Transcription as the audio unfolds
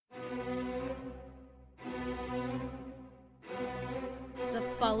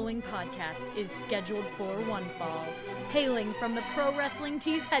following podcast is scheduled for one fall. Hailing from the Pro Wrestling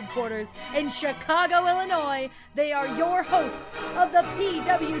Tees headquarters in Chicago, Illinois, they are your hosts of the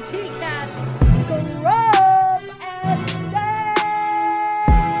PWT cast, Scrub and Stank!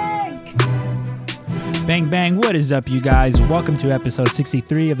 Bang, bang, what is up, you guys? Welcome to episode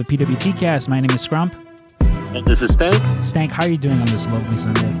 63 of the PWT cast. My name is Scrump. And this is Stank. Stank, how are you doing on this lovely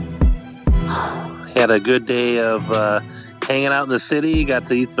Sunday? Had a good day of hanging out in the city. Got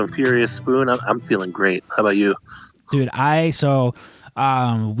to eat some Furious Spoon. I'm feeling great. How about you? Dude, we're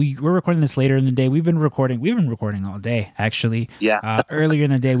recording this later in the day. We've been recording all day, actually. Yeah. Earlier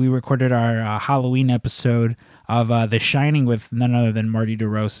in the day, we recorded our Halloween episode of The Shining with none other than Marty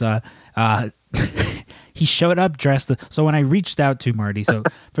DeRosa. He showed up dressed. So when I reached out to Marty, so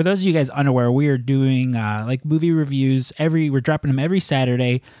for those of you guys unaware, we are doing like movie reviews. We're dropping them every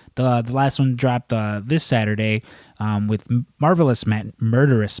Saturday. The last one dropped this Saturday with Murderous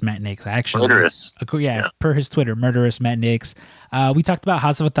Matt Nix, actually. Murderous. Yeah, per his Twitter, Murderous Matt Nix. We talked about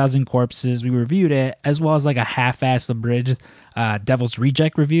House of a Thousand Corpses. We reviewed it, as well as like a half-assed abridged Devil's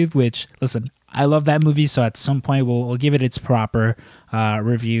Reject review, which, listen, I love that movie, so at some point we'll give it its proper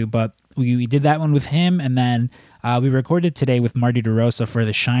review. But we did that one with him, and then we recorded today with Marty DeRosa for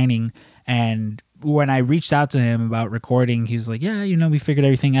The Shining. And when I reached out to him about recording, he was like, yeah, we figured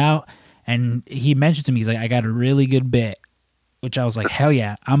everything out. And he mentioned to me, he's like, I got a really good bit, which I was like, hell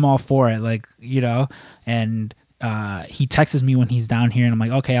yeah, I'm all for it. Like, and he texts me when he's down here, and I'm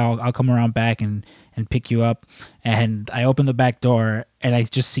like, okay, I'll come around back and pick you up. And I open the back door, and I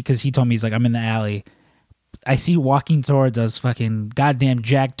just see, because he told me, he's like, I'm in the alley. I see walking towards us fucking goddamn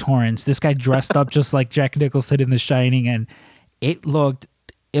Jack Torrance. This guy dressed up just like Jack Nicholson in The Shining, and it looked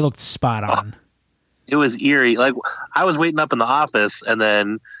spot on. It was eerie. Like, I was waiting up in the office, and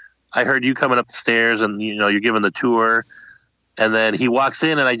then I heard you coming up the stairs, and you're giving the tour, and then he walks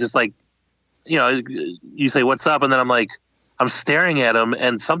in, and I just like, you say what's up, and then I'm staring at him,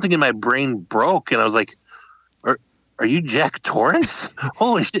 and something in my brain broke, and I was like, are you Jack Torrance?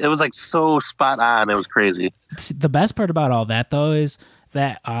 Holy shit. It was like so spot on. It was crazy. The best part about all that, though, is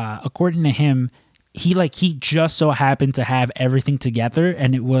that according to him, he just so happened to have everything together,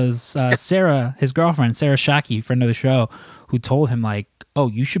 and it was Sarah, his girlfriend, Sarah Shockey, friend of the show, who told him, like, oh,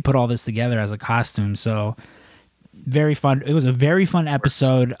 you should put all this together as a costume. So very fun. It was a very fun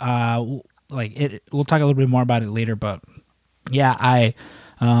episode. We'll talk a little bit more about it later, but yeah,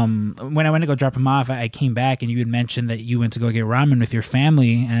 when I went to go drop him off, I came back, and you had mentioned that you went to go get ramen with your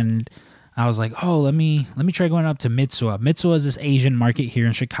family, and I was like, oh, let me try going up to Mitsuwa. Mitsuwa is this Asian market here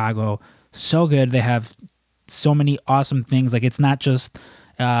in Chicago. So good. They have so many awesome things. Like, it's not just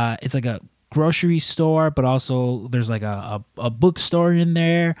it's like a grocery store, but also there's like a bookstore in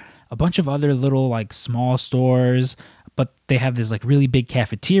there, a bunch of other little like small stores, but they have this like really big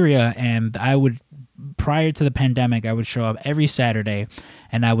cafeteria. And prior to the pandemic, I would show up every Saturday,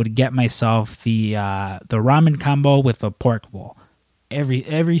 and I would get myself the ramen combo with a pork bowl.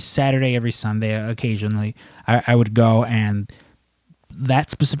 Every Saturday, every Sunday, occasionally, I would go, and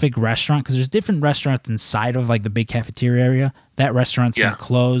that specific restaurant, because there's different restaurants inside of like the big cafeteria area. That restaurant's been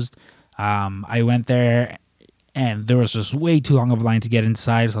closed. I went there, and there was just way too long of a line to get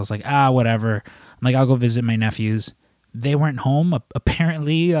inside. So I was like, whatever. I'm like, I'll go visit my nephews. They weren't home.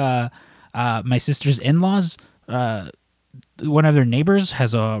 Apparently, my sister's in-laws, one of their neighbors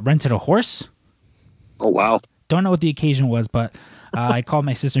has rented a horse. Oh, wow. Don't know what the occasion was, but I called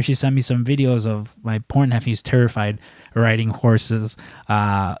my sister. She sent me some videos of my poor nephew's terrified riding horses. So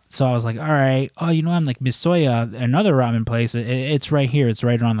I was like, all right. Oh, I'm like, Misoya, another ramen place. It's right here. It's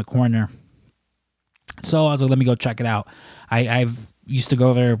right around the corner. So I was like, let me go check it out. I've used to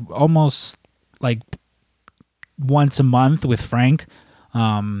go there almost like once a month with Frank.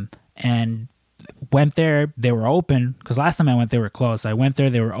 And went there, they were open, because last time I went, they were closed. I went there,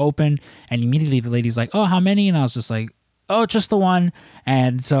 they were open, and immediately the lady's like, oh, how many? And I was just like, oh, just the one.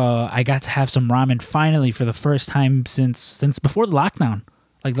 And so I got to have some ramen finally for the first time since before the lockdown,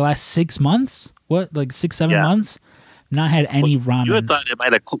 like the last 6 months. What, like 6-7 months? Not had any ramen. You had thought it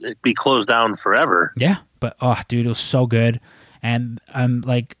might be closed down forever. Yeah, but oh, dude, it was so good. And I'm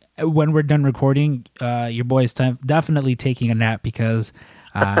like, when we're done recording, your boy is definitely taking a nap, because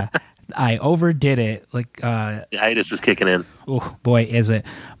I overdid it. Like the itis is kicking in. Oh boy, is it!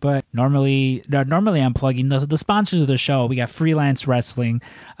 But normally I'm plugging the sponsors of the show. We got Freelance Wrestling,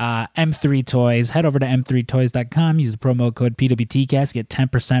 M3 Toys. Head over to m3toys.com. Use the promo code PWTcast. Get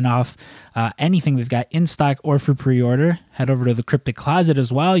 10% off anything we've got in stock or for pre-order. Head over to the Cryptic Closet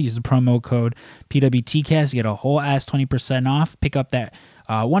as well. Use the promo code PWTcast. Get a whole ass 20% off. Pick up that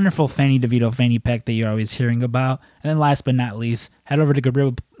wonderful Fanny DeVito fanny pack that you're always hearing about. And then last but not least, head over to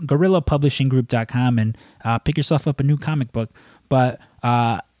GorillaPublishingGroup.com and pick yourself up a new comic book. But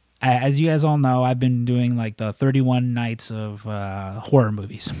as you guys all know, I've been doing like the 31 nights of horror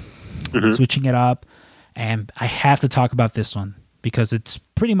movies, switching it up. And I have to talk about this one because it's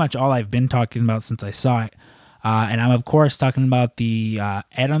pretty much all I've been talking about since I saw it. And I'm, of course, talking about the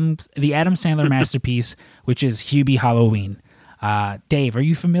Adam Sandler masterpiece, which is Hubie Halloween. Dave, are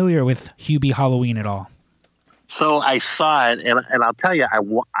you familiar with Hubie Halloween at all? So I saw it, and I'll tell you, I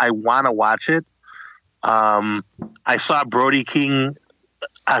want to watch it. I saw Brody King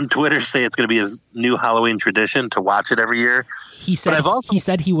on Twitter say it's going to be his new Halloween tradition to watch it every year. He said he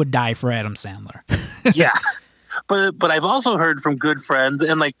said he would die for Adam Sandler. Yeah, but I've also heard from good friends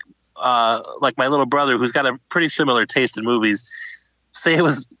and like my little brother, who's got a pretty similar taste in movies, say it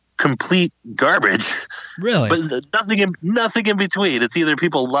was complete garbage. Really? But nothing in between. It's either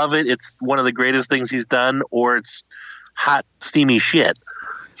people love it, it's one of the greatest things he's done, or it's hot, steamy shit.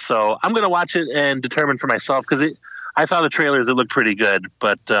 So I'm going to watch it and determine for myself, because I saw the trailers, it looked pretty good.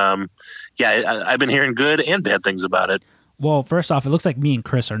 But I've been hearing good and bad things about it. Well, first off, it looks like me and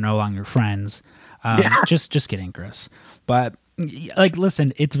Chris are no longer friends. Just kidding, Chris. But like,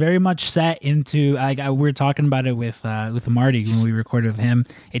 listen, it's very much set into. We were talking about it with Marty when we recorded with him.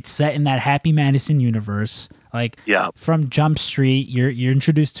 It's set in that Happy Madison universe. Like, from Jump Street, you're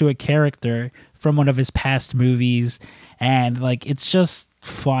introduced to a character from one of his past movies, and like, it's just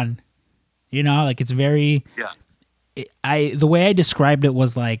fun. You know, like, it's very. The way I described it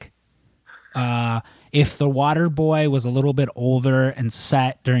was like, if the Water Boy was a little bit older and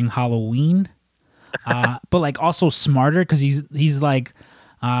set during Halloween. But like also smarter, because he's like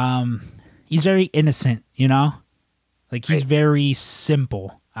he's very innocent, you know, like he's very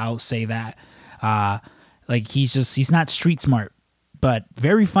simple. I'll say that. Like he's not street smart, but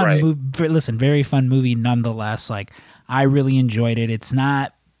very fun movie. Listen, very fun movie nonetheless. Like, I really enjoyed it. It's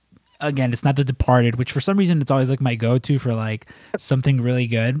not The Departed, which for some reason it's always like my go-to for like something really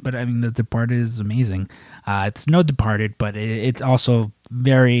good. But I mean, The Departed is amazing. It's no Departed, but it's also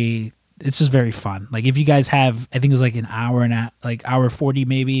very. It's just very fun. Like, if you guys have, I think it was like an hour and hour 40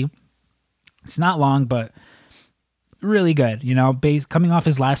 maybe. It's not long, but really good. You know, coming off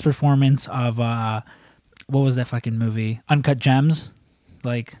his last performance of what was that fucking movie? Uncut Gems.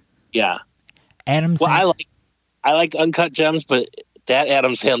 Like, Adam. Well, I liked Uncut Gems, but that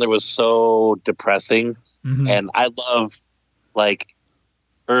Adam Sandler was so depressing, and I love like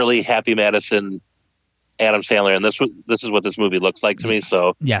early Happy Madison Adam Sandler, and this is what this movie looks like to me.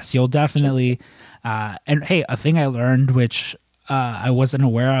 So yes, you'll definitely. And hey, a thing I learned, which I wasn't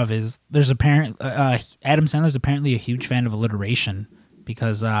aware of, is there's Adam Sandler's apparently a huge fan of alliteration,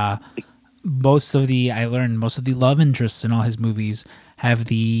 because most of the love interests in all his movies have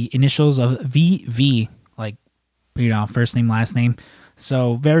the initials of VV, like, you know, first name, last name.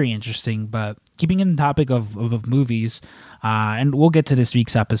 So very interesting. But keeping in the topic of movies, and we'll get to this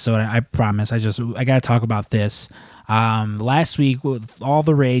week's episode, I promise. I got to talk about this. Last week, all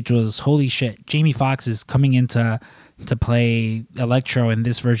the rage was, holy shit, Jamie Foxx is coming in to play Electro in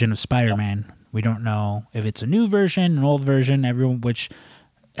this version of Spider-Man. We don't know if it's a new version, an old version, which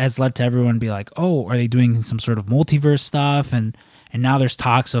has led to everyone be like, oh, are they doing some sort of multiverse stuff? And now there's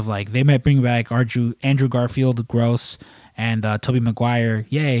talks of like they might bring back Andrew Garfield, gross, and Tobey Maguire,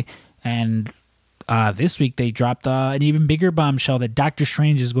 yay. And this week they dropped an even bigger bombshell that Doctor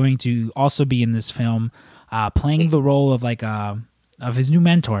Strange is going to also be in this film, playing the role of like of his new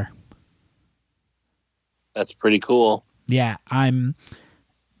mentor. That's pretty cool. Yeah, I'm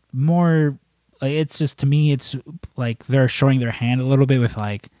more. Like, it's just, to me, it's like they're showing their hand a little bit with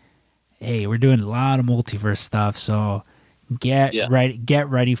like, hey, we're doing a lot of multiverse stuff, so get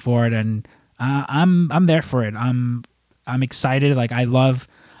ready for it. And I'm there for it. I'm excited. Like, I love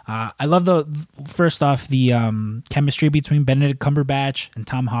the first off the chemistry between Benedict Cumberbatch and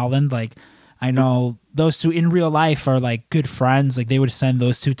Tom Holland. Like, I know those two in real life are like good friends. Like, they would send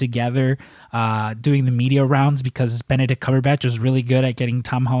those two together doing the media rounds, because Benedict Cumberbatch was really good at getting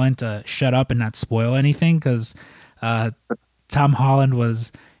Tom Holland to shut up and not spoil anything, because Tom Holland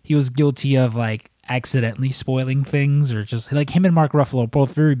was guilty of like accidentally spoiling things, or just like him and Mark Ruffalo are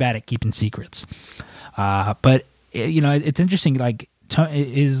both very bad at keeping secrets. But you know, it's interesting. Like,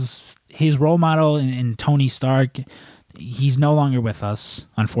 his role model in Tony Stark, he's no longer with us,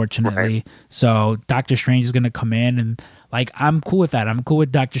 unfortunately. Right. So Doctor Strange is going to come in, and like, I'm cool with that. I'm cool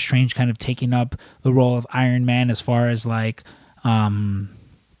with Doctor Strange kind of taking up the role of Iron Man, as far as like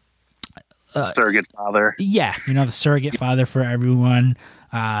surrogate father. Yeah, you know, the surrogate father for everyone.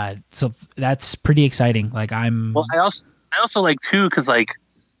 So that's pretty exciting. Like, Well, I also like too because like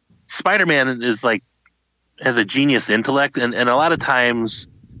Spider-Man is like has a genius intellect, and a lot of times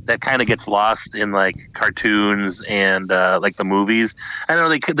that kind of gets lost in like cartoons and like the movies. I know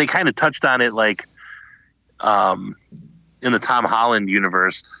they kind of touched on it like in the Tom Holland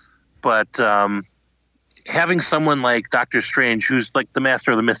universe, but having someone like Doctor Strange, who's like the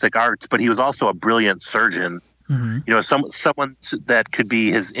master of the mystic arts, but he was also a brilliant surgeon. Mm-hmm. You know, someone that could be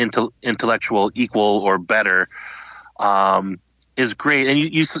his intellectual equal or better is great. And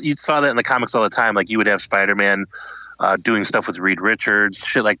you saw that in the comics all the time. Like you would have Spider-Man doing stuff with Reed Richards,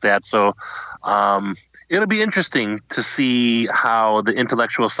 shit like that. So it'll be interesting to see how the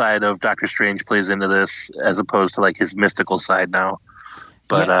intellectual side of Doctor Strange plays into this as opposed to like his mystical side now.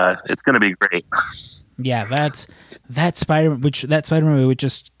 But it's going to be great. Yeah, that Spider-Man movie, which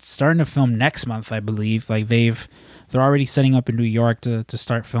is starting to film next month, I believe. Like they're already setting up in New York to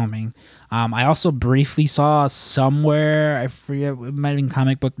start filming. I also briefly saw somewhere, I forget, it might have been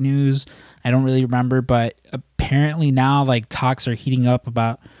comic book news. I don't really remember, but apparently now like talks are heating up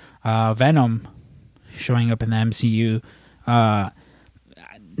about Venom showing up in the MCU.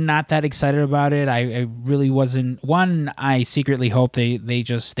 Not that excited about it. I really wasn't. One, I secretly hope they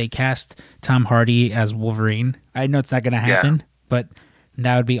cast Tom Hardy as Wolverine. I know it's not going to happen, but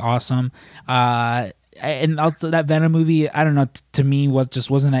that would be awesome. And also that Venom movie, I don't know, to me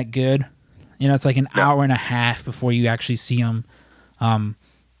wasn't that good. You know, it's like an hour and a half before you actually see him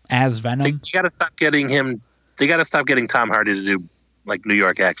as Venom. They got to stop getting him. They got to stop getting Tom Hardy to do like New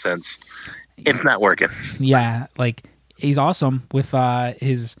York accents. It's not working. Yeah, like. He's awesome with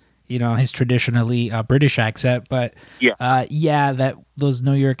his traditionally British accent, but that those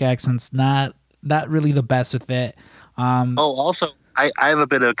New York accents not really the best with it. Also, I have a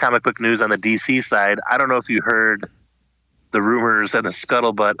bit of comic book news on the DC side. I don't know if you heard the rumors and the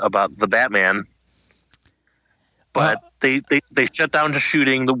scuttlebutt about the Batman, but they shut down the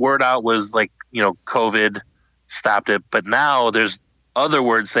shooting. The word out was like COVID stopped it, but now there's other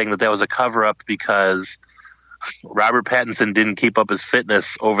words saying that was a cover up because Robert Pattinson didn't keep up his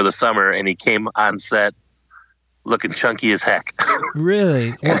fitness over the summer, and he came on set looking chunky as heck.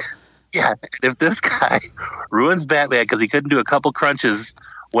 Really? Yeah. If this guy ruins Batman because he couldn't do a couple crunches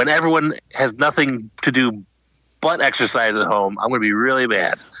when everyone has nothing to do but exercise at home, I'm going to be really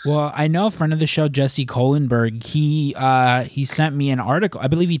mad. Well, I know a friend of the show, Jesse Kohlenberg, he sent me an article. I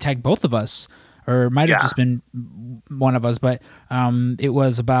believe he tagged both of us, or it might have just been one of us, but it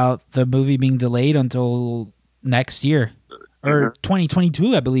was about the movie being delayed until next year or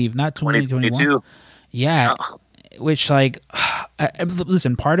 2022, I believe, not 2021. Yeah, which like,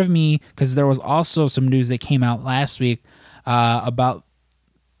 listen, part of me, because there was also some news that came out last week about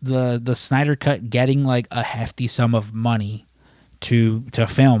the Snyder Cut getting like a hefty sum of money to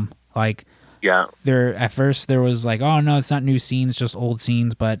film. Like, there at first there was like, oh no, it's not new scenes, just old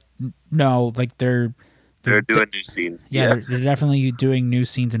scenes, but no, like they're doing new scenes. Yeah, they're definitely doing new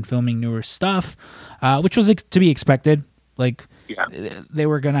scenes and filming newer stuff, which was to be expected. Like, they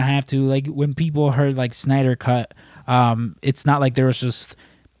were gonna have to, like, when people heard like Snyder Cut, it's not like there was just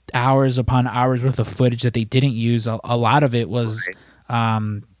hours upon hours worth of footage that they didn't use. A lot of it was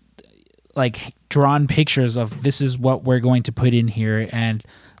like drawn pictures of this is what we're going to put in here, and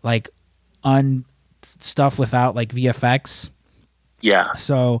like stuff without like VFX. Yeah.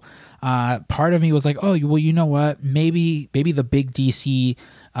 So part of me was like, oh, well, you know what? Maybe the big DC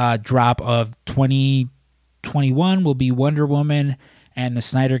drop of 2021 will be Wonder Woman and the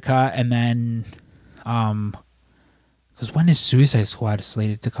Snyder Cut, and then because when is Suicide Squad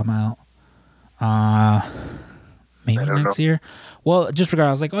slated to come out? Maybe next year. Well, just regardless,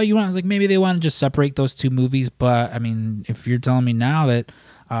 I was like, oh, I was like, maybe they want to just separate those two movies. But I mean, if you're telling me now that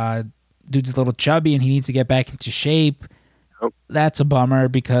dude's a little chubby and he needs to get back into shape, that's a bummer,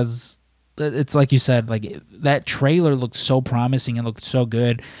 because it's like you said, like that trailer looked so promising and looked so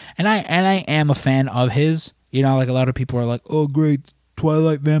good, and I am a fan of his. You know, like a lot of people are like, oh, great,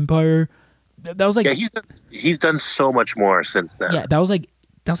 Twilight Vampire. That was like, yeah, he's done so much more since then. Yeah, that was like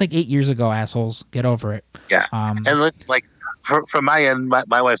 8 years ago, assholes. Get over it. Yeah, and listen, like from my end,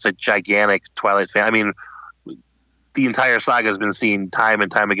 my wife's a gigantic Twilight fan. I mean, the entire saga has been seen time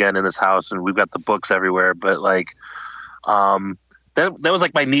and time again in this house, and we've got the books everywhere. But like, that was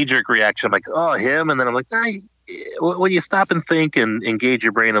like my knee jerk reaction. I'm like, oh, him, and then I'm like, when you stop and think and engage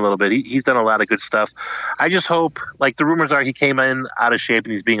your brain a little bit, he's done a lot of good stuff. I just hope, like the rumors are, he came in out of shape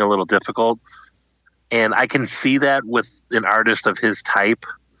and he's being a little difficult, and I can see that with an artist of his type.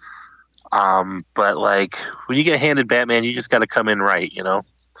 But like when you get handed Batman, you just got to come in right, you know?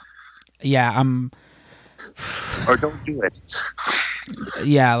 Yeah, or don't do it.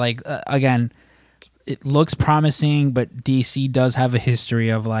 Yeah, like again, it looks promising, but DC does have a history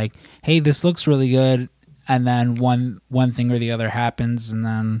of like, hey, this looks really good, and then one thing or the other happens, and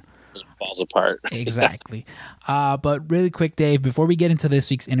then It falls apart. exactly. But really quick, Dave, before we get into this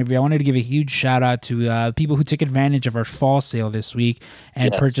week's interview, I wanted to give a huge shout out to people who took advantage of our fall sale this week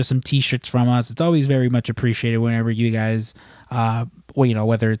and purchased some T-shirts from us. It's always very much appreciated whenever you guys,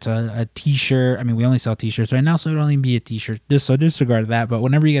 whether it's a T-shirt. I mean, we only sell T-shirts right now, so it'll only be a T-shirt. So disregard that. But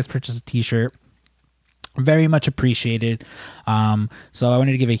whenever you guys purchase a T-shirt, very much appreciated. So I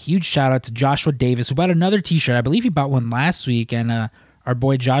wanted to give a huge shout out to Joshua Davis, who bought another T-shirt. I believe he bought one last week, and our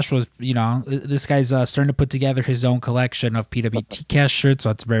boy Joshua's, this guy's starting to put together his own collection of PWT Cast shirts, so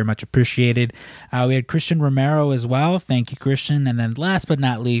it's very much appreciated. We had Christian Romero as well. Thank you, Christian. And then last but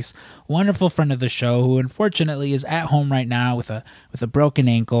not least, wonderful friend of the show who unfortunately is at home right now with a broken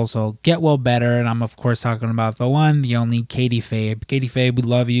ankle, so get well better. And I'm, of course, talking about the one, the only Katie Fabe. Katie Fabe, we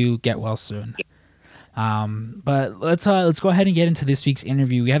love you. Get well soon. But let's go ahead and get into this week's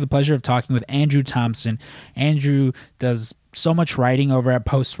interview. We have the pleasure of talking with Andrew Thompson. Andrew does so much writing over at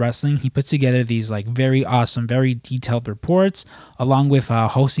Post Wrestling. He puts together these like very awesome, very detailed reports, along with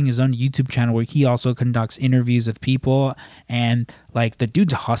hosting his own YouTube channel where he also conducts interviews with people. And like the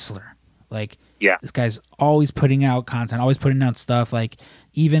dude's a hustler. Like, this guy's always putting out content, always putting out stuff. Like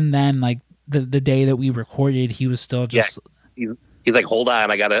even then, like the day that we recorded, he was still just. Yeah. He's like, hold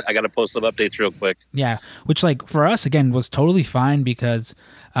on, I gotta post some updates real quick. Yeah, which like for us again was totally fine because,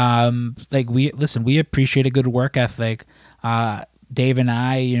 we appreciate a good work ethic. Dave and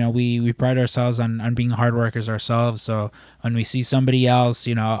I, we pride ourselves on being hard workers ourselves. So when we see somebody else,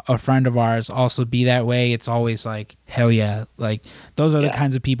 a friend of ours also be that way, it's always like, hell yeah! Like those are the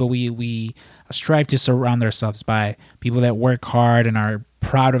kinds of people we strive to surround ourselves by. People that work hard and are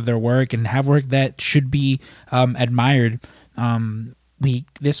proud of their work and have work that should be admired.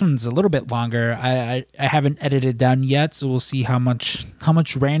 This one's a little bit longer. I haven't edited down yet, so we'll see how much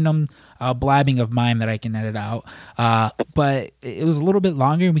random blabbing of mine that I can edit out. But it was a little bit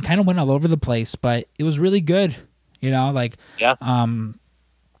longer, and we kind of went all over the place, but it was really good. The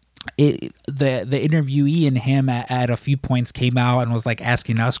interviewee and him at a few points came out and was like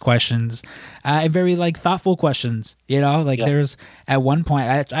asking us questions, very like thoughtful questions. There's at one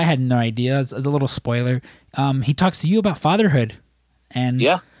point I had no idea. As a little spoiler, he talks to you about fatherhood, and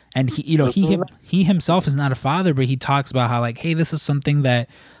he himself is not a father, but he talks about how like, hey, this is something that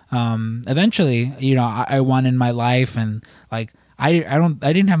eventually I want in my life, and like I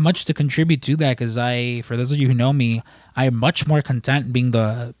didn't have much to contribute to that because for those of you who know me, I am much more content being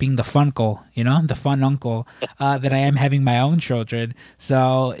the funkle, the fun uncle, than I am having my own children.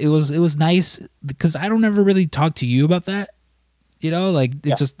 So it was nice because I don't ever really talk to you about that.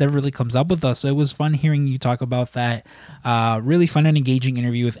 It just never really comes up with us. So it was fun hearing you talk about that. Really fun and engaging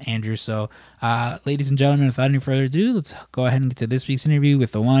interview with Andrew. So, ladies and gentlemen, without any further ado, let's go ahead and get to this week's interview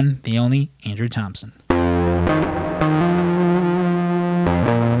with the one, the only Andrew Thompson.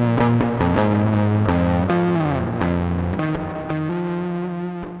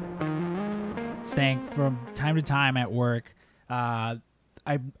 Stank, from time to time at work, I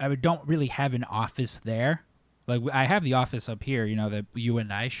don't really have an office there. Like I have the office up here, that you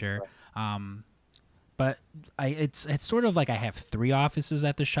and I share, but it's sort of like I have 3 offices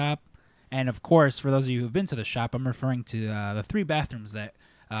at the shop, and of course, for those of you who've been to the shop, I'm referring to the 3 bathrooms that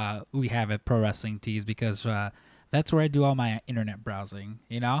we have at Pro Wrestling Tees because that's where I do all my internet browsing.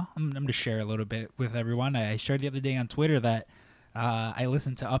 I'm going to share a little bit with everyone. I shared the other day on Twitter that I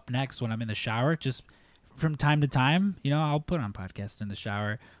listen to Up Next when I'm in the shower, just from time to time. I'll put on podcasts in the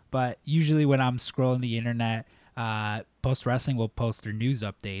shower, but usually when I'm scrolling the internet, Post Wrestling will post their news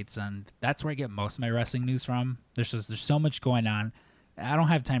updates, and that's where I get most of my wrestling news from. There's so much going on. I don't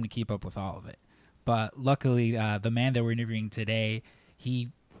have time to keep up with all of it. But luckily, the man that we're interviewing today, he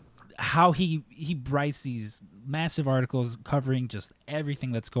writes these massive articles covering just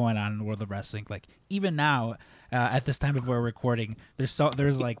everything that's going on in the world of wrestling. Like even now, at this time of we're recording, there's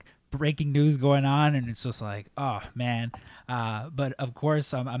like breaking news going on, and it's just like, oh man. But of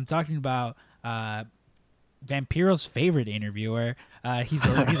course, I'm talking about Vampiro's favorite interviewer. He's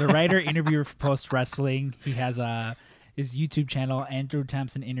a writer, interviewer for Post Wrestling. He has his YouTube channel, Andrew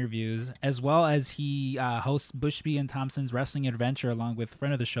Thompson Interviews, as well as he hosts Bushby and Thompson's Wrestling Adventure along with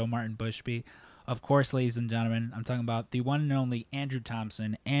friend of the show, Martin Bushby. Of course, ladies and gentlemen, I'm talking about the one and only Andrew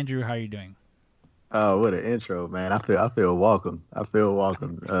Thompson. Andrew, how are you doing? Oh, what an intro, man! I feel welcome. I feel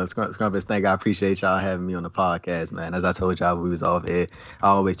welcome. Scrumpus, thank I appreciate y'all having me on the podcast, man. As I told y'all when we was off here, I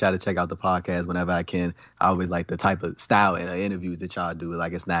always try to check out the podcast whenever I can. I always like the type of style and interviews that y'all do.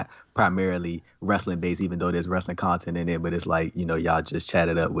 Like it's not primarily wrestling based, even though there's wrestling content in it, but it's like y'all just chat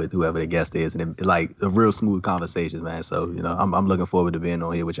it up with whoever the guest is, and like a real smooth conversation, man. So I'm looking forward to being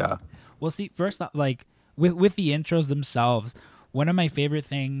on here with y'all. Well, see, first off, like with the intros themselves, one of my favorite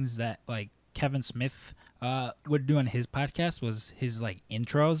things that like Kevin Smith would do on his podcast was his like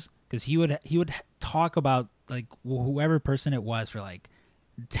intros, because he would talk about like whoever person it was for like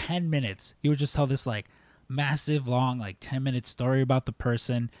 10 minutes. He would just tell this like massive long like 10-minute story about the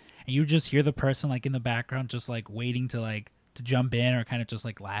person, and you just hear the person like in the background just like waiting to jump in, or kind of just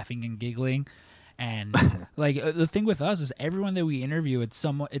like laughing and giggling. And like the thing with us is everyone that we interview, it's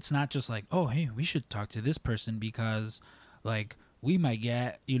not just like, oh hey, we should talk to this person because like we might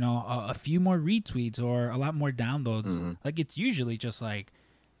get a few more retweets or a lot more downloads. Mm-hmm. Like it's usually just like,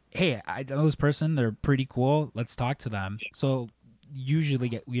 hey, I know this person, they're pretty cool, let's talk to them. So usually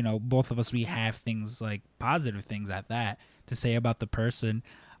get both of us, we have things like positive things at that to say about the person.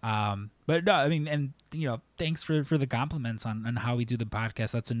 But no, I mean, and thanks for the compliments on how we do the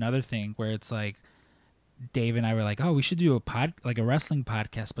podcast. That's another thing where it's like Dave and I were like, oh, we should do a wrestling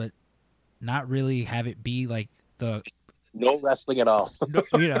podcast, but not really have it be like no wrestling at all.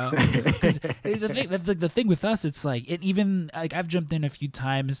 Because the thing with us, it's like even like I've jumped in a few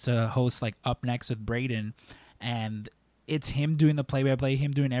times to host like Up Next with Braden, and it's him doing the play-by-play,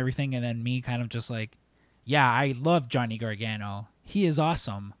 him doing everything, and then me kind of just like, yeah, I love Johnny Gargano. He is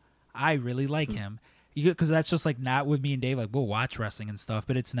awesome. I really like him. Because that's just like not with me and Dave. Like we'll watch wrestling and stuff,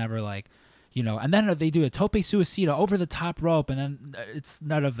 but it's never like, And then they do a tope suicida over the top rope, and then it's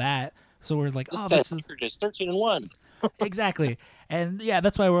none of that. So we're like, oh, this is just 13-1. Exactly. And yeah,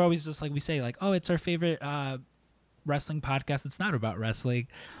 that's why we're always just like, we say like, oh, it's our favorite wrestling podcast. It's not about wrestling,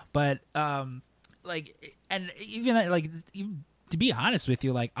 but like, and even to be honest with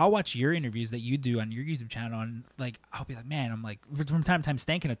you, like I'll watch your interviews that you do on your YouTube channel, and like I'll be like, man, I'm like from time to time,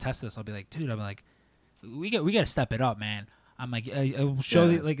 Stan can attest this. I'll be like, dude, I'm like, we got to step it up, man. I'm like, I will show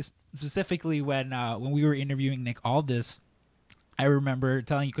you, like specifically when we were interviewing Nick Aldis. I remember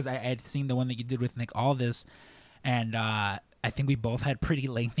telling you, because I had seen the one that you did with Nick Aldis, and I think we both had pretty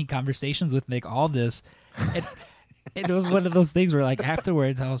lengthy conversations with Nick Aldis. It was one of those things where, like,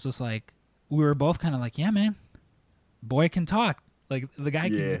 afterwards, I was just like, we were both kind of like, yeah, man, boy can talk. Like, the guy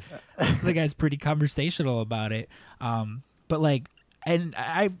can, the guy's pretty conversational about it. But, like, and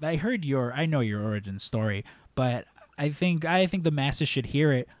I know your origin story, but I think the masses should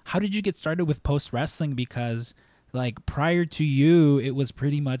hear it. How did you get started with Post Wrestling? Because like prior to you, it was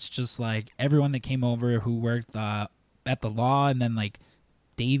pretty much just like everyone that came over who worked at the Law, and then like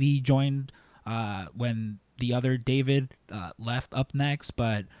Davey joined when the other David left Up Next.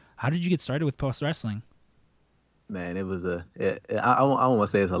 But how did you get started with Post Wrestling? Man, it was I don't want to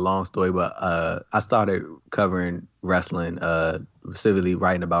say it's a long story, but I started covering wrestling, specifically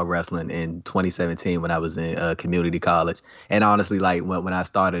writing about wrestling in 2017 when I was in community college. And honestly, like when I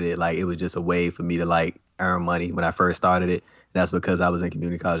started it, like it was just a way for me to like earn money when I first started it. That's because I was in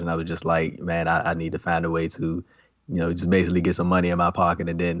community college, and I was just like, man, I need to find a way to, just basically get some money in my pocket,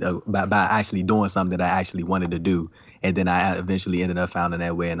 and then by actually doing something that I actually wanted to do. And then I eventually ended up finding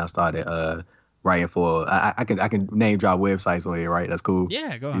that way, and I started writing for. I can name drop websites on here, right? That's cool.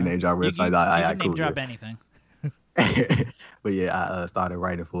 Yeah, go on. You name drop websites. You can name cool, drop anything. But yeah, I started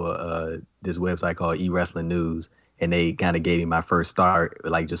writing for this website called eWrestling News, and they kind of gave me my first start,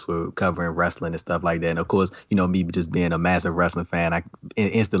 like just for covering wrestling and stuff like that. And of course, me just being a massive wrestling fan, I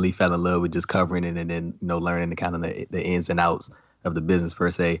instantly fell in love with just covering it, and then learning the kind of the ins and outs of the business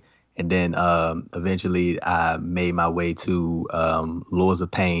per se. And then eventually, I made my way to Lords of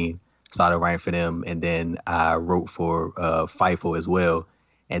Pain, started writing for them, and then I wrote for Fightful as well.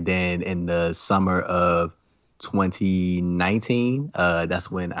 And then in the summer of 2019, that's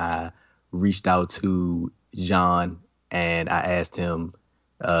when I reached out to John, and I asked him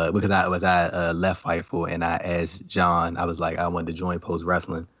because I left Fightful, and I asked John. I was like, I wanted to join Post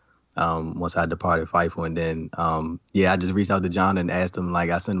Wrestling once I departed Fightful, and then I just reached out to John and asked him, like,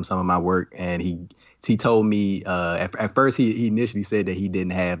 I sent him some of my work, and he told me at first he initially said that he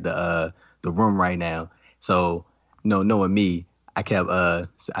didn't have the room right now. So knowing me, I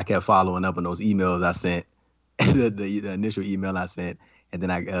kept following up on those emails I sent, the initial email I sent. And then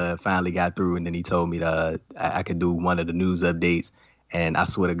I finally got through, and then he told me that I could do one of the news updates. And I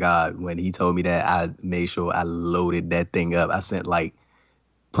swear to God, when he told me that, I made sure I loaded that thing up. I sent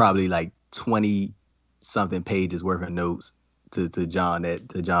probably 20-something pages worth of notes to John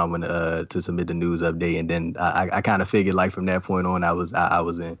when to submit the news update, and then I kind of figured like from that point on I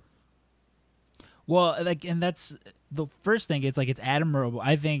was in. Well, like, and that's the first thing. It's like it's admirable.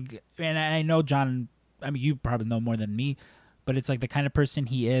 I think, and I know John. I mean, you probably know more than me, but it's like the kind of person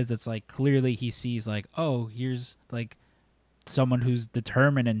he is. It's like clearly he sees like, oh, here's like someone who's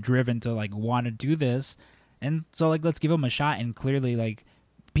determined and driven to like want to do this, and so like let's give him a shot. And clearly, like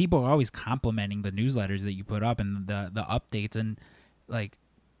people are always complimenting the newsletters that you put up and the updates, and like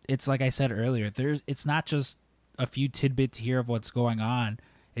it's like I said earlier, it's not just a few tidbits here of what's going on.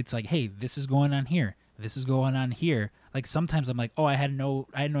 It's like, hey, this is going on here. This is going on here. Like sometimes I'm like, oh, I had no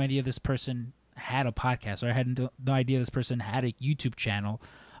idea this person had a podcast, or I had no idea this person had a YouTube channel.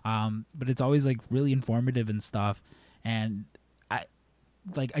 But it's always like really informative and stuff. And I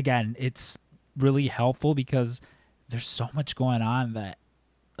like, again, it's really helpful because there's so much going on that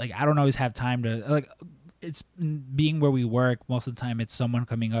like I don't always have time to like. It's being where we work most of the time. It's someone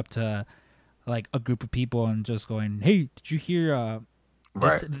coming up to like a group of people and just going, hey, did you hear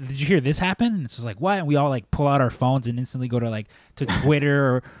Right. did you hear this happen? And it's just like, what? And we all like pull out our phones and instantly go to like to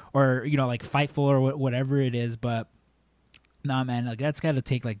Twitter or you know like Fightful or whatever it is. But nah, man, like that's got to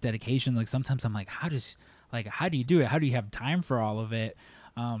take like dedication. Like sometimes I'm like, how do you do it? How do you have time for all of it?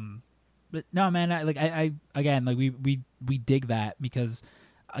 But no, man, I again like we dig that because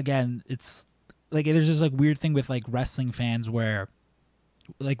again it's like there's this like weird thing with like wrestling fans where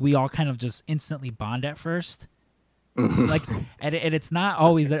like we all kind of just instantly bond at first. Like and it's not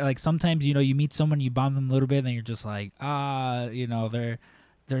always there. Like sometimes you know you meet someone, you bond them a little bit, and then you're just like you know they're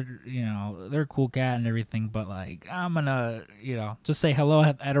you know they're a cool cat and everything, but like I'm gonna you know just say hello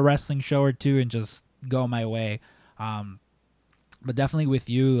at a wrestling show or two and just go my way. But definitely with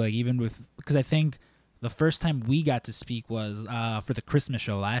you, like even with because I think the first time we got to speak was for the Christmas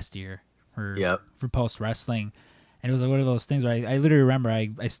show last year for Post Wrestling. And it was like one of those things where I literally remember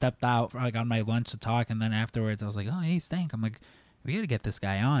I stepped out for, like on my lunch to talk, and then afterwards I was like, oh, hey, Stank. I'm like, we got to get this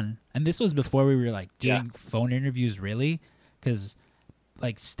guy on. And this was before we were like doing phone interviews really, because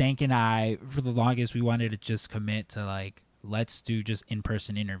like Stank and I, for the longest, we wanted to just commit to like, let's do just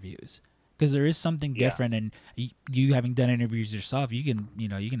in-person interviews. Because there is something different, and you having done interviews yourself, you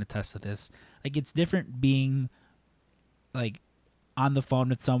can attest to this. Like it's different being like on the phone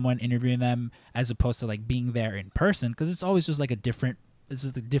with someone interviewing them as opposed to like being there in person, because it's always just like it's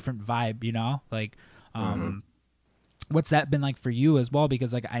just a different vibe, you know, like what's that been like for you as well?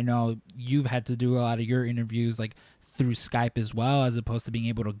 Because like I know you've had to do a lot of your interviews like through Skype as well, as opposed to being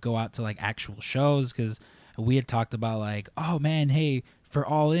able to go out to like actual shows, because we had talked about like, oh man, hey, for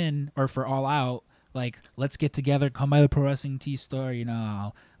All In or for All Out, like let's get together, come by the Pro Wrestling Tees store, you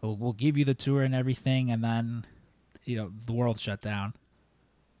know, we'll give you the tour and everything, and then you know the world shut down.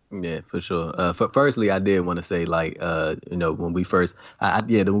 Yeah, for sure. Firstly, I did want to say, like, you know, when we first,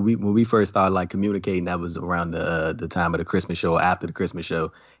 when we first started like communicating, that was around the time of the Christmas show, or after the Christmas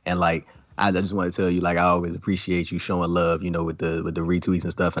show, and like, I just want to tell you, like, I always appreciate you showing love, you know, with the retweets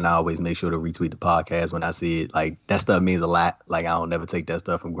and stuff, and I always make sure to retweet the podcast when I see it. Like, that stuff means a lot. Like, I don't never take that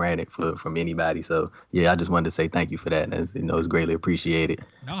stuff for granted from anybody. So yeah, I just wanted to say thank you for that, and it's, you know, it's greatly appreciated.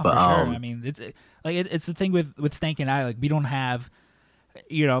 No, but, for sure. I mean, it's the thing with Stank and I, like, we don't have,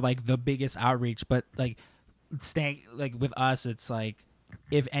 you know, like the biggest outreach, but like Stank, like with us, it's like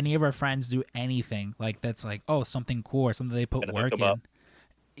if any of our friends do anything like that's like, oh, something cool or something they put work in.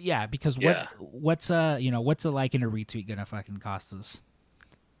 Yeah, because what's you know, what's a like and a retweet gonna fucking cost us?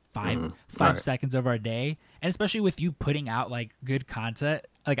 Five seconds of our day, and especially with you putting out like good content,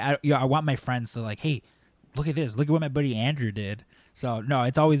 like I want my friends to like, hey, look at this, look at what my buddy Andrew did. So no,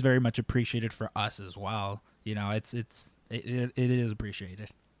 it's always very much appreciated for us as well. You know, it is appreciated.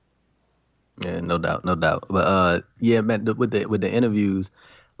 Yeah, no doubt. But yeah, man, with the interviews,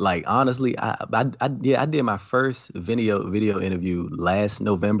 like honestly, I did my first video interview last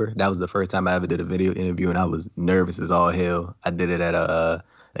November. That was the first time I ever did a video interview, and I was nervous as all hell. I did it at an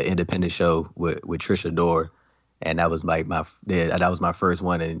independent show with Trisha Dore, and that was like that was my first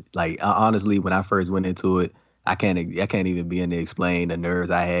one. And like honestly, when I first went into it, I can't even begin to explain the nerves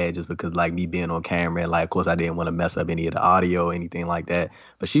I had, just because like me being on camera, and like of course I didn't want to mess up any of the audio or anything like that.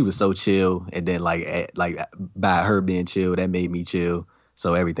 But she was so chill, and then like by her being chill, that made me chill.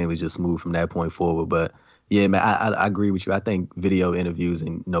 So everything was just smooth from that point forward. But yeah, man, I agree with you. I think video interviews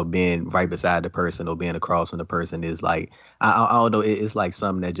and, you know, being right beside the person or being across from the person is like, I don't know, it's like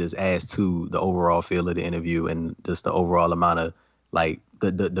something that just adds to the overall feel of the interview and just the overall amount of like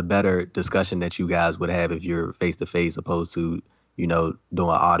the better discussion that you guys would have if you're face to face, opposed to, you know, doing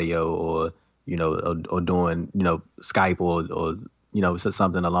audio or, you know, or doing, you know, Skype or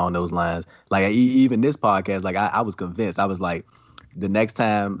something along those lines. Like even this podcast, like I was convinced. I was like, the next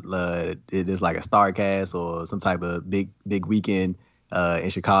time it is like a StarCast or some type of big weekend in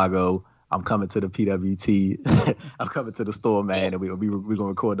Chicago, I'm coming to the PWT. I'm coming to the store, man, and we're gonna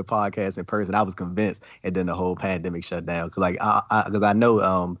record the podcast in person. I was convinced, and then the whole pandemic shut down. Because I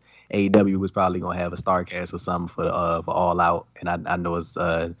know AEW was probably gonna have a StarCast or something for All Out, and I know it's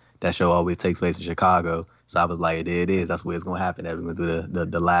that show always takes place in Chicago. So I was like, there it is. That's where it's gonna happen. We're gonna do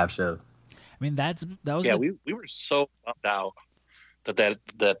the live show. I mean, that was we were so bummed out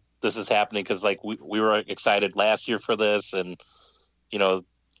that this is happening, because like we were excited last year for this, and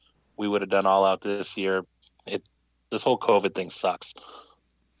we would have done All Out this year. This whole COVID thing sucks.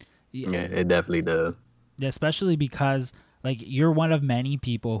 Yeah, it definitely does. Especially because like you're one of many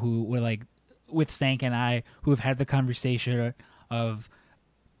people who were like with Stank and I who have had the conversation of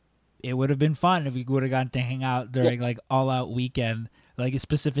it would have been fun if we would have gotten to hang out during like All Out weekend, like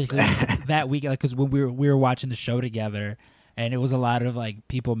specifically that weekend, because when we were watching the show together, and it was a lot of like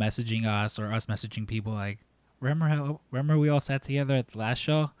people messaging us or us messaging people like, remember we all sat together at the last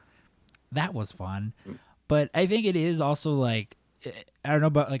show? That was fun. But I think it is also like, I don't know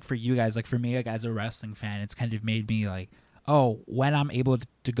about like for you guys, like for me, like as a wrestling fan, it's kind of made me like, oh, when I'm able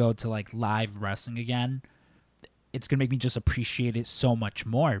to go to like live wrestling again, it's going to make me just appreciate it so much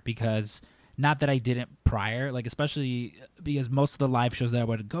more, because not that I didn't prior, like especially because most of the live shows that I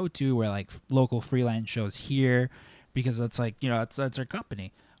would go to were like local freelance shows here, because it's like, it's our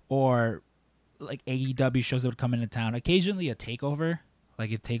company, or like AEW shows that would come into town, occasionally a takeover, like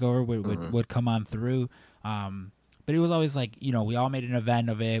if takeover would come on through. But it was always like, we all made an event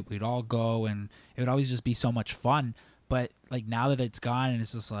of it. We'd all go, and it would always just be so much fun. But like now that it's gone, and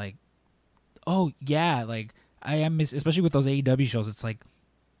it's just like, oh yeah, like I am especially with those AEW shows. It's like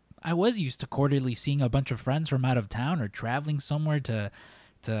I was used to quarterly seeing a bunch of friends from out of town or traveling somewhere to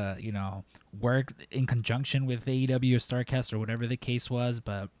work in conjunction with AEW or StarCast or whatever the case was.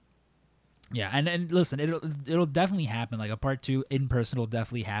 But yeah, and listen, it'll definitely happen. Like a part 2 in person will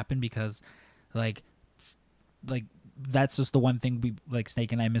definitely happen, because like that's just the one thing we like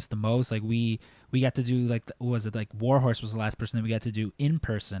Snake and I missed the most. Like we got to do like Warhorse was the last person that we got to do in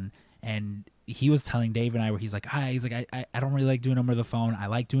person, and he was telling Dave and I where he's like I don't really like doing them over the phone. I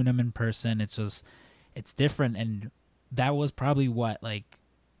like doing them in person. It's different. And that was probably what, like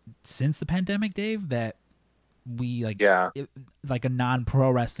since the pandemic, Dave, that we like like a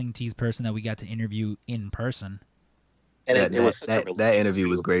non-pro wrestling tease person that we got to interview in person. And that interview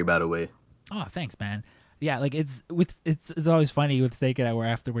was great, by the way. Oh, thanks, man. Yeah, like it's always funny with Steak and I, where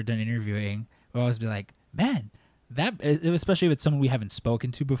after we're done interviewing, we'll always be like, man, that, especially if it's someone we haven't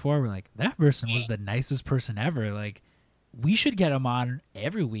spoken to before, we're like, that person was the nicest person ever. Like, we should get him on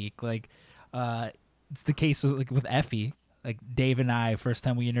every week. Like, it's the case like with Effie. Like Dave and I, first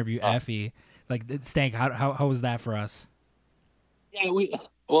time we interview Effie, like Stank, how was that for us? Yeah, we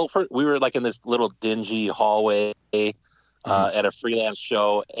were like in this little dingy hallway at a freelance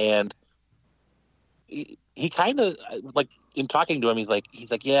show, and he kind of like, in talking to him, he's like,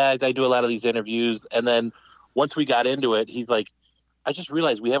 yeah, I do a lot of these interviews. And then once we got into it, he's like, I just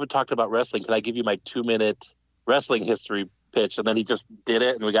realized we haven't talked about wrestling. Can I give you my 2-minute wrestling history pitch? And then he just did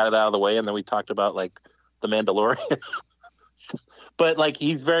it, and we got it out of the way. And then we talked about like the Mandalorian. But like,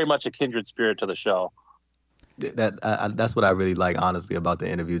 he's very much a kindred spirit to the show. That's what I really like, honestly, about the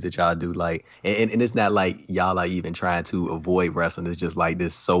interviews that y'all do. Like, and it's not like y'all are even trying to avoid wrestling. It's just like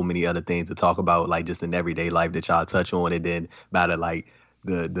there's so many other things to talk about, like just in everyday life that y'all touch on. And then by the like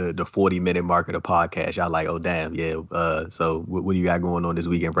the 40-minute mark of the podcast, y'all like, oh damn, yeah. So what do you got going on this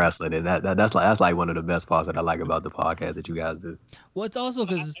week in wrestling? And that's like one of the best parts that I like about the podcast that you guys do. Well, it's also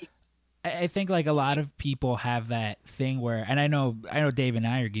because I think like a lot of people have that thing where, and I know Dave and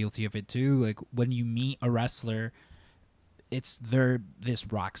I are guilty of it too. Like when you meet a wrestler, they're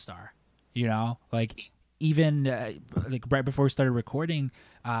this rock star, like even like right before we started recording,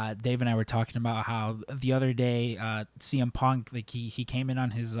 Dave and I were talking about how the other day, CM Punk, like he came in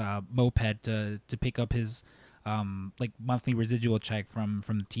on his moped to pick up his like monthly residual check from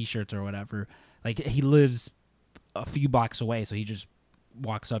the t-shirts or whatever. Like he lives a few blocks away, so he just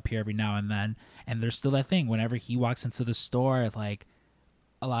walks up here every now and then, and there's still that thing whenever he walks into the store, like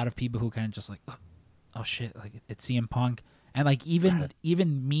a lot of people who kind of just like, oh shit, like it's CM Punk. And like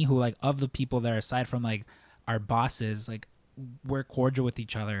even me, who like of the people there, aside from like our bosses, like we're cordial with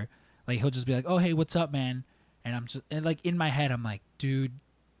each other. Like he'll just be like, oh hey, what's up, man? And I'm just, and like in my head I'm like, dude,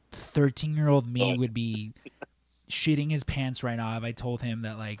 13-year-old me would be shitting his pants right now if I told him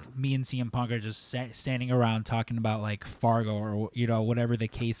that like me and CM Punk are just standing around talking about like Fargo or whatever the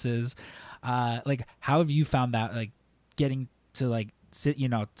case is. Like how have you found that, like getting to like sit,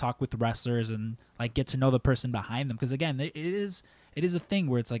 talk with the wrestlers and like get to know the person behind them. Because again, it is a thing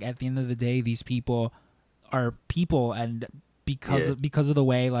where it's like at the end of the day, these people are people, and because of the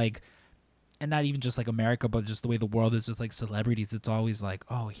way like, and not even just like America, but just the way the world is with like celebrities, it's always like,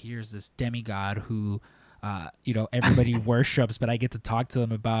 oh, here's this demigod who everybody worships, but I get to talk to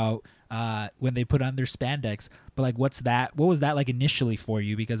them about when they put on their spandex. But like, what was that like initially for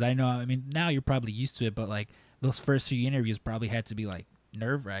you? Because I mean, now you're probably used to it, but like those first few interviews probably had to be like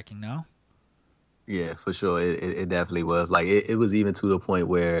nerve-wracking, no? Yeah, for sure. It definitely was. Like it was even to the point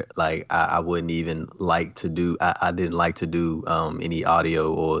where like I wouldn't even like to do. I didn't like to do any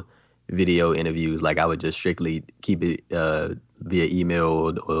audio or video interviews. Like I would just strictly keep it via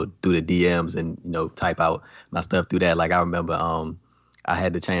email or do the DMs and type out my stuff through that. Like I remember I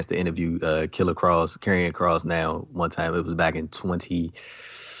had the chance to interview Karrion Kross now one time. It was back in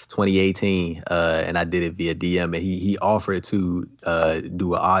 2018, and I did it via DM, and he offered to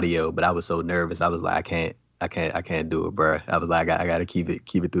do an audio, but I was so nervous. I was like, I can't do it, bro. I was like, I got to keep it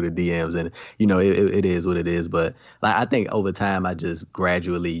through the DMs, and it is what it is. But like, I think over time, I just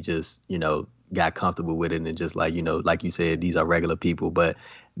gradually just got comfortable with it, and just like like you said, these are regular people. But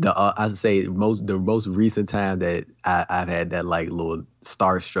I would say the most recent time that I've had that like little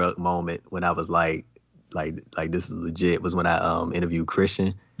starstruck moment when I was like this is legit was when I interviewed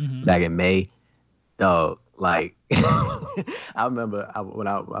Christian back in May. Like I remember when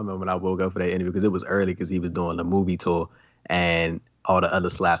I woke up for that interview, because it was early because he was doing the movie tour and all the other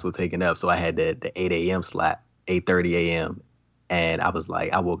slots were taken up. So I had the 8 a.m. slot, 8:30 a.m. And I was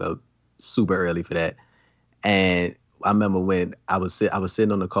like, I woke up super early for that. And I remember when I was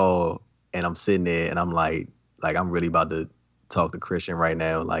sitting on the call, and I'm sitting there and I'm like I'm really about to talk to Christian right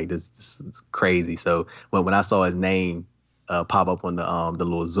now. Like this is crazy. So when I saw his name pop up on the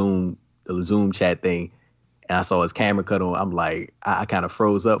little Zoom chat thing, and I saw his camera cut on, I'm like, I kind of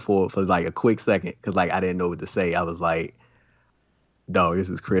froze up for like a quick second, because like I didn't know what to say. I was like, dog, this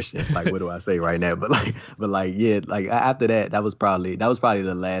is Christian. Like, what do I say right now? But yeah, like after that was probably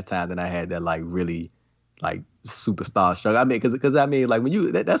the last time that I had that like really like super starstruck. I mean, because I mean, like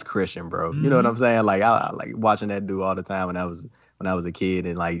when that's Christian, bro. You know what I'm saying? Like I like watching that dude all the time when I was a kid,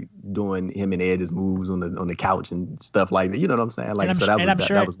 and like doing him and Ed's moves on the couch and stuff like that. You know what I'm saying? Like, so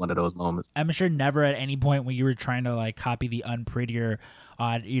that was one of those moments. I'm sure never at any point when you were trying to like copy the Unprettier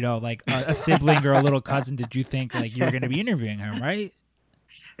on like a sibling or a little cousin, did you think like you were going to be interviewing him, right?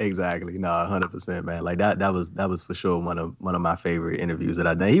 Exactly. No, 100%, man. Like that was for sure one of my favorite interviews that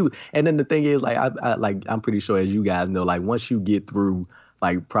I've done. And then the thing is, like I'm pretty sure, as you guys know, like once you get through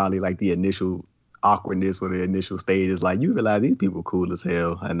like probably like the initial awkwardness or the initial stages, like you realize these people cool as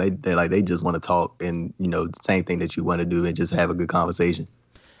hell, and they just want to talk, and the same thing that you want to do, and just have a good conversation.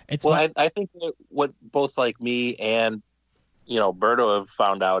 I think that what both like me and Berto have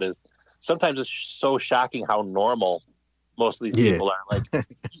found out is sometimes it's so shocking how normal most of these people are.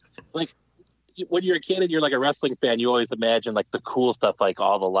 Like when you're a kid and you're like a wrestling fan, you always imagine like the cool stuff, like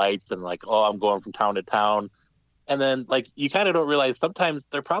all the lights and like, oh, I'm going from town to town. And then like you kind of don't realize sometimes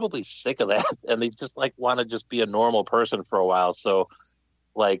they're probably sick of that, and they just like want to just be a normal person for a while. So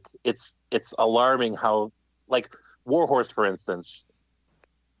like it's alarming how, like, Warhorse, for instance,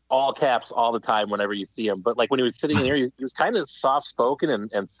 all caps all the time whenever you see him. But like when he was sitting in here, he was kind of soft spoken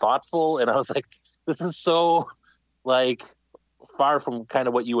and thoughtful, and I was like, this is so like far from kind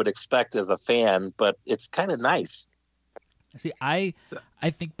of what you would expect as a fan, but it's kind of nice. See, I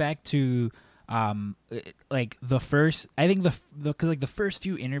think back to like the first, I think because like the first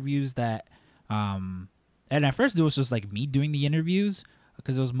few interviews that and at first it was just like me doing the interviews,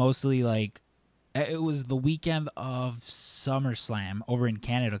 because it was mostly like it was the weekend of SummerSlam over in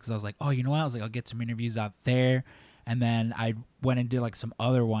Canada, because I was like, oh, you know what, I was like, I'll get some interviews out there, and then I went and did like some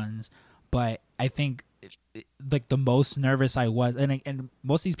other ones. But I think like the most nervous I was, and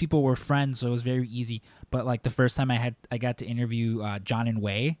most of these people were friends, so it was very easy. But like the first time I got to interview John and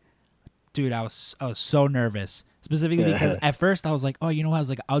Wei, dude, I was so nervous, specifically because at first I was like, oh, you know what, I was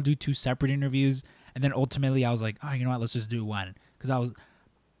like, I'll do 2 separate interviews, and then ultimately I was like, oh, you know what, let's just do one, because I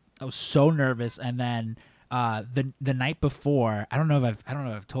was so nervous. And then the night before, I don't know if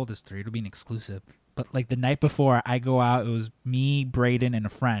I've told this story, it'll be an exclusive, but like the night before I go out, it was me, Braden, and a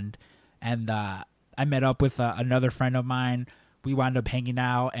friend, and I met up with another friend of mine. We wound up hanging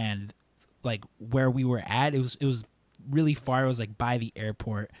out, and like where we were at, it was really far. It was like by the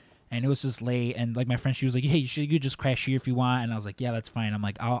airport, and it was just late. And like my friend, she was like, "Hey, you could just crash here if you want." And I was like, "Yeah, that's fine." I'm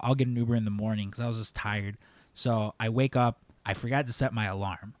like, "I'll get an Uber in the morning," because I was just tired. So I wake up. I forgot to set my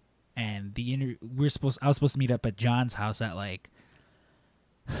alarm, and I was supposed to meet up at John's house at like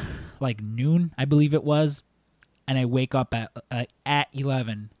noon, I believe it was. and I wake up at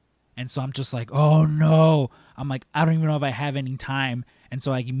 11. And so I'm just like, oh no. I'm like, I don't even know if I have any time. And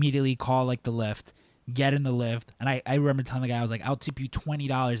so I immediately call like the Lyft, get in the Lyft. And I remember telling the guy, I was like, I'll tip you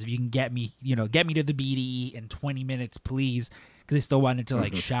 $20 if you can get me to the BDE in 20 minutes, please. Because I still wanted to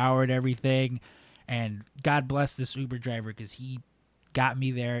like shower and everything. And God bless this Uber driver because he got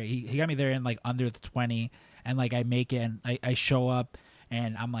me there. He got me there in like under the 20. And like I make it and I show up.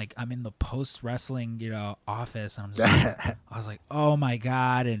 And I'm like, I'm in the post wrestling, office. And I'm just like, I was like, oh my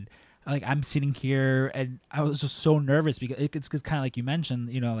God. And like, I'm sitting here and I was just so nervous because it's kind of like you mentioned,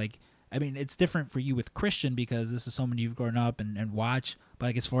 like, I mean, it's different for you with Christian because this is someone you've grown up and watch. But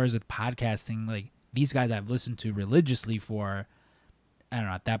like, as far as with podcasting, like these guys I've listened to religiously for, I don't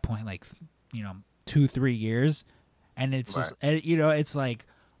know, at that point, like, 2-3 years. And it's just, it's like,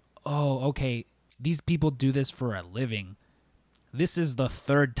 oh, okay, these people do this for a living. This is the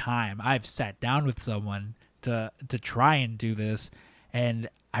third time I've sat down with someone to try and do this. And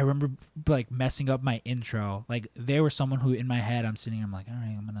I remember like messing up my intro. Like they were someone who in my head I'm sitting, I'm like, all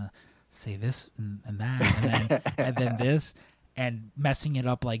right, I'm going to say this and that and then this and messing it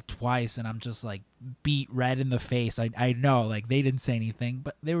up like twice. And I'm just like beat red in the face. I know like they didn't say anything,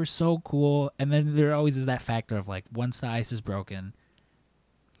 but they were so cool. And then there always is that factor of like, once the ice is broken,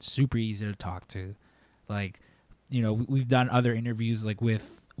 super easy to talk to. Like, we've done other interviews like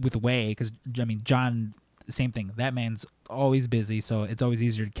with Way because I mean John, same thing. That man's always busy, so it's always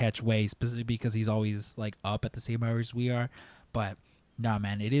easier to catch Way, specifically because he's always like up at the same hours we are. But no,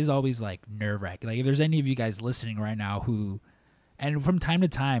 man, it is always like nerve-wracking. Like if there's any of you guys listening right now who, and from time to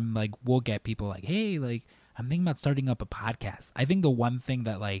time, like we'll get people like, hey, like I'm thinking about starting up a podcast. I think the one thing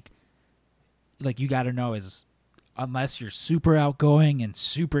that like you got to know is unless you're super outgoing and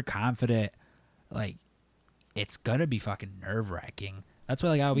super confident, like it's gonna be fucking nerve-wracking. That's why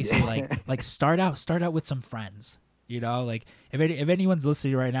like I always say like start out with some friends. Like if anyone's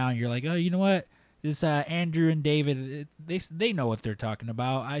listening right now and you're like, oh, you know what, this Andrew and David, they know what they're talking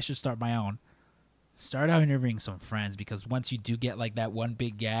about. I should start my own. Start out interviewing some friends because once you do get like that one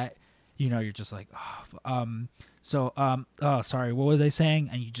big get, you're just like, sorry, what was I saying?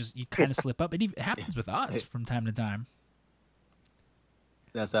 And you kind of slip up. It happens with us from time to time.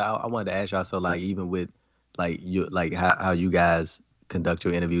 That's I wanted to ask y'all. So like even with like you like how you guys conduct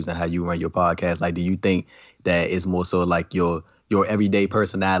your interviews and how you run your podcast, like do you think that it's more so like your everyday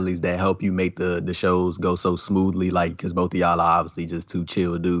personalities that help you make the shows go so smoothly, like because both of y'all are obviously just two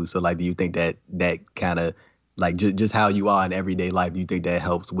chill dudes, so like do you think that kind of like just how you are in everyday life, do you think that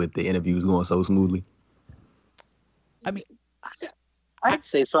helps with the interviews going so smoothly? I mean, I'd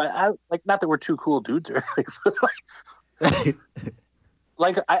say so. I like, not that we're two cool dudes or anything,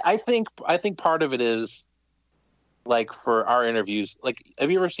 like I think part of it is like for our interviews, like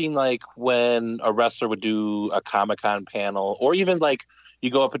have you ever seen like when a wrestler would do a Comic-Con panel or even like you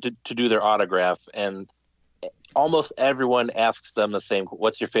go up to do their autograph and almost everyone asks them the same,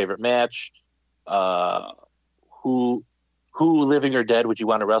 what's your favorite match? Who living or dead would you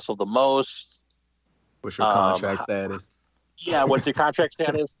want to wrestle the most? What's your contract status? Yeah, what's your contract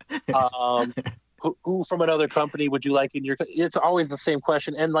status? Who from another company would you like in your? It's always the same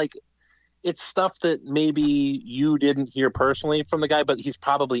question, and like, it's stuff that maybe you didn't hear personally from the guy, but he's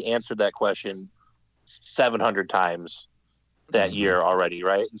probably answered that question 700 times that year already,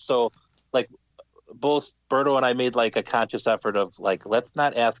 right? And so, like, both Berto and I made like a conscious effort of like, let's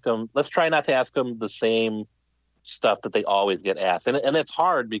try not to ask them the same stuff that they always get asked, and it's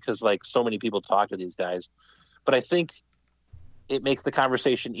hard because like so many people talk to these guys, but I think it makes the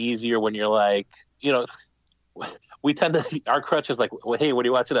conversation easier when you're like, we tend to, our crutch is like, well, hey, what are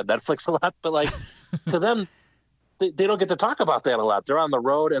you watching at Netflix a lot? But like to them, they don't get to talk about that a lot. They're on the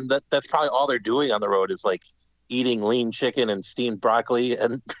road, and that's probably all they're doing on the road is like eating lean chicken and steamed broccoli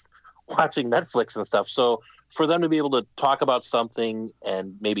and watching Netflix and stuff. So for them to be able to talk about something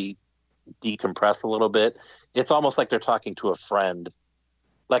and maybe decompress a little bit, it's almost like they're talking to a friend.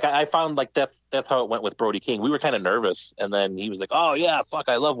 Like I found like that's how it went with Brody King. We were kind of nervous, and then he was like, "Oh yeah, fuck,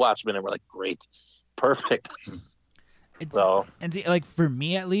 I love Watchmen," and we're like, "Great, perfect." And see, like for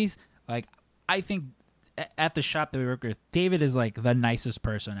me at least, like I think at the shop that we work with, David is like the nicest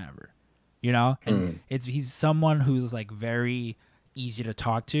person ever, and he's someone who's like very easy to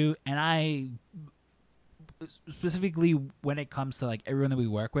talk to, and I specifically when it comes to like everyone that we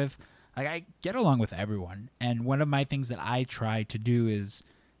work with, like I get along with everyone, and one of my things that I try to do is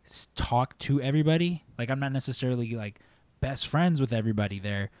talk to everybody. Like I'm not necessarily like best friends with everybody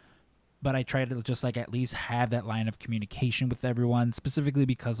there, but I try to just like at least have that line of communication with everyone, specifically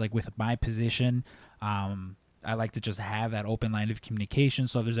because like with my position, I like to just have that open line of communication.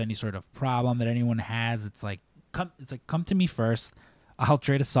 So if there's any sort of problem that anyone has, it's like come to me first. I'll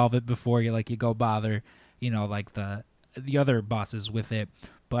try to solve it before you go bother, like the other bosses with it.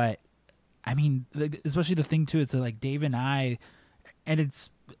 But I mean, especially the thing too, it's like Dave and I, and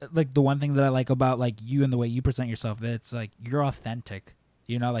it's like the one thing that I like about like you and the way you present yourself, that it's like you're authentic,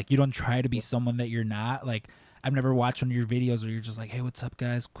 like you don't try to be someone that you're not. Like I've never watched one of your videos where you're just like, hey, what's up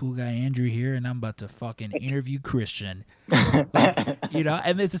guys, cool guy Andrew here, and I'm about to fucking interview Christian. Like,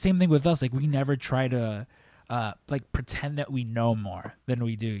 and it's the same thing with us. Like we never try to like pretend that we know more than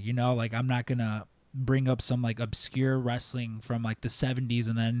we do, like I'm not gonna bring up some like obscure wrestling from like the 70s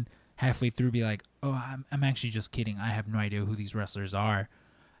and then halfway through be like, oh, I'm actually just kidding, I have no idea who these wrestlers are.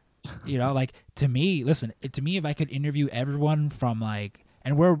 Like to me, if I could interview everyone from like,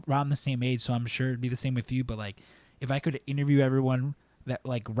 and we're around the same age, so I'm sure it'd be the same with you, but like if I could interview everyone that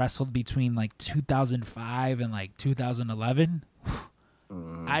like wrestled between like 2005 and like 2011,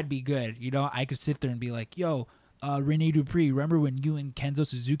 I'd be good. I could sit there and be like, yo, Rene Dupree, remember when you and Kenzo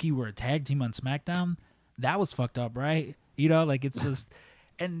Suzuki were a tag team on SmackDown? That was fucked up, right? Like it's just,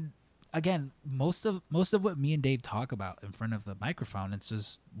 and again, most of what me and Dave talk about in front of the microphone, it's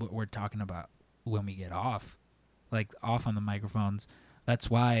just what we're talking about when we get off on the microphones. That's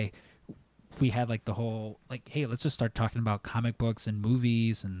why we had like the whole like, hey, let's just start talking about comic books and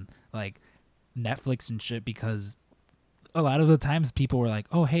movies and like Netflix and shit, because a lot of the times people were like,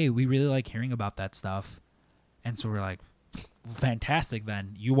 oh, hey, we really like hearing about that stuff. And so we're like, fantastic,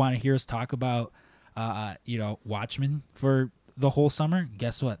 then. You want to hear us talk about, Watchmen for the whole summer?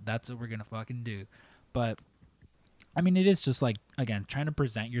 Guess what? That's what we're going to fucking do. But, I mean, it is just like, again, trying to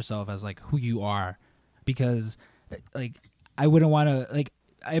present yourself as like who you are. Because, like, I wouldn't want to, like,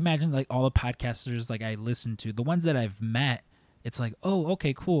 I imagine like all the podcasters like I listen to, the ones that I've met, it's like, oh,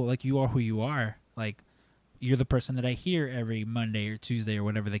 okay, cool. Like, you are who you are. Like, you're the person that I hear every Monday or Tuesday or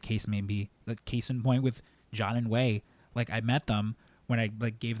whatever the case may be. The case in point with John and Wei, like I met them when I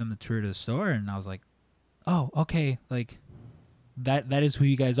like gave them the tour to the store, and I was like, oh, okay, like that is who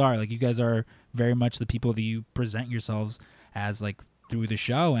you guys are. Like you guys are very much the people that you present yourselves as like through the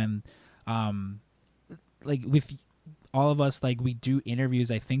show. And like with all of us, like we do interviews,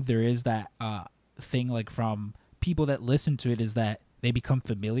 I think there is that thing like from people that listen to it, is that they become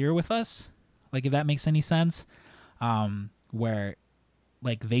familiar with us. Like, if that makes any sense, where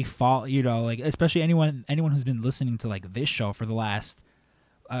like they fall, like especially anyone who's been listening to like this show for the last,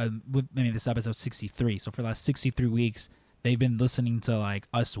 this episode 63. So for the last 63 weeks, they've been listening to like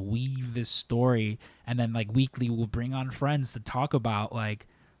us weave this story, and then like weekly we'll bring on friends to talk about like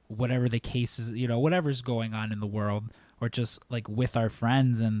whatever the case is, whatever's going on in the world, or just like with our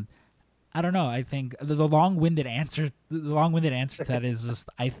friends. And I don't know. I think the long-winded answer to that is just,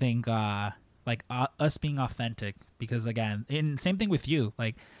 I think, like us being authentic, because again, and same thing with you,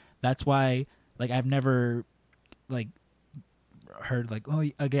 like that's why like I've never like heard like, oh,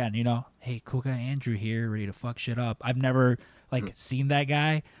 again, hey, cool guy Andrew here, ready to fuck shit up. I've never like seen that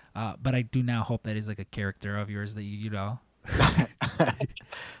guy, but I do now hope that is like a character of yours that you know.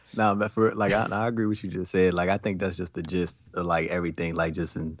 No, but for like I agree with you just said. Like I think that's just the gist of like everything, like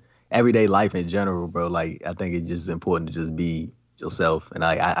just in everyday life in general, bro. Like I think it's just important to just be yourself, and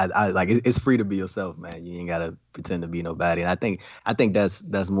I like it's free to be yourself, man. You ain't gotta pretend to be nobody. And I think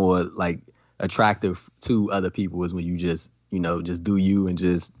that's more like attractive to other people, is when you just just do you and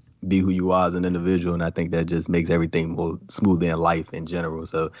just be who you are as an individual. And I think that just makes everything more smooth in life in general.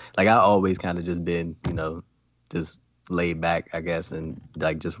 So like I always kind of just been just laid back, I guess, and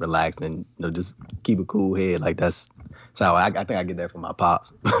like just relaxed and just keep a cool head. Like that's how I think I get that from my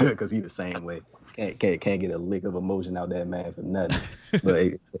pops, because he the same way. Can't get a lick of emotion out that man for nothing.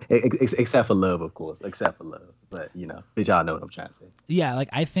 But except for love, of course. Except for love. But but y'all know what I'm trying to say. Yeah, like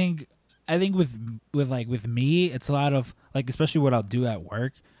I think with me, it's a lot of like, especially what I'll do at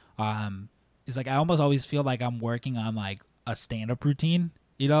work, is like I almost always feel like I'm working on like a stand-up routine.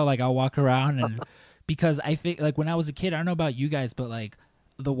 Like I'll walk around and because I think like when I was a kid, I don't know about you guys, but like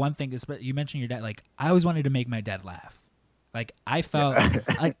the one thing is, you mentioned your dad. Like I always wanted to make my dad laugh. Like I felt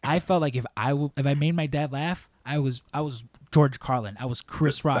like if I made my dad laugh, I was George Carlin, I was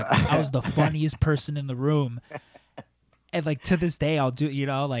Chris Rock, I was the funniest person in the room. And like to this day, I'll do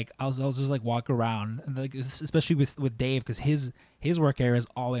like I'll just like walk around, and like especially with Dave, because his work area is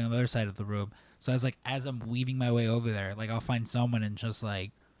all the way on the other side of the room. So as I'm weaving my way over there, like I'll find someone and just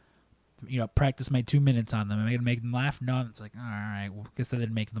like practice my 2 minutes on them. Am I gonna make them laugh? No. It's like, all right, well, guess that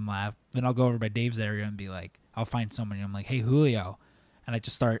didn't make them laugh. Then I'll go over by Dave's area and be like, I'll find someone and I'm like, hey, Julio. And I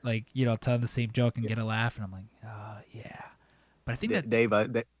just start like, telling the same joke and get a laugh. And I'm like, oh, yeah. But I think that... Dave,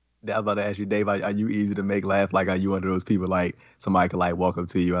 I was about to ask you, Dave, are you easy to make laugh? Like, are you one of those people like somebody could like walk up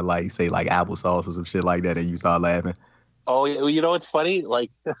to you and like say like applesauce or some shit like that, and you start laughing? Oh, you know what's funny?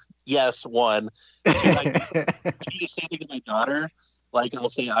 Like, yes, one. Two, I do the same thing to my daughter. Like, I'll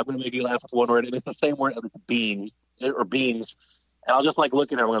say, I'm going to make you laugh with one word, and it's the same word, like beans, or beans. And I'll just, like,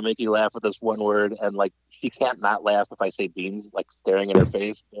 look at her, I'm going to make you laugh with this one word, and, like, she can't not laugh if I say beans, like, staring in her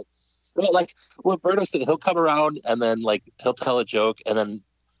face. But like, what Berto said, he'll come around, and then, like, he'll tell a joke, and then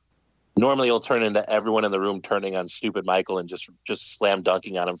normally it'll turn into everyone in the room turning on stupid Michael and just slam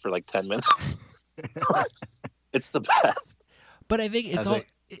dunking on him for, like, 10 minutes. It's the best. But I think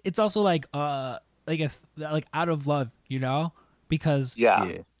it's also like if like out of love, you know, because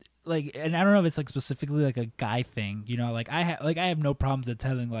Yeah. like, and I don't know if it's like specifically like a guy thing, you know, like I have no problems at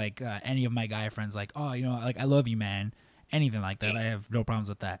telling like any of my guy friends like, oh, you know, like I love you, man, anything like that. I have no problems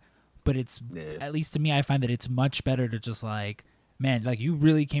with that. But it's at least to me, I find that it's much better to just like, man, like you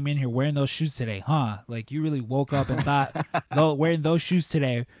really came in here wearing those shoes today, huh? Like you really woke up and thought wearing those shoes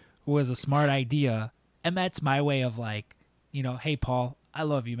today was a smart idea. And that's my way of like, you know, hey, Paul, I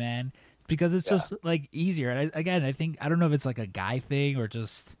love you, man. Because it's just like easier. And I think, I don't know if it's like a guy thing or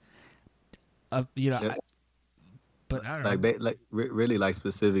just, you know, but I don't know. Like really like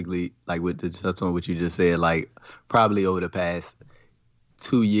specifically, like with the touch on what you just said, like probably over the past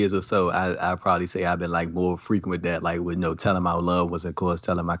 2 years or so, I probably say I've been like more frequent with that, like with, you know, telling my loved ones, of course,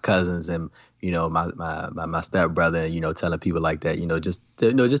 telling my cousins and, you know, my stepbrother, and, you know, telling people like that, you know, just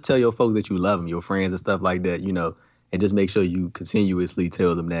tell your folks that you love them, your friends and stuff like that, you know, and just make sure you continuously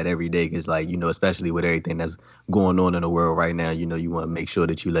tell them that every day. Cause like, you know, especially with everything that's going on in the world right now, you know, you want to make sure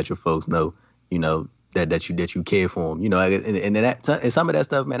that you let your folks know, you know, that you care for them, you know, and some of that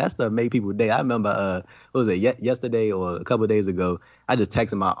stuff, man, that stuff made people day. I remember, what was it, yesterday or a couple of days ago, I just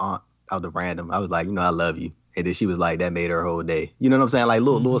texted my aunt out of random. I was like, you know, I love you. And then she was like, that made her whole day. You know what I'm saying? Like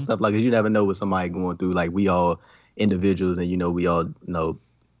little stuff like, cause you never know what somebody going through. Like we all individuals, and, you know, we all, you know,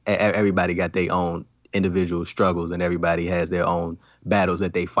 everybody got their own individual struggles, and everybody has their own battles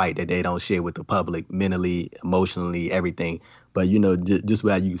that they fight that they don't share with the public, mentally, emotionally, everything. But, you know, just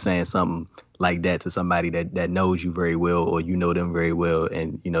without you saying something like that to somebody that knows you very well, or you know them very well,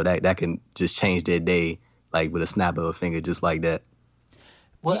 and, you know, that can just change their day, like with a snap of a finger, just like that.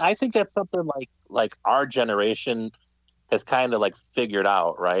 Well, I think that's something like our generation has kind of like figured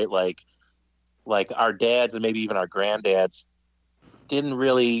out, right? Like our dads and maybe even our granddads didn't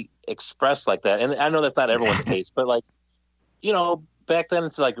really express like that. And I know that's not everyone's case, but like, you know, back then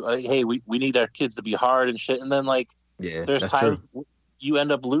it's like, hey, we need our kids to be hard and shit. And then like, there's times you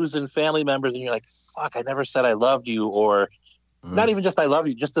end up losing family members and you're like, fuck, I never said I loved you, or not even just I love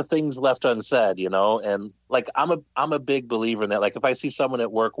you, just the things left unsaid, you know? And like, I'm a big believer in that. Like if I see someone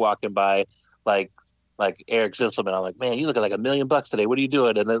at work walking by, like Eric Zisselman, I'm like, man, you look at like $1 million today. What are you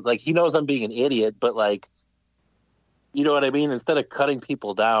doing? And then, like, he knows I'm being an idiot, but like, you know what I mean? Instead of cutting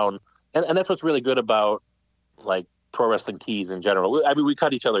people down, and that's what's really good about like pro wrestling tees in general. I mean, we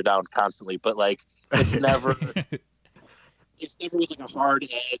cut each other down constantly, but like, it's never with like a hard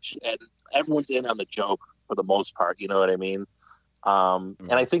edge, and everyone's in on the joke for the most part. You know what I mean? And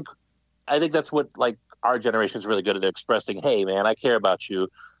I think that's what like our generation is really good at expressing. Hey, man, I care about you,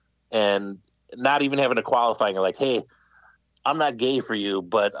 and not even having a qualifying like, hey, I'm not gay for you,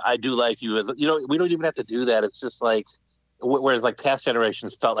 but I do like you. As you know, we don't even have to do that. It's just like, whereas like past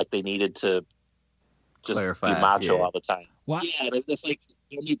generations felt like they needed to just clarify, be macho all the time. What? Yeah, it's like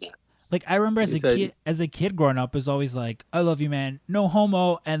you don't need that. Like I remember as a kid growing up, is always like, I love you, man, no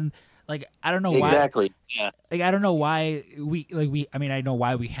homo, and like I don't know why. Exactly. Yeah. Like I don't know why I mean, I know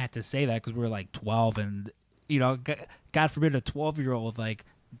why we had to say that because we were like 12, and you know, God forbid a 12-year-old like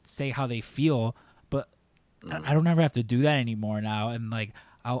say how they feel, but I don't ever have to do that anymore now, and like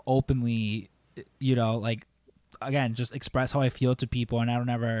I'll openly, you know, like again just express how I feel to people, and I don't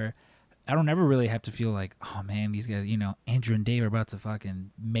ever really have to feel like, oh man, these guys, you know, Andrew and Dave are about to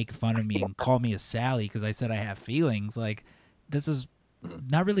fucking make fun of me and call me a Sally because I said I have feelings. Like this is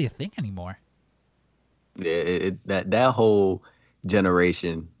not really a thing anymore. Yeah, that whole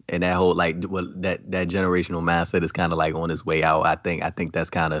generation and that whole like that generational mindset is kind of like on its way out. I think that's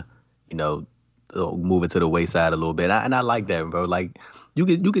kind of, you know, moving to the wayside a little bit. And I like that, bro. Like you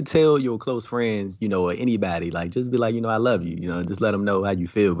could tell your close friends, you know, or anybody, like just be like, you know, I love you, you know, just let them know how you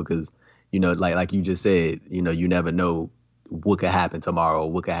feel, because, you know, like you just said, you know, you never know what could happen tomorrow,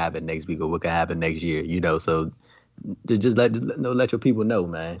 what could happen next week, or what could happen next year, you know. So just let your people know,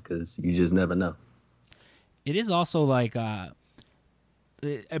 man, because you just never know. It is also like, I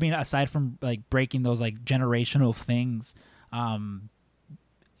mean, aside from like breaking those like generational things,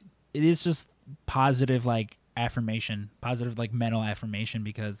 it is just positive, like affirmation, positive like mental affirmation,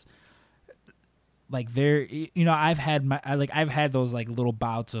 because like there, you know, I've had those like little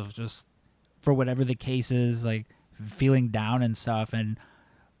bouts of just, for whatever the case is, like feeling down and stuff, and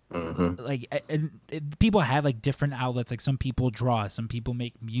like people have like different outlets. Like some people draw, some people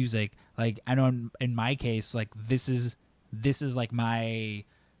make music. Like I know in my case, like this is like my,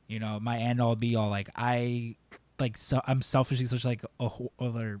 you know, my end all be all. Like I'm selfishly such like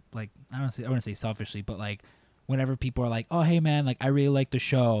or like I want to say selfishly, but like whenever people are like, oh hey man, like I really like the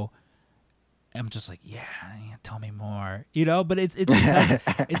show, I'm just like, yeah, tell me more, you know. But it's because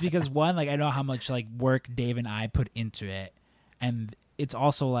it's because one, like I know how much like work Dave and I put into it, and it's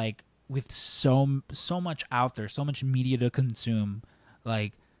also like with so much out there, so much media to consume,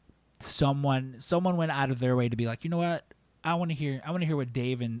 like someone went out of their way to be like, you know what, I want to hear what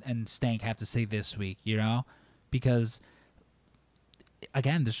Dave and Stank have to say this week, you know, because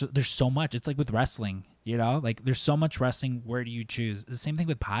again, there's so much. It's like with wrestling, you know, like there's so much wrestling. Where do you choose? The same thing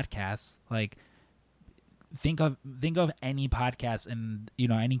with podcasts. Like think of any podcast and, you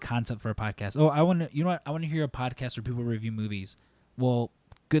know, any concept for a podcast. Oh, I want to hear a podcast where people review movies. Well,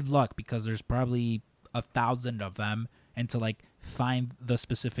 good luck, because there's probably 1,000 of them, and to like find the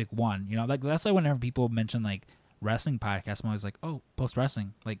specific one, you know, like that's why whenever people mention like wrestling podcasts, I'm always like, oh, Post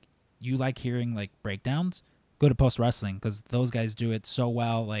Wrestling. Like you like hearing like breakdowns? Go to Post Wrestling, because those guys do it so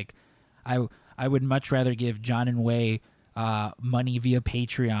well. Like I would much rather give John and Wai money via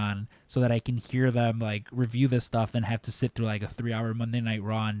Patreon so that I can hear them like review this stuff than have to sit through like a 3-hour Monday Night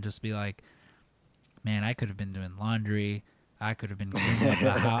Raw and just be like, man, I could have been doing laundry. I could have been cleaning up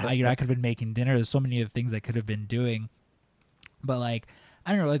the house. I could have been making dinner. There's so many other things I could have been doing. But like, I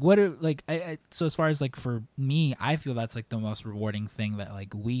don't know, like what are, like so as far as like for me, I feel that's like the most rewarding thing that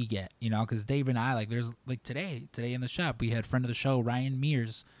like we get, you know, because Dave and I, like there's like today in the shop we had friend of the show Ryan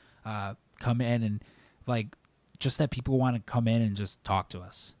Mears come in, and like just that people want to come in and just talk to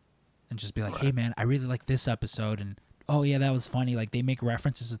us and just be like, hey man, I really like this episode, and oh yeah, that was funny. Like they make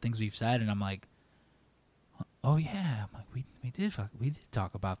references to things we've said, and I'm like, oh yeah, I'm like we did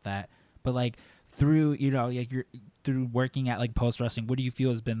talk about that. But like through, you know, like you're through working at like Post Wrestling, what do you feel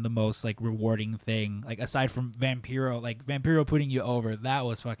has been the most like rewarding thing, like aside from Vampiro? Like Vampiro putting you over, that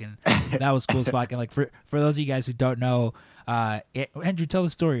was cool as fuck. And like for those of you guys who don't know, Andrew, tell the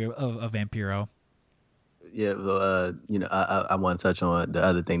story of Vampiro. Yeah, well, you know, I want to touch on the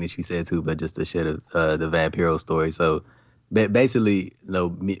other thing that you said too, but just the shit of the Vampiro story. So basically, you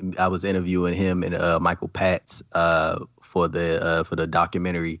know, I was interviewing him and Michael Patz for the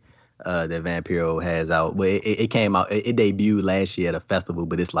documentary that Vampiro has out. Well, it came out, it debuted last year at a festival,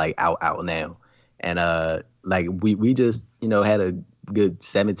 but it's like out now. And like we just, you know, had a good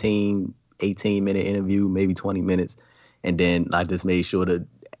 17-18 minute interview, maybe 20 minutes, and then I just made sure to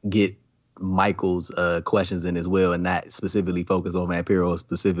get Michael's questions in as well, and not specifically focus on Vampiro,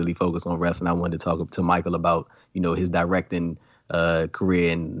 specifically focus on wrestling. I wanted to talk to Michael about, you know, his directing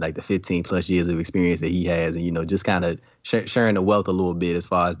career and like the 15 plus years of experience that he has, and, you know, just kind of sharing the wealth a little bit as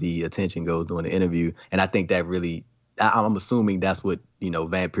far as the attention goes during the interview. And I think that really, I'm assuming that's what, you know,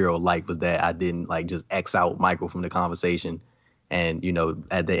 Vampiro liked, was that I didn't like just X out Michael from the conversation. And, you know,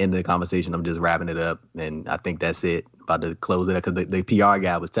 at the end of the conversation, I'm just wrapping it up. And I think that's it. About to close it up, because the PR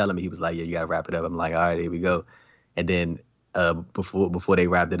guy was telling me, he was like, yeah, you got to wrap it up. I'm like, all right, here we go. And then before they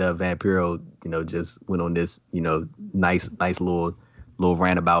wrapped it up, Vampiro, you know, just went on this, you know, nice little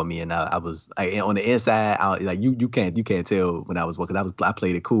rant about me. And I was on the inside, like you can't tell when I was, because I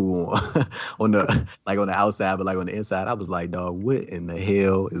played it cool on the like on the outside, but like on the inside, I was like, dog, what in the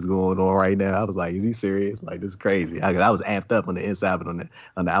hell is going on right now? I was like, is he serious? Like, this is crazy. I was amped up on the inside, but on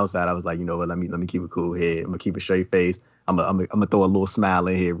the outside, I was like, you know what? Let me keep a cool head. I'm gonna keep a straight face. I'm gonna throw a little smile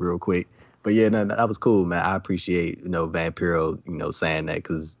in here real quick. But yeah, no, that was cool, man. I appreciate, you know, Vampiro, you know, saying that,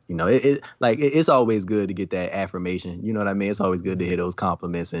 because, you know, it's always good to get that affirmation. You know what I mean? It's always good to hear those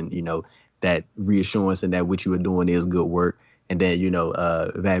compliments and, you know, that reassurance and that what you are doing is good work. And then, you know,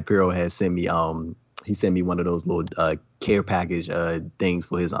 Vampiro has sent me he sent me one of those little care package things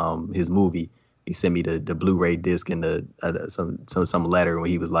for his movie. He sent me the Blu-ray disc and some letter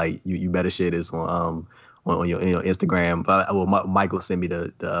when he was like, you better share this on your Instagram. But Michael sent me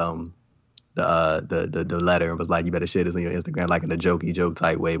the letter and was like, you better share this on your Instagram, like in a jokey joke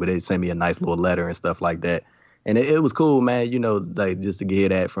type way. But they sent me a nice little letter and stuff like that. And it was cool, man, you know, like just to hear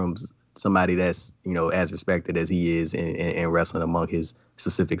that from somebody that's, you know, as respected as he is in wrestling among his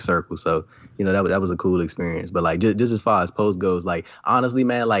specific circle. So, you know, that was a cool experience. But like just as far as Post goes, like honestly,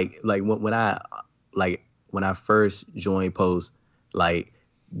 man, like when I first joined Post, like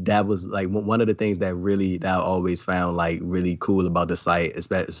that was like one of the things that I always found like really cool about the site,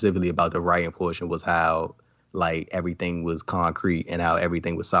 specifically about the writing portion, was how like everything was concrete and how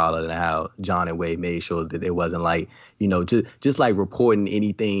everything was solid and how John and Wade made sure that it wasn't like, just like reporting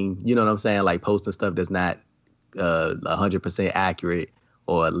anything, you know what I'm saying? Like posting stuff that's not 100% accurate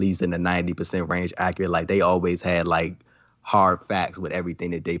or at least in the 90% range accurate. Like they always had like hard facts with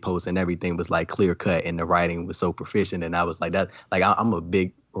everything that they post, and everything was like clear cut and the writing was so proficient. And I was like that, like I'm a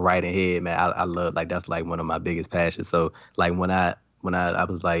big writing head, man. I love, like, that's like one of my biggest passions. So like when I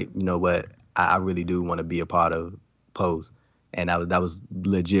was like, you know what, I really do want to be a part of Post. And that was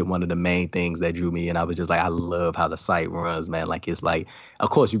legit one of the main things that drew me. And I was just like, I love how the site runs, man. Like, it's like, of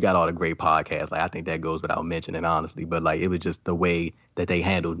course you got all the great podcasts. Like, I think that goes without mentioning, honestly. But like, it was just the way that they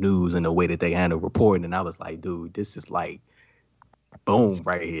handled news and the way that they handled reporting. And I was like, dude, this is like, boom,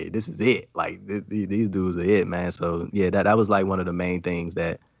 right here. This is it. Like, these dudes are it, man. So yeah, that was like one of the main things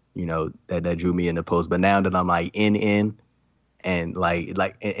that, that drew me in the Post. But now that I'm like in and like,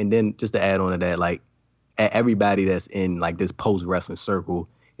 and then just to add on to that, like, everybody that's in like this Post wrestling circle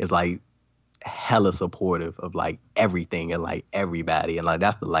is like hella supportive of like everything and like everybody, and like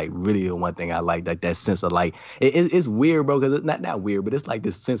that's the like really the one thing I like, that sense of like it's weird, bro, because it's not weird, but it's like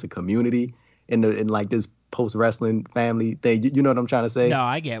this sense of community in like this Post wrestling family thing. You know what I'm trying to say? No,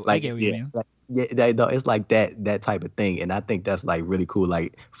 I get what you mean. Like, yeah, it's like that type of thing, and I think that's like really cool.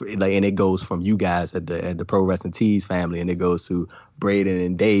 Like, and it goes from you guys at the Pro Wrestling Tees family, and it goes to Braden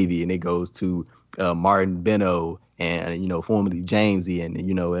and Davey, and it goes to Martin Benno, and formerly Jamesy, and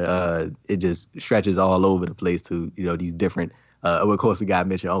it just stretches all over the place to these different. Of course, we got to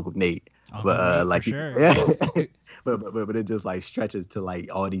mention Uncle Nate, but like, sure. but it just like stretches to like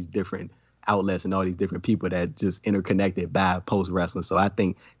all these different outlets and all these different people that just interconnected by Post wrestling. So I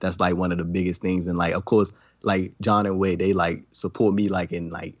think that's like one of the biggest things. And like, of course, like John and Wade, they like support me like in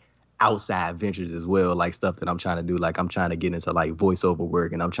like outside ventures as well, like stuff that I'm trying to do. Like I'm trying to get into like voiceover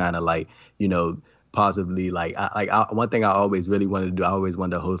work, and I'm trying to like, possibly like one thing I always really wanted to do, I always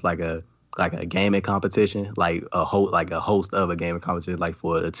wanted to host like a gaming competition, like a host of a gaming competition, like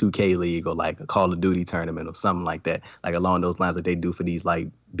for a 2K league or like a Call of Duty tournament or something like that, like along those lines that they do for these like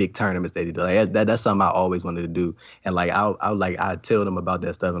big tournaments that they do. Like, that's something I always wanted to do. And like I tell them about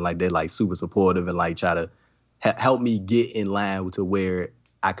that stuff, and like they're like super supportive and like try to help me get in line to where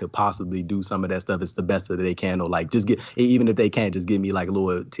I could possibly do some of that stuff. It's the best that they can, or like just get, even if they can't, just give me like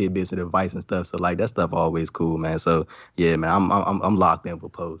little tidbits and advice and stuff. So like that stuff always cool, man. So yeah, man, I'm locked in for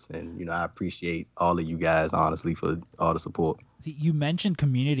Post, and I appreciate all of you guys, honestly, for all the support. See, you mentioned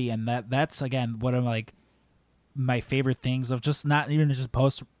community, and that's again one of like my favorite things of just not even just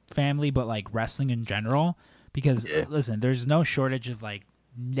Post family, but like wrestling in general. Because listen, there's no shortage of like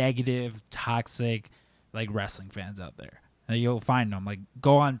negative, toxic like wrestling fans out there. You'll find them. Like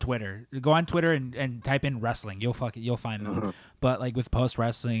go on Twitter and type in wrestling. You'll find them. Mm-hmm. But like with Post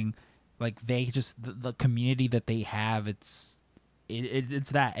wrestling, like they just the community that they have, it's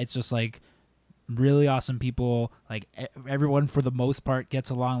that. It's just like really awesome people. Like everyone for the most part gets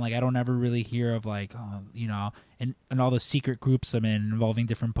along. Like I don't ever really hear of like and all the secret groups I'm in involving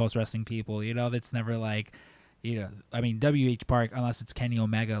different Post wrestling people. That's never like I mean WH Park, unless it's Kenny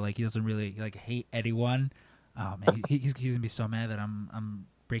Omega, like he doesn't really like hate anyone. Oh man, he's gonna be so mad that I'm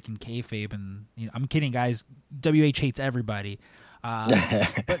breaking kayfabe, and I'm kidding, guys. WH hates everybody,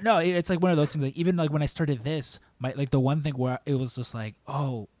 but no, it's like one of those things. Like even like when I started this, the one thing where it was just like,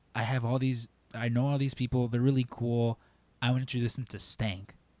 oh, I know all these people, they're really cool. I want to introduce them to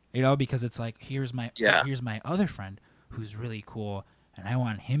Stank, because it's like here's my other friend who's really cool, and I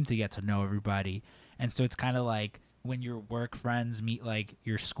want him to get to know everybody, and so it's kind of like when your work friends meet like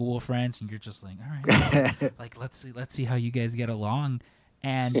your school friends, and you're just like, all right, like let's see how you guys get along.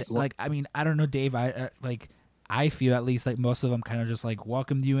 And like, I mean, I don't know, Dave, I feel at least like most of them kind of just like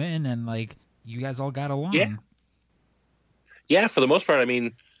welcomed you in, and like you guys all got along. Yeah, for the most part. I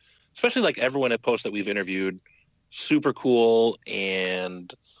mean, especially like everyone at Post that we've interviewed, super cool.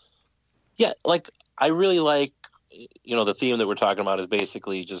 And yeah, like I really like, the theme that we're talking about is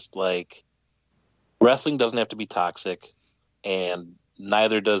basically just like, wrestling doesn't have to be toxic, and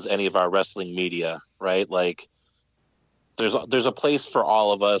neither does any of our wrestling media, right? Like there's a place for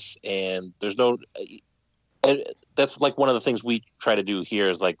all of us, and and that's like one of the things we try to do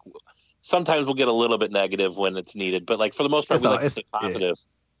here is like sometimes we'll get a little bit negative when it's needed, but like for the most part, we like to stay positive.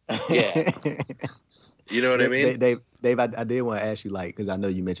 Yeah. You know what I mean? Dave, I did want to ask you, like, because I know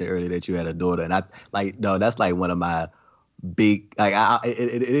you mentioned earlier that you had a daughter, and I like, no, that's like one of my big, like,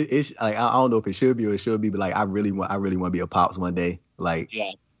 it's like, I don't know if it should be or it should be, but like I really want to be a pops one day, like,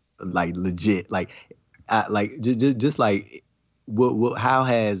 like legit, like, just like, how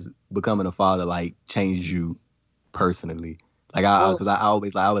has becoming a father like changed you personally? Like, I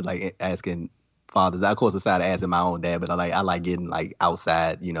was like asking fathers. Of course, aside of asking my own dad, but I like getting like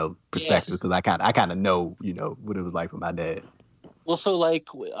outside, perspective because I kind of know, what it was like for my dad. Well, so like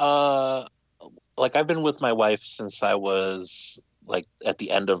I've been with my wife since I was like at the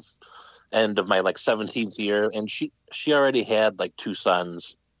end of my like 17th year, and she already had like 2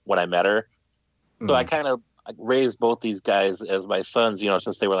 sons when I met her. So I kind of raised both these guys as my sons,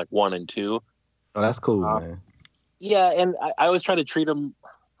 since they were like 1 and 2. Oh, that's cool, man. Yeah, and I always try to treat them.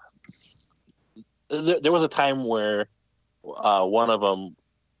 There was a time where one of them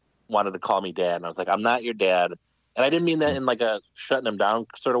wanted to call me dad, and I was like, "I'm not your dad," and I didn't mean that in like a shutting him down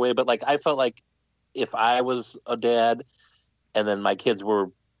sort of way, but like I felt like if I was a dad, and then my kids were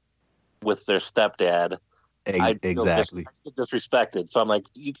with their stepdad, I'd feel disrespected. So I'm like,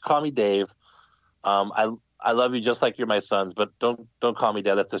 "You can call me Dave. I love you just like you're my sons, but don't call me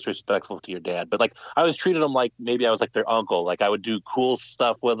dad. That's disrespectful to your dad." But like I always treated them like maybe I was like their uncle. Like I would do cool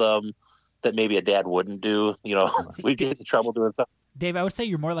stuff with them that maybe a dad wouldn't do. We'd get in trouble doing stuff. Dave, I would say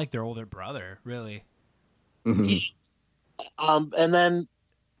you're more like their older brother, really. Mm-hmm. And then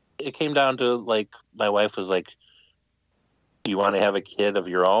it came down to like my wife was like, "Do you want to have a kid of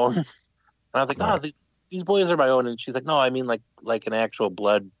your own?" And I was like, "Oh, these boys are my own." And she's like, "No, I mean like an actual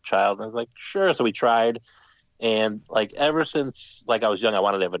blood child." And I was like, "Sure." So we tried, and like ever since like I was young, I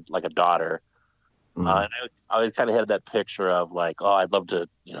wanted to have a daughter. And I always kind of had that picture of like, oh, I'd love to,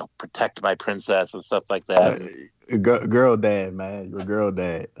 protect my princess and stuff like that. Girl dad, man. You're a girl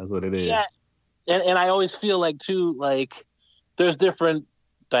dad. That's what it is. Yeah. And I always feel like, too, like there's different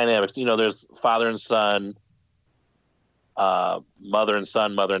dynamics. There's father and son, mother and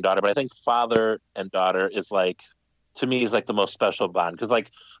son, mother and daughter. But I think father and daughter is like, to me, is like the most special bond. Because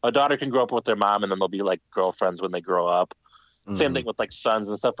like a daughter can grow up with their mom and then they'll be like girlfriends when they grow up. Same thing with like sons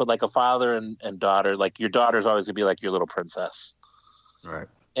and stuff, but like a father and daughter, like your daughter's always gonna be like your little princess, right?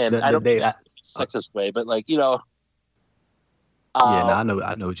 And I don't mean that in a sexist way, but like I know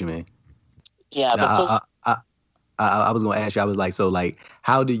what you mean. Yeah, but I was gonna ask you. I was like, so like,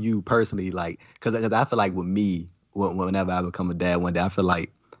 how do you personally like? Because I feel like with me, whenever I become a dad one day, I feel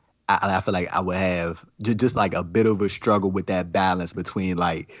like I would have just like a bit of a struggle with that balance between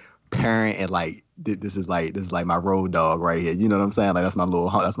like parent and like this is like my road dog right here. You know what I'm saying? Like that's my little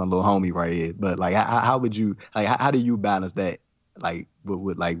homie right here. But like how would you like how do you balance that like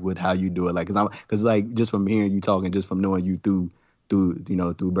with how you do it? Like because like just from hearing you talking, just from knowing you through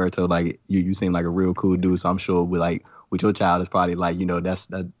Berto, like you seem like a real cool dude. So I'm sure with your child, it's probably like that's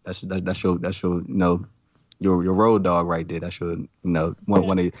your road dog right there. That should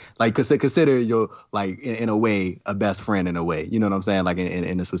one of like consider your like in a way a best friend in a way. You know what I'm saying? Like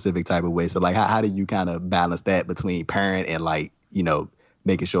in a specific type of way. So like how do you kind of balance that between parent and like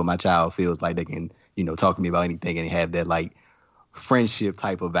making sure my child feels like they can talk to me about anything and have that like friendship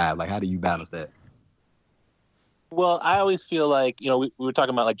type of vibe? Like how do you balance that? Well, I always feel like we were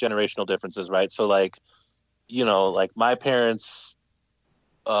talking about like generational differences, right? So like like my parents,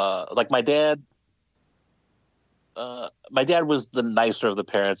 like my dad was the nicer of the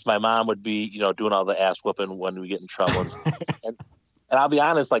parents. My mom would be, doing all the ass whooping when we get in trouble. And I'll be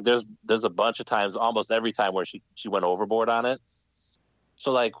honest, like there's a bunch of times, almost every time where she went overboard on it.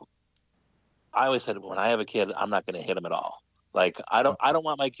 So like, I always said, when I have a kid, I'm not going to hit him at all. Like, I don't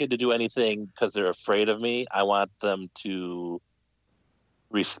want my kid to do anything because they're afraid of me. I want them to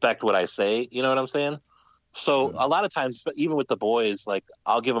respect what I say. You know what I'm saying? So a lot of times, even with the boys, like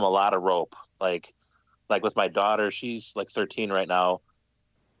I'll give them a lot of rope. Like with my daughter, she's like 13 right now.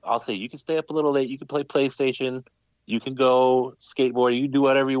 I'll say, you can stay up a little late. You can play PlayStation. You can go skateboard. You can do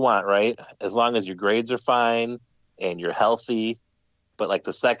whatever you want, right? As long as your grades are fine and you're healthy. But like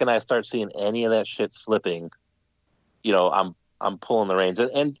the second I start seeing any of that shit slipping, I'm pulling the reins.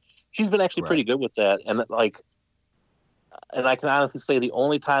 And she's been actually pretty good with that. And like, and I can honestly say the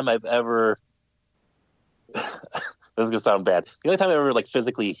only time I've ever, this is gonna sound bad. The only time I ever like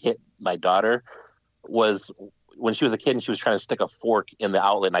physically hit my daughter was when she was a kid and she was trying to stick a fork in the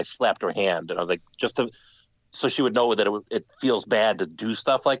outlet and I slapped her hand and I was like, so she would know that it feels bad to do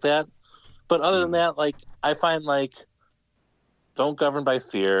stuff like that. But other than that, like I find like don't govern by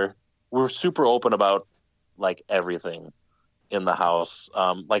fear. We're super open about like everything in the house.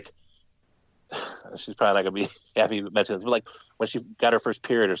 Like she's probably not gonna be happy to mention this, but like when she got her first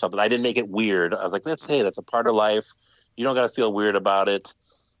period or something, I didn't make it weird. I was like, that's a part of life. You don't got to feel weird about it.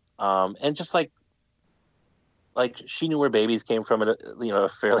 And just like she knew where babies came from at a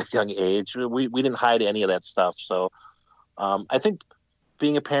fairly young age. We didn't hide any of that stuff. So I think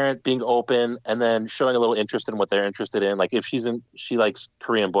being a parent, being open, and then showing a little interest in what they're interested in. Like if she likes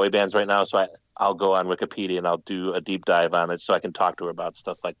Korean boy bands right now, so I'll go on Wikipedia and I'll do a deep dive on it so I can talk to her about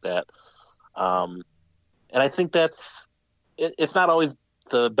stuff like that. And I think it's not always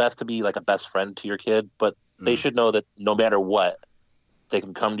the best to be like a best friend to your kid, but they should know that no matter what, they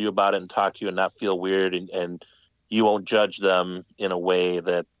can come to you about it and talk to you and not feel weird, and you won't judge them in a way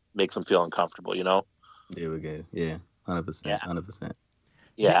that makes them feel uncomfortable, you know? There we go. Yeah, 100%. 100%.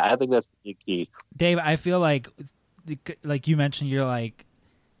 Yeah, I think that's the key. Dave, I feel like you mentioned, you're like,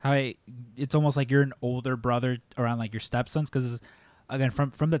 it's almost like you're an older brother around like your stepsons, because again,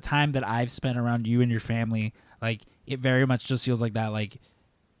 from the time that I've spent around you and your family, like it very much just feels like that, like,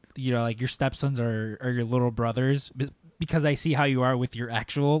 you know, like your stepsons are your little brothers, because I see how you are with your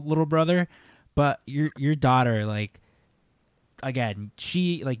actual little brother, but your daughter, like, again,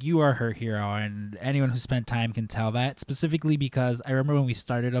 she, like, you are her hero, and anyone who spent time can tell that, specifically because I remember when we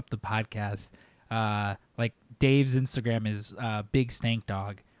started up the podcast, like Dave's Instagram is Big Stank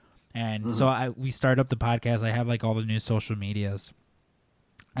Dog, and so we start up the podcast. I have like all the new social medias,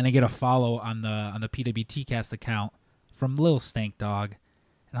 and I get a follow on the PWT Cast account from Lil Stank Dog,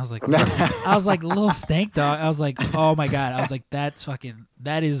 and I was like, Lil Stank Dog. I was like, oh my god. I was like,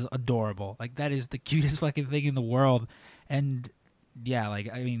 that is adorable. Like, that is the cutest fucking thing in the world. And yeah, like,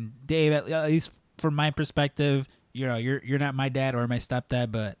 I mean, Dave, at least from my perspective, you know, you're not my dad or my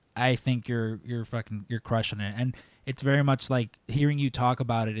stepdad, but I think you're crushing it. And it's very much like hearing you talk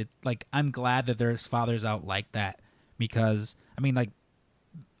about it. Like, I'm glad that there's fathers out like that, because I mean, like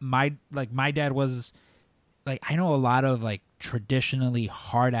my dad was like, I know a lot of like traditionally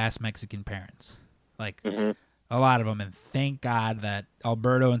hard ass Mexican parents, like a lot of them, and thank God that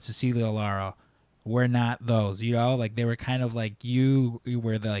Alberto and Cecilia Lara were not those, you know, like they were kind of like you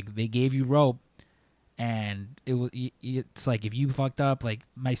were like, they gave you rope, and it's like, if you fucked up, like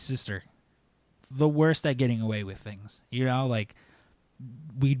my sister, the worst at getting away with things, you know, like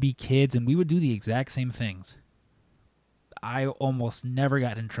we'd be kids and we would do the exact same things. I almost never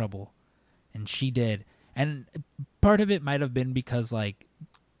got in trouble, and she did. And part of it might have been because like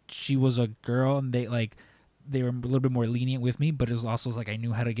she was a girl and they were a little bit more lenient with me, but it was also like I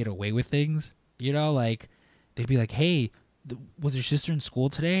knew how to get away with things. You know, like they'd be like, "Hey, was your sister in school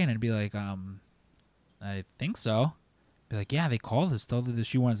today?" And I'd be like, I think so." Be like, "Yeah, they called us, told us that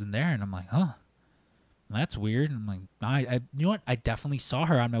she wasn't there." And I'm like, "Huh, that's weird." And I'm like, I you know what? I definitely saw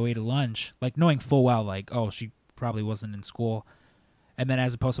her on my way to lunch, like knowing full well, like, oh, she probably wasn't in school. And then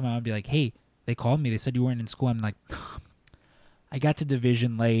as opposed to my mom be like, "Hey, they called me. They said you weren't in school." I'm like, I got to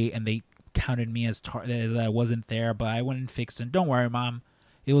division late, and they counted me as I wasn't there, but I went and fixed it. Don't worry, Mom.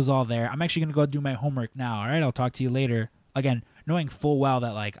 It was all there. I'm actually going to go do my homework now. All right, I'll talk to you later. Again, knowing full well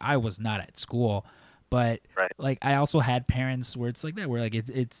that, like, I was not at school. But, like, I also had parents where it's like that, where, like,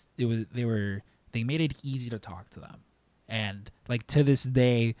 they made it easy to talk to them. And, like, to this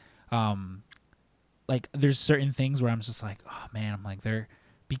day, like, there's certain things where I'm just like, oh, man, I'm like, they're,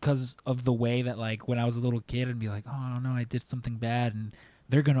 because of the way that, like, when I was a little kid, I'd be like, oh, no, I did something bad, and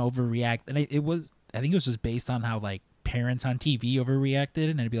they're going to overreact. And I think it was just based on how, like, parents on TV overreacted,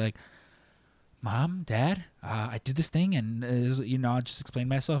 and I'd be like, Mom, Dad, I did this thing, and you know, I'd just explain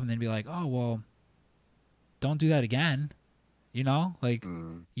myself, and they'd be like, oh, well, don't do that again, you know, like,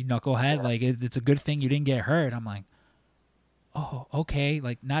 you knucklehead, like it's a good thing you didn't get hurt. I'm like, oh, okay,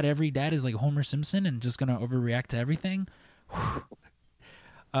 like not every dad is like Homer Simpson and just gonna overreact to everything.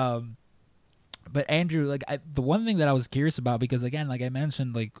 But Andrew, like the one thing that I was curious about, because again, like I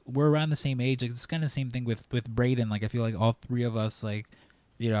mentioned, like we're around the same age. Like, it's kind of the same thing with Braden. Like I feel like all three of us, like,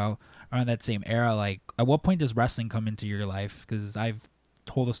 you know, are in that same era. Like, at what point does wrestling come into your life? Because I've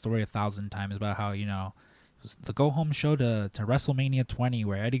told a story 1,000 times about how, you know, it was the go home show to WrestleMania 20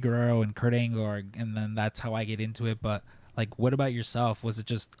 where Eddie Guerrero and Kurt Angle are, and then that's how I get into it. But like, what about yourself? Was it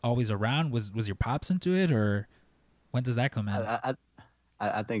just always around? Was your pops into it, or when does that come in?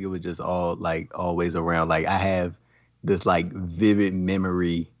 I think it was just all like always around. Like I have this like vivid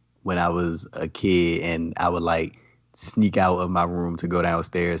memory when I was a kid, and I would like sneak out of my room to go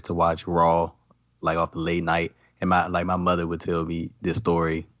downstairs to watch Raw, like off the late night. And my mother would tell me this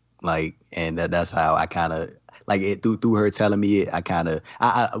story, like, and that's how I kind of like it through her telling me it.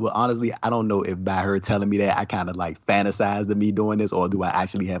 Well, honestly, I don't know if by her telling me that I kind of like fantasized of me doing this, or do I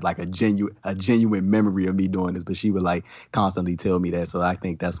actually have like a genuine memory of me doing this. But she would like constantly tell me that. So I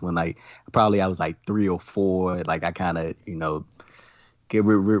think that's when like probably I was like 3 or 4. Like I kind of, you know,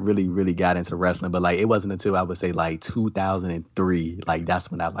 really got into wrestling. But like it wasn't until I would say like 2003, like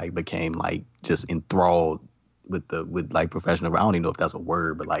that's when I like became like just enthralled with like professional. I don't even know if that's a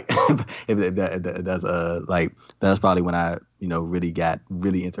word, but like if that's like that's probably when I, you know, really got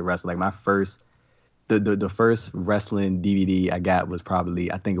really into wrestling. Like my first the first wrestling DVD I got was probably,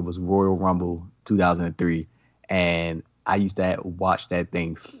 I think it was Royal Rumble 2003, and I used to watch that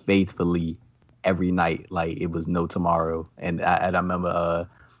thing faithfully every night, like it was no tomorrow. And I remember,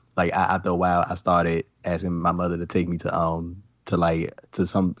 like after a while, I started asking my mother to take me to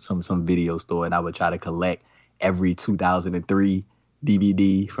some video store, and I would try to collect every 2003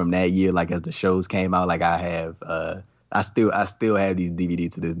 DVD from that year, like as the shows came out. Like I have, I still have these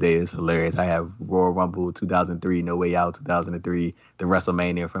DVDs to this day. It's hilarious. I have Royal Rumble 2003, No Way Out 2003, the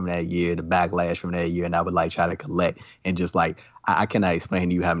WrestleMania from that year, the Backlash from that year, and I would like try to collect and just like I cannot explain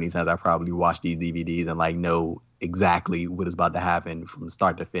to you how many times I probably watched these DVDs and like know exactly what is about to happen from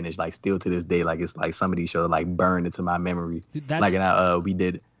start to finish. Like still to this day, like it's like some of these shows like burned into my memory. Dude, that's... Like and we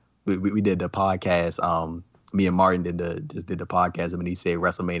did the podcast. Me and Martin did the podcast, and when he said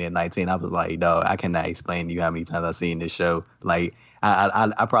WrestleMania 19, I was like, no, I cannot explain to you how many times I've seen this show. Like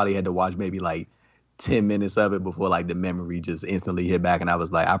I probably had to watch maybe like 10 minutes of it before like the memory just instantly hit back, and I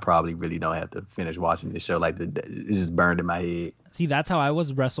was like, I probably really don't have to finish watching this show. Like it just burned in my head. See, that's how I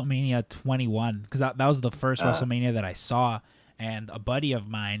was WrestleMania 21, because that was the first WrestleMania that I saw. And a buddy of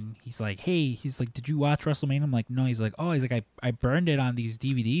mine, he's like, did you watch WrestleMania? I'm like, no. He's like, I burned it on these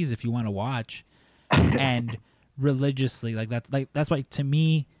DVDs if you want to watch. And religiously, that's why to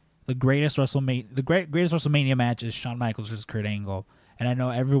me the greatest WrestleMania match is Shawn Michaels versus Kurt Angle. And I know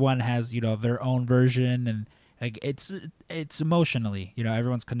everyone has their own version, and like it's emotionally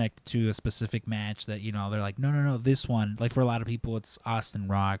everyone's connected to a specific match that they're like no this one. Like for a lot of people it's Austin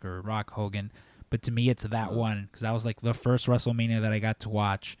Rock or Rock Hogan, but to me it's that one because that was like the first WrestleMania that I got to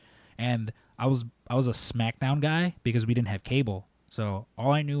watch. And I was a SmackDown guy because we didn't have cable, so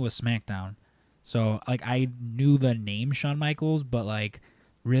all I knew was SmackDown. So, like, I knew the name Shawn Michaels, but, like,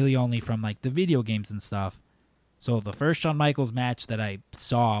 really only from, like, the video games and stuff. So, the first Shawn Michaels match that I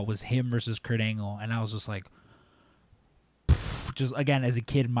saw was him versus Kurt Angle, and I was just like, just, again, as a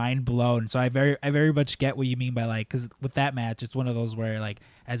kid, mind blown. So, I very much get what you mean by, like, because with that match, it's one of those where, like,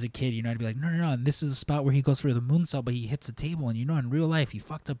 as a kid, I'd be like, no, and this is a spot where he goes for the moonsault, but he hits a table, and, in real life, he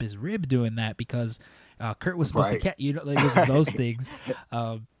fucked up his rib doing that because Kurt was supposed to catch, like, those things.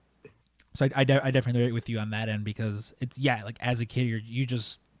 So I definitely relate with you on that end because it's like as a kid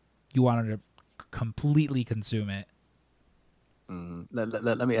you wanted to completely consume it.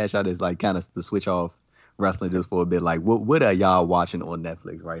 Let me ask y'all this, like kind of to switch off wrestling just for a bit. Like what are y'all watching on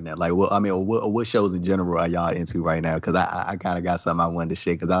Netflix right now? Like what shows in general are y'all into right now? Because I kind of got something I wanted to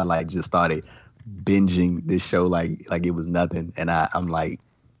share because I like just started binging this show like it was nothing, and I'm like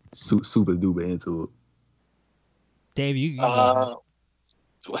super duper into it. Dave, you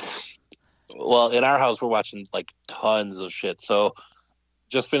well, in our house, we're watching like tons of shit. So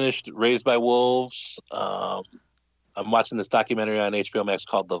just finished Raised by Wolves. I'm watching this documentary on HBO Max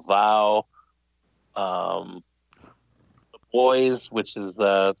called The Vow. The Boys, which is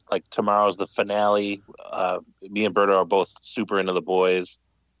like tomorrow's the finale. Me and Berto are both super into The Boys.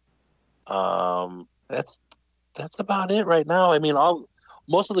 That's about it right now. I mean,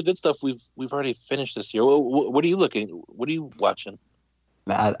 most of the good stuff we've already finished this year. What are you watching?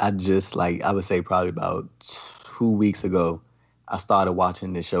 I just I would say probably about 2 weeks ago, I started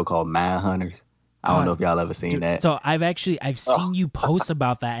watching this show called Mindhunters. I don't know if y'all ever seen that. So I've seen you post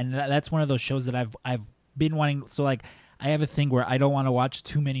about that, and that's one of those shows that I've been wanting. So like I have a thing where I don't want to watch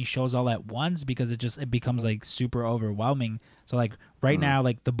too many shows all at once because it becomes like super overwhelming. So like right now,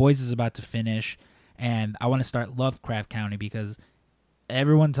 like The Boys is about to finish, and I want to start Lovecraft County because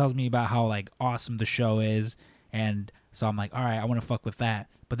everyone tells me about how like awesome the show is, and so I'm like, all right, I want to fuck with that.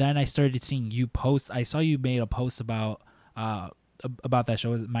 But then I started seeing you post. I saw you made a post about that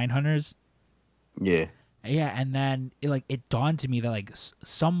show. Was it Mindhunters? Yeah. Yeah, and then it dawned to me that like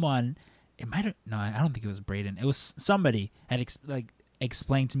someone, I don't think it was Braden. It was somebody had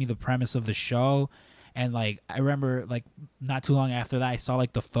explained to me the premise of the show. And like I remember like not too long after that I saw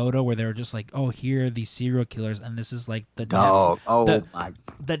like the photo where they were just like, oh, here are these serial killers, and this is like the like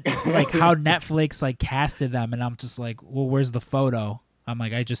how Netflix like casted them, and I'm just like, well, where's the photo? I'm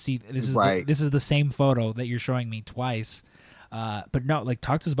like, I just see this is the same photo that you're showing me twice. But no, like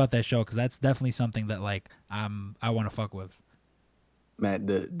talk to us about that show because that's definitely something that like I want to fuck with. Man,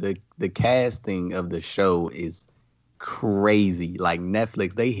 the casting of the show is crazy. Like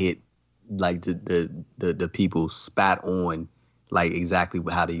Netflix, they hit like the people spot on, like exactly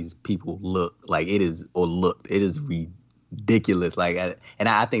how these people look. Like it is ridiculous. Like, and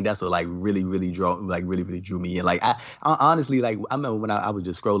I think that's what like really drew me in. Like I honestly, like I remember when I was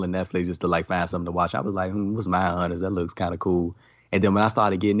just scrolling Netflix just to like find something to watch. I was like, what's Mindhunters? That looks kind of cool. And then when I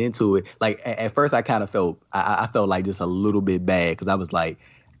started getting into it, like at first I kind of felt I felt like just a little bit bad because I was like,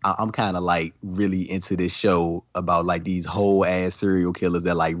 I'm kind of like really into this show about like these whole ass serial killers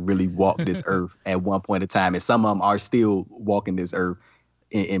that like really walk this earth at one point in time, and some of them are still walking this earth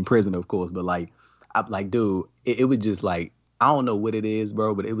in prison, of course. But like, I'm like, dude, it was just like, I don't know what it is,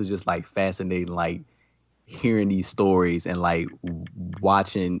 bro, but it was just like fascinating, like hearing these stories and like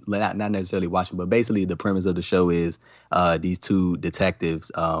watching, not necessarily watching, but basically the premise of the show is these two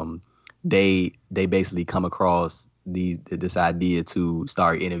detectives, they basically come across this idea to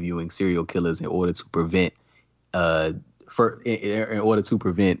start interviewing serial killers in order to prevent in order to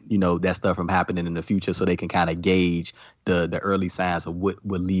prevent, you know, that stuff from happening in the future, so they can kind of gauge the early signs of what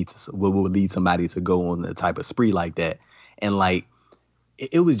would lead somebody to go on a type of spree like that. And like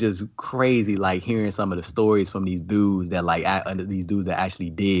it was just crazy, like hearing some of the stories from these dudes that actually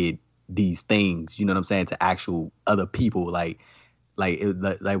did these things, you know what I'm saying, to actual other people. Like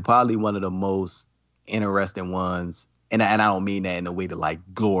probably one of the most interesting ones, and I don't mean that in a way to like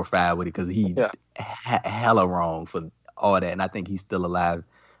glorify with it, because he hella wrong for all that, and I think he's still alive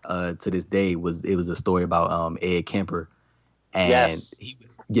to this day. It was a story about Ed Kemper, and yes.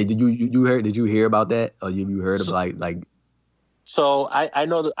 Did you hear about that, or you heard of like? So I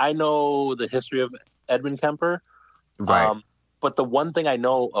know the history of Edmund Kemper, right? But the one thing I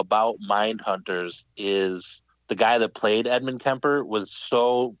know about Mindhunters is the guy that played Edmund Kemper was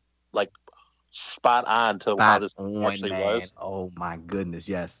so like spot on to how this actually was. Oh my goodness,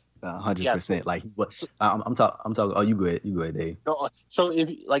 yes, 100%. Like I'm talking. Oh, you go ahead, Dave. No, so if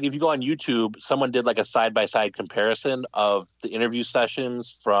you go on YouTube, someone did like a side by side comparison of the interview sessions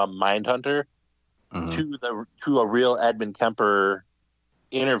from Mindhunter to a real Edmund Kemper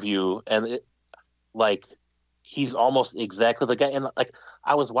interview, and he's almost exactly the guy. And like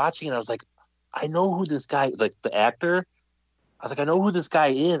I was watching, and I was like, I know who this guy, like the actor. I was like, I know who this guy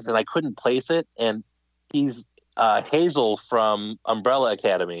is, and I couldn't place it. And he's Hazel from Umbrella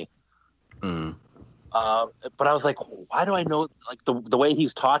Academy. But I was like, why do I know? Like the way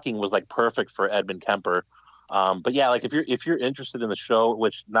he's talking was like perfect for Edmund Kemper. But yeah, like if you're interested in the show,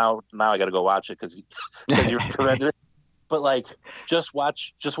 which now I got to go watch it because you recommended it. But like, just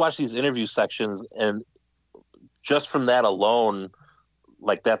watch these interview sections, and just from that alone,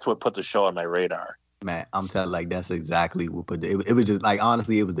 like that's what put the show on my radar. Man, I'm telling, like, that's exactly what put it was just like,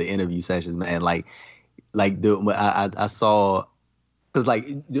 honestly, it was the interview sessions, man. I saw, because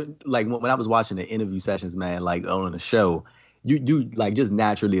like when I was watching the interview sessions, man, like on the show, you like just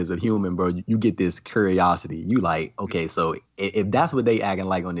naturally as a human, bro, you get this curiosity. You like, okay, so if that's what they acting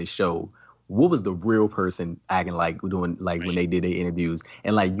like on this show, what was the real person acting like doing, like when they did their interviews?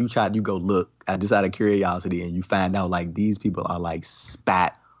 And like you go look just out of curiosity, and you find out like these people are like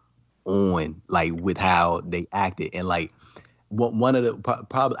spat on, like with how they acted. And like one of the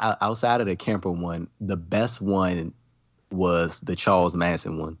probably outside of the Kemper one, the best one was the Charles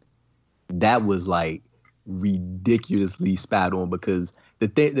Manson one. That was like ridiculously spat on, because the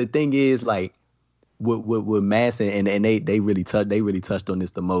thing is, like with Manson, and they really touched on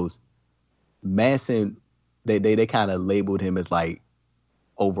this the most. Manson, they kind of labeled him as like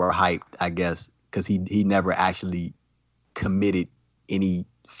overhyped, I guess, because he never actually committed any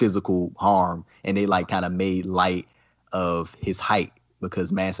physical harm, and they like kind of made light of his height,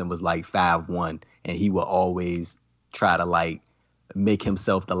 because Manson was like 5'1", and he would always try to like make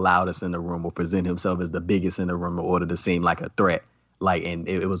himself the loudest in the room or present himself as the biggest in the room in order to seem like a threat. Like, and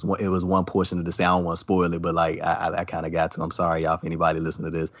it was one portion of the scene. I don't want to spoil it, but like I kind of got to. I'm sorry, y'all, if anybody listen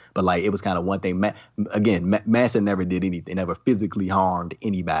to this, but like it was kind of one thing. Manson never did anything, never physically harmed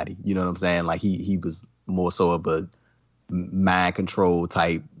anybody. You know what I'm saying? Like he was more so of a mind control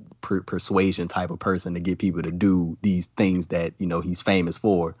type, persuasion type of person to get people to do these things that, you know, he's famous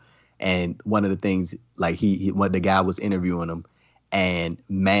for. And one of the things, like when the guy was interviewing him, and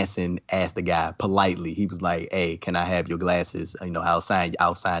Manson asked the guy politely, he was like, "Hey, can I have your glasses? You know, I'll sign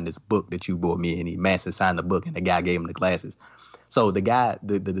this book that you bought me." And Manson signed the book, and the guy gave him the glasses. So the guy,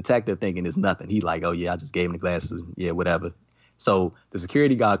 the detective, thinking it's nothing. He like, "Oh yeah, I just gave him the glasses. Yeah, whatever." So the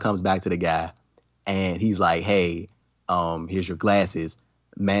security guard comes back to the guy, and he's like, "Hey, here's your glasses."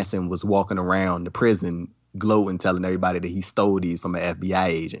 Manson was walking around the prison gloating, telling everybody that he stole these from an FBI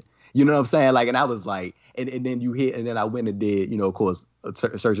agent. You know what I'm saying? Like, and I was like, and then then I went and did, you know, of course,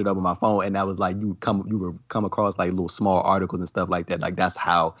 search it up on my phone, and I was like, you would come across like little small articles and stuff like that. Like, that's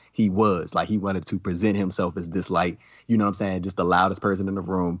how he was. Like, he wanted to present himself as this, like, you know what I'm saying, just the loudest person in the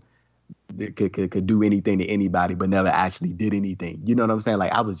room, that could do anything to anybody, but never actually did anything. You know what I'm saying?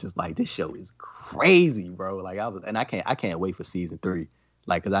 Like, I was just like, this show is crazy, bro. Like, I can't wait for season 3.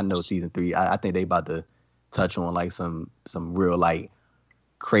 Like, cause I know season 3, I think they about to touch on like some real like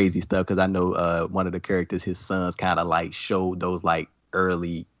crazy stuff, because I know one of the characters, his sons, kind of like showed those like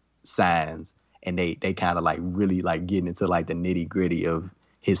early signs, and they kind of like really like getting into like the nitty gritty of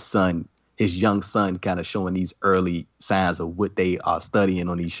his young son, kind of showing these early signs of what they are studying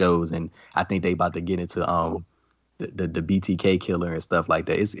on these shows. And I think they about to get into the BTK killer and stuff like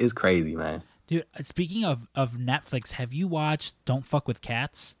that. It's crazy, man. Dude, speaking of Netflix, have you watched Don't Fuck with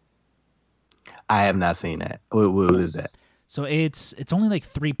Cats? I have not seen that. What is that? So it's only like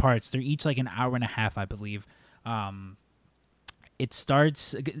 3 parts. They're each like an hour and a half, I believe. It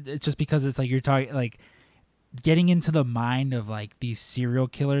starts, it's just because it's like you're talking like getting into the mind of like these serial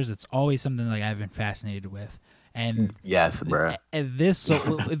killers. It's always something like I've been fascinated with. And yes, bro. And this, so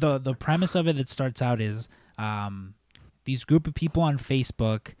the premise of it that starts out is these group of people on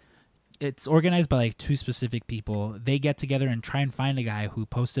Facebook. It's organized by like 2 specific people. They get together and try and find a guy who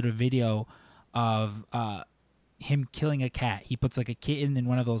posted a video of him killing a cat. He puts like a kitten in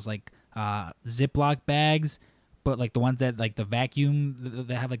one of those like Ziploc bags, but like the ones that like the vacuum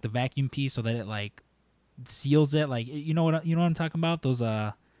that have like the vacuum piece so that it like seals it. Like you know what I'm talking about? Those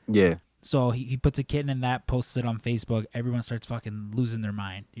yeah. So he puts a kitten in that, posts it on Facebook. Everyone starts fucking losing their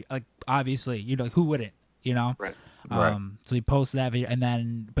mind. Like obviously, you know, who wouldn't? You know. Right. So he posts that video, and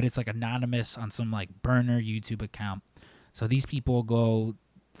then but it's like anonymous on some like burner YouTube account. So these people go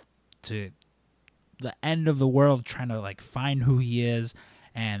to the end of the world trying to like find who he is,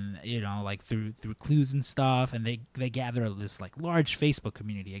 and you know, like through clues and stuff, and they gather this like large Facebook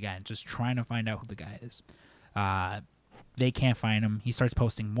community again, just trying to find out who the guy is. They can't find him. He starts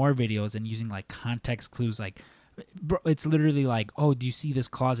posting more videos and using like context clues, like bro, it's literally like, oh, do you see this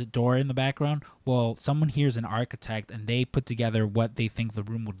closet door in the background? Well, someone here's an architect and they put together what they think the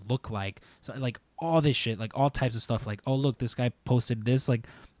room would look like. So like all this shit, like all types of stuff, like, oh look, this guy posted this, like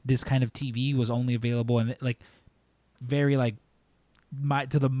this kind of TV was only available, and like very like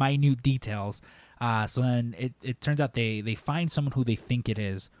to the minute details. So then it turns out they find someone who they think it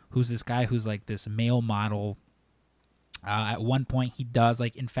is, who's this guy who's like this male model. At one point he does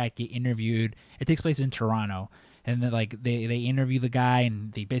like in fact get interviewed. It takes place in Toronto, and then like they interview the guy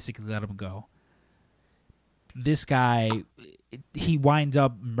and they basically let him go. This guy, he winds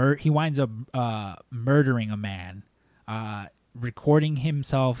up murdering a man, recording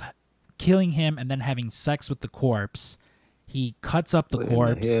himself killing him and then having sex with the corpse. He cuts up the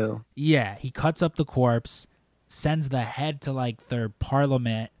corpse. Yeah, he cuts up the corpse, sends the head to like their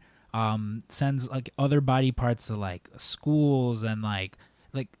parliament, sends like other body parts to like schools, and like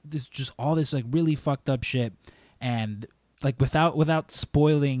this, just all this like really fucked up shit. And like without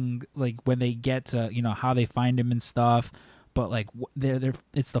spoiling like when they get to, you know, how they find him and stuff, but like they're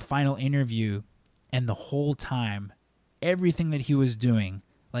it's the final interview, and the whole time everything that he was doing,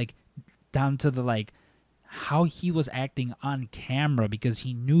 like down to the like how he was acting on camera, because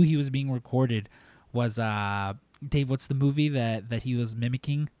he knew he was being recorded, was Dave, what's the movie that he was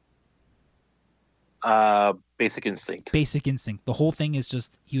mimicking? Basic Instinct. Basic Instinct. The whole thing is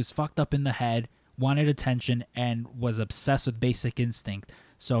just he was fucked up in the head, wanted attention, and was obsessed with Basic Instinct.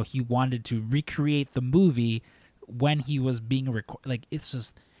 So he wanted to recreate the movie when he was being recorded. Like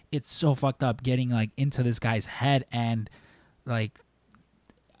it's so fucked up getting like into this guy's head. And like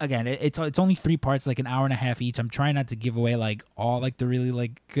again, it's only 3 parts, like an hour and a half each. I'm trying not to give away like all like the really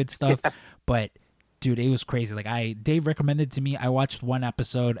like good stuff, but dude, it was crazy. Like Dave recommended to me. I watched 1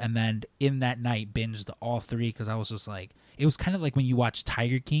 episode and then in that night binged all 3, because I was just like, it was kind of like when you watch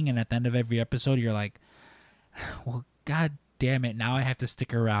Tiger King and at the end of every episode you're like, well, god damn it, now I have to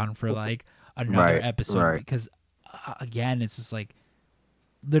stick around for like another episode. Because again, it's just like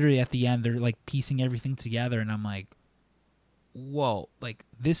literally at the end they're like piecing everything together, and I'm like, whoa, like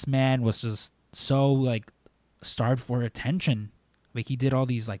this man was just so like starved for attention. Like he did all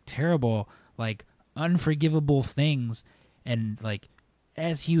these like terrible, like unforgivable things, and like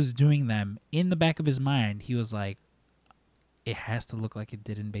as he was doing them, in the back of his mind he was like, it has to look like it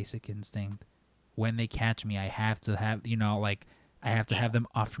did in Basic Instinct. When they catch me, I have to have, you know, like I have to have them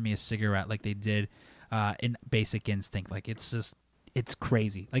offer me a cigarette like they did in Basic Instinct. Like it's just, it's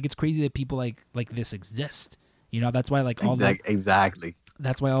crazy. Like it's crazy that people like this exist. You know, that's why like all that exactly.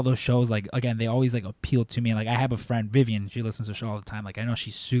 That's why all those shows, like again, they always like appeal to me. Like I have a friend, Vivian, she listens to the show all the time. Like I know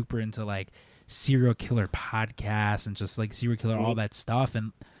she's super into like serial killer podcasts and just like serial killer all that stuff.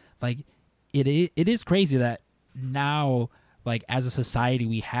 And like it is crazy that now, like as a society,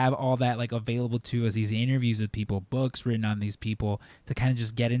 we have all that like available to us, these interviews with people, books written on these people, to kind of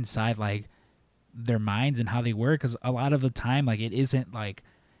just get inside like their minds and how they work. Because a lot of the time, like it isn't like,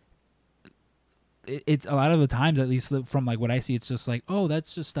 it's a lot of the times, at least from like what I see, it's just like, oh,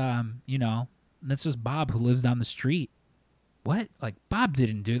 that's just you know, that's just Bob who lives down the street. What? Like Bob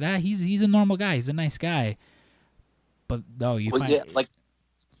didn't do that. He's a normal guy. He's a nice guy. But no, you find yeah, like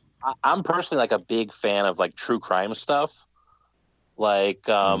I'm personally like a big fan of like true crime stuff. Like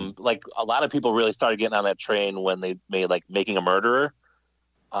a lot of people really started getting on that train when they made like Making a Murderer.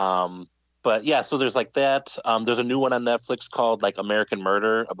 But yeah, so there's like that. There's a new one on Netflix called like American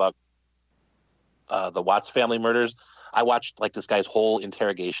Murder about the Watts family murders. I watched like this guy's whole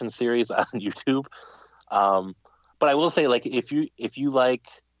interrogation series on YouTube. But I will say, like, if you like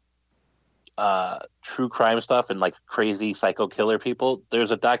true crime stuff and like crazy psycho killer people,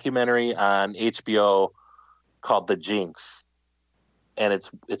 there's a documentary on HBO called The Jinx, and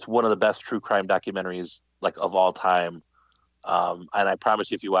it's one of the best true crime documentaries like of all time. And I promise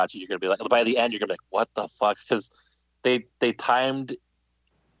you, if you watch it, you're gonna be like, by the end, you're gonna be like, what the fuck? Because they timed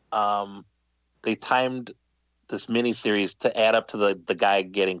this miniseries to add up to the guy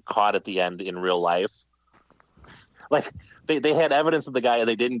getting caught at the end in real life. Like they had evidence of the guy and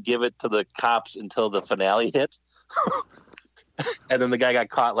they didn't give it to the cops until the finale hit. And then the guy got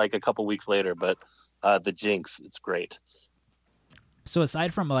caught like a couple weeks later. But The Jinx, it's great. So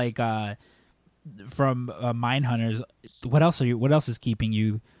aside from like Mindhunters, what else is keeping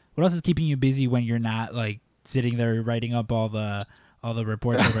you busy when you're not like sitting there writing up all the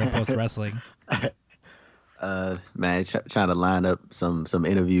reports over at Post Wrestling? Man, trying to line up some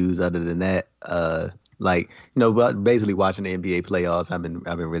interviews. Other than that, like, you know, but basically watching the NBA playoffs. I've been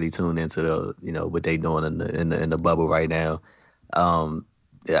really tuned into the, you know, what they doing in the bubble right now.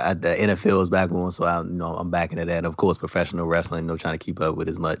 Yeah, the NFL is back on, so I'm back into that. And of course, professional wrestling. Trying to keep up with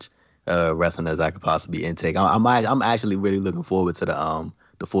as much wrestling as I could possibly intake. I'm actually really looking forward to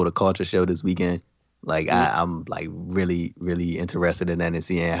the For the Culture show this weekend. Like I'm like really, really interested in that and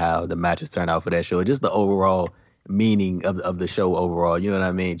seeing how the matches turn out for that show. Just the overall meaning of the show overall. You know what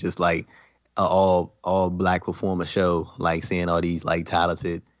I mean? Just like a all black performer show. Like seeing all these like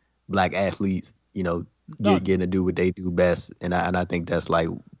talented black athletes, you know, getting to do what they do best. And I think that's like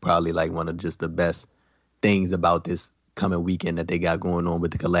probably like one of just the best things about this coming weekend that they got going on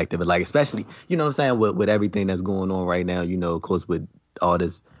with the collective. And like, especially, you know what I'm saying, with everything that's going on right now, you know, of course, with all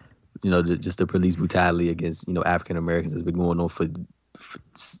this, you know, just the police brutality against, you know, African Americans has been going on for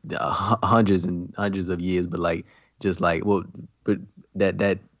hundreds and hundreds of years. But like, just like, well, but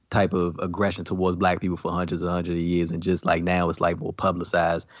that type of aggression towards black people for hundreds of years, and just like now it's like more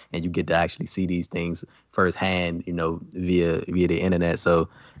publicized, and you get to actually see these things firsthand, you know, via the internet. So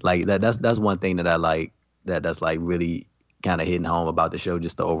like that's one thing that I like, that's like really kind of hitting home about the show,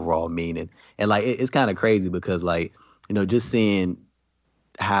 just the overall meaning. And like it's kind of crazy because like, you know, just seeing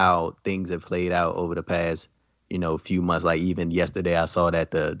how things have played out over the past, you know, few months. Like even yesterday I saw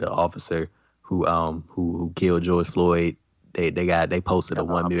that the officer who killed George Floyd, they posted a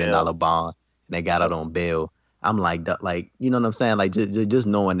 $1 million bond and they got out on bail. I'm like, you know what I'm saying? Like just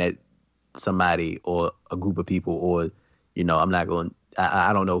knowing that somebody or a group of people, or, you know,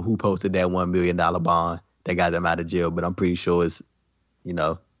 I don't know who posted that $1 million bond that got them out of jail, but I'm pretty sure it's, you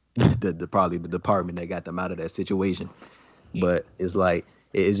know, probably the department that got them out of that situation. But it's like,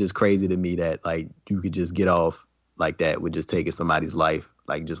 it's just crazy to me that like you could just get off like that with just taking somebody's life,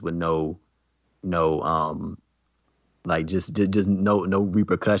 like just with no like just no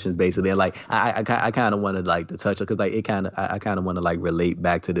repercussions basically. And like I kind of wanted like to touch it because like I kind of want to like relate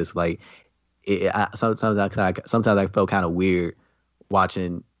back to this. Like sometimes I felt kind of weird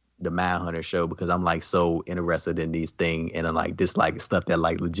watching the Mindhunter show because I'm like so interested in these things and like this like stuff that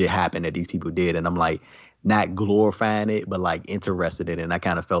like legit happened that these people did, and I'm like not glorifying it but like interested in it. And I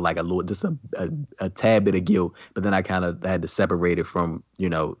kind of felt like a little, just a tad bit of guilt, but then I kind of had to separate it from, you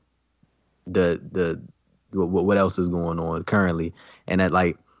know, the what else is going on currently. And that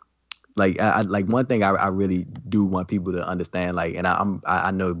like I like one thing I really do want people to understand, like, and I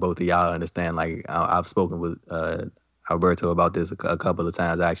know both of y'all understand, like I've spoken with Alberto about this a couple of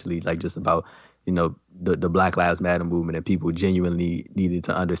times actually, like just about, you know, the Black Lives Matter movement, and people genuinely needed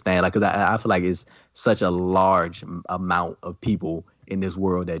to understand, like, because I feel like it's such a large amount of people in this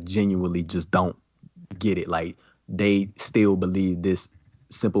world that genuinely just don't get it. Like they still believe this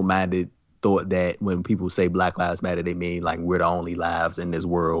simple-minded thought that when people say Black Lives Matter, they mean like we're the only lives in this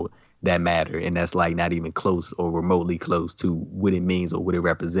world that matter, and that's like not even close or remotely close to what it means or what it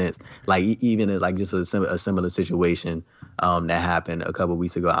represents. Like even like just a similar situation that happened a couple of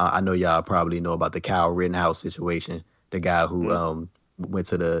weeks ago. I know y'all probably know about the Kyle Rittenhouse situation, the guy who went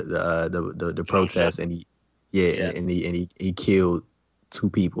to the protest and he killed 2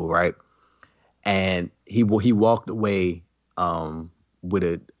 people, right? And he walked away with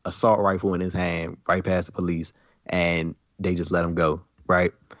an assault rifle in his hand right past the police, and they just let him go,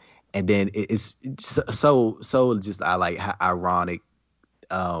 right? And then it's so just like ironic.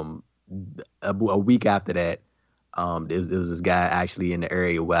 A week after that, There was this guy actually in the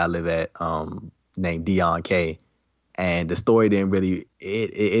area where I live at, named Dion K, and the story didn't really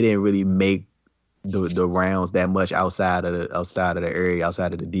it didn't really make the rounds that much outside of the area,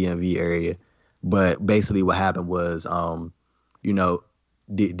 outside of the DMV area. But basically, what happened was, you know,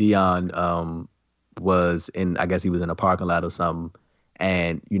 Dion was in, I guess he was in a parking lot or something,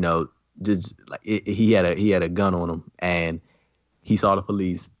 and you know, just like he had a gun on him, and he saw the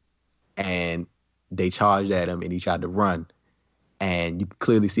police, and they charged at him, and he tried to run, and you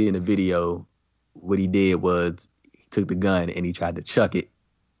clearly see in the video what he did was he took the gun and he tried to chuck it,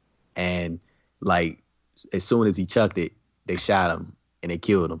 and like as soon as he chucked it, they shot him and they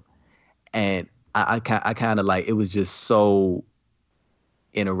killed him. And I kind of like, it was just so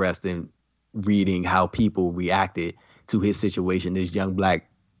interesting reading how people reacted to his situation. This young black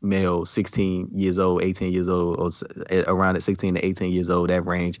male, 16 years old, 18 years old, or around at 16 to 18 years old, that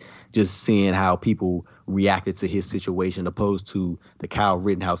range, just seeing how people reacted to his situation opposed to the Kyle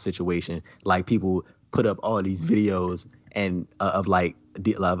Rittenhouse situation. Like people put up all these videos and of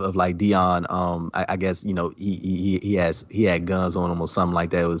Dion, I guess, you know, he had guns on him or something like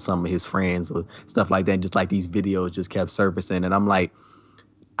that with some of his friends or stuff like that. And just like these videos just kept surfacing, and I'm like,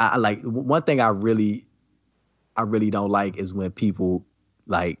 I like, one thing I really don't like is when people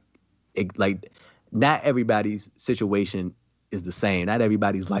like not everybody's situation is the same. Not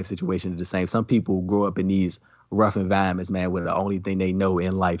everybody's life situation is the same. Some people grow up in these rough environments, man, where the only thing they know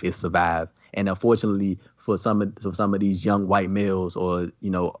in life is survive. And unfortunately, for some of these young white males, or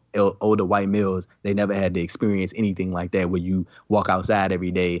you know, older white males, they never had to experience anything like that, where you walk outside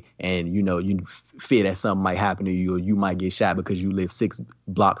every day and you know you fear that something might happen to you, or you might get shot because you live 6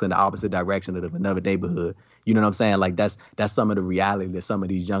 blocks in the opposite direction of another neighborhood. You know what I'm saying? Like that's some of the reality that some of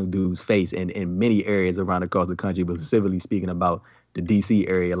these young dudes face in many areas around across the country, but specifically speaking about the DC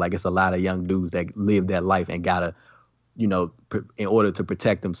area, like it's a lot of young dudes that live that life and gotta, you know, in order to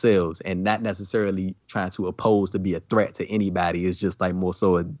protect themselves, and not necessarily trying to oppose to be a threat to anybody. It's just like more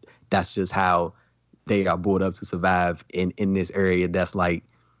so that's just how they are brought up to survive in this area that's like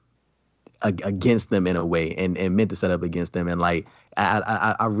against them in a way, and meant to set up against them. And like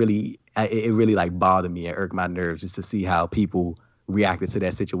it really like bothered me and irked my nerves just to see how people reacted to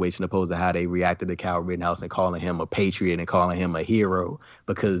that situation opposed to how they reacted to Kyle Rittenhouse and calling him a patriot and calling him a hero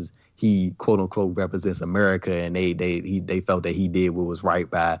because he quote unquote represents America, and they felt that he did what was right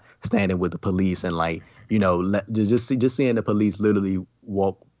by standing with the police. And like, you know, just seeing the police literally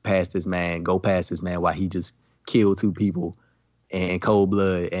go past this man while he just killed 2 people in cold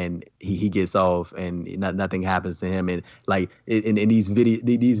blood, and he gets off and nothing happens to him. And like in these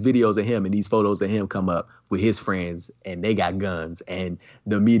videos of him and these photos of him come up with his friends and they got guns, and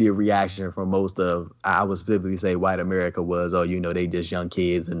the immediate reaction from most of, I would specifically say, white America was, oh, you know, they just young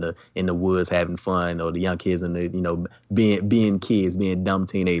kids in the woods having fun, or the young kids in the, you know, being kids, being dumb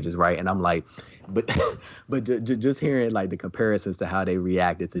teenagers, right? And I'm like, but just hearing like the comparisons to how they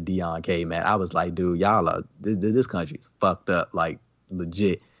reacted to Dion K, man, I was like, dude, y'all are, this country's fucked up, like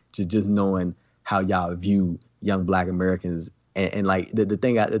legit. Just knowing how y'all view young black Americans, and like the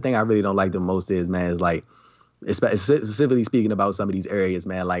thing I really don't like the most is, man, is like, specifically speaking about some of these areas,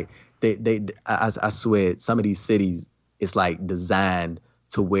 man, like I swear some of these cities, it's like designed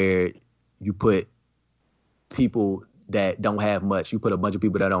to where you put people that don't have much, you put a bunch of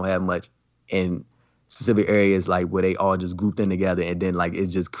people that don't have much in specific areas, like where they all just grouped in together, and then like it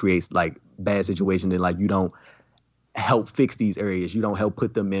just creates like bad situations, and like you don't help fix these areas, you don't help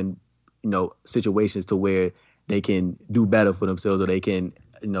put them in, you know, situations to where they can do better for themselves, or they can,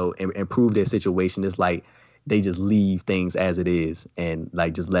 you know, improve their situation. It's like they just leave things as it is and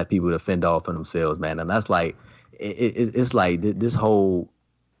like just let people to fend off for themselves, man. And that's like it's like this whole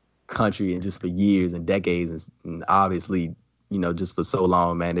country, and just for years and decades, and obviously, you know, just for so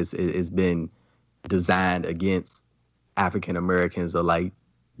long, man, it's been designed against African Americans, or like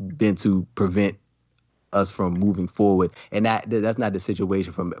been to prevent us from moving forward. And that's not the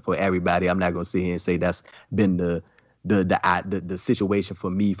situation for everybody. I'm not gonna sit here and say that's been the situation for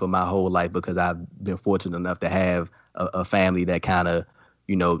me for my whole life, because I've been fortunate enough to have a family that kind of,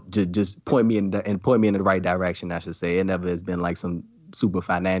 you know, just point me in the right direction, I should say. It never has been like some super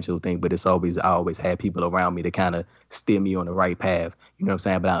financial thing, but I always had people around me to kind of steer me on the right path. You know what I'm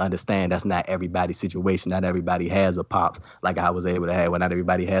saying? But I understand that's not everybody's situation. Not everybody has a pops like I was able to have. Well, not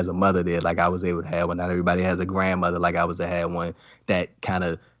everybody has a mother there like I was able to have. Well, not everybody has a grandmother like I was to have one that kind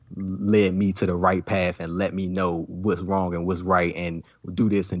of led me to the right path and let me know what's wrong and what's right, and do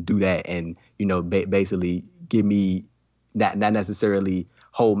this and do that, and, you know, basically give me not necessarily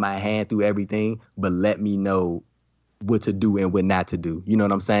hold my hand through everything, but let me know what to do and what not to do. You know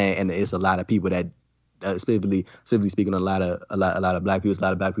what I'm saying? And it's a lot of people that specifically speaking on a lot of black people, a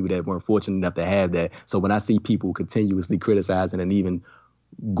lot of black people that weren't fortunate enough to have that. So when I see people continuously criticizing and even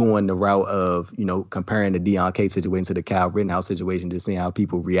going the route of, you know, comparing the Deion K situation to the Kyle Rittenhouse situation, just seeing how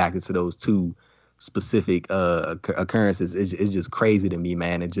people reacted to those two specific occurrences, it's just crazy to me,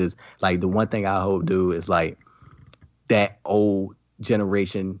 man. It just, like, the one thing I hope do is, like, that old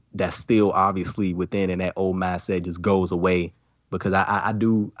generation that's still obviously within and that old mindset just goes away, because I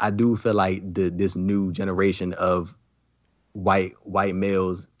do feel like this new generation of white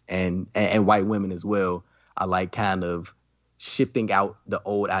males and white women as well are, like, kind of shifting out the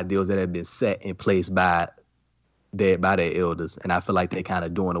old ideals that have been set in place by their elders, and I feel like they're kind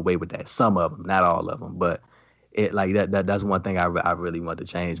of doing away with that. Some of them, not all of them, but it, like, that's one thing I really want to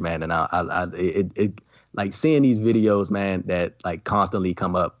change, man. And it like, seeing these videos, man, that, like, constantly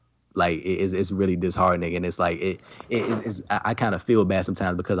come up, like, it's really disheartening, and it's like I kind of feel bad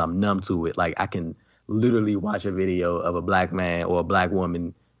sometimes because I'm numb to it. Like, I can literally watch a video of a black man or a black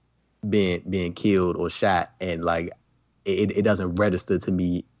woman being killed or shot, and, like, it doesn't register to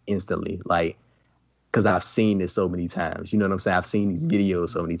me instantly, like, because I've seen this so many times. You know what I'm saying? I've seen these videos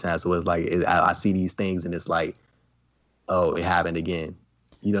so many times, so it's like I see these things and it's like, oh, it happened again.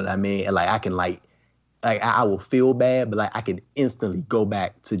 You know what I mean? And, like, I can, like I will feel bad, but, like, I can instantly go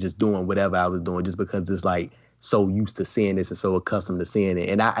back to just doing whatever I was doing, just because it's, like, so used to seeing this and so accustomed to seeing it.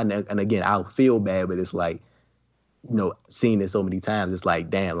 And again, I'll feel bad, but it's like, you know, seeing it so many times, it's like,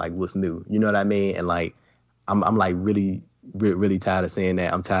 damn, like, what's new? You know what I mean? And, like, I'm like really tired of seeing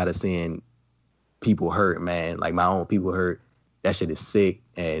that. I'm tired of seeing people hurt, man. Like, my own people hurt. That shit is sick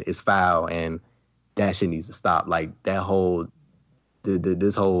and it's foul, and that shit needs to stop. Like, that whole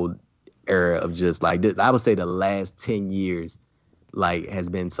this whole era of just, like, this, I would say the last 10 years, like, has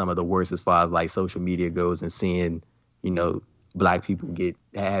been some of the worst as far as, like, social media goes, and seeing, you know, black people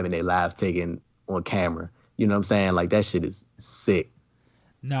having their lives taken on camera. You know what I'm saying? Like, that shit is sick.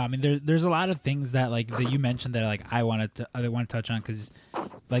 No, I mean, there's a lot of things that, like, that you mentioned that, like, I want to touch on, because,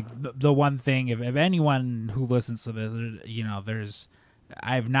 like, the one thing, if anyone who listens to this, you know,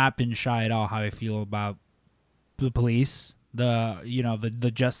 I've not been shy at all how I feel about the police,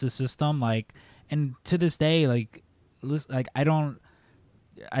 the justice system, like, and to this day, like,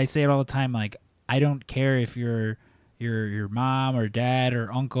 I say it all the time, like, I don't care if your mom or dad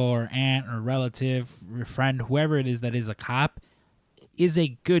or uncle or aunt or relative or friend, whoever it is that is a cop, is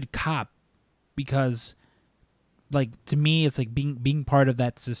a good cop, because, like, to me, it's like being part of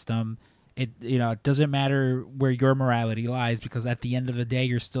that system. It doesn't matter where your morality lies, because at the end of the day,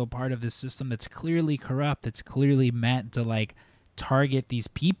 you're still part of this system that's clearly corrupt, that's clearly meant to, like, target these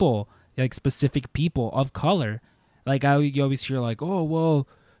people, like, specific people of color. Like, you always hear, like, oh, well,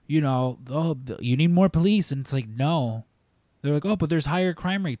 you know, you need more police, and it's like, no. They're like, oh, but there's higher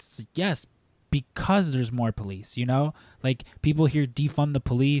crime rates. It's like, yes, because there's more police, you know? Like, people here defund the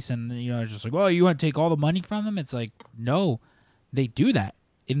police, and, you know, it's just like, oh, you want to take all the money from them? It's like, no, they do that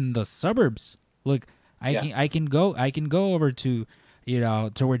in the suburbs. Look, I can go over to, you know,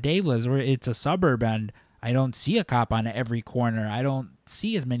 to where Dave lives, where it's a suburb, and I don't see a cop on every corner. I don't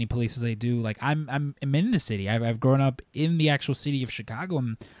see as many police as I do. Like, I'm in the city. I've grown up in the actual city of Chicago,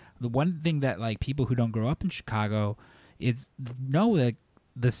 and the one thing that, like, people who don't grow up in Chicago is know that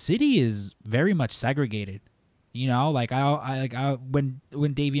the city is very much segregated. You know, like, when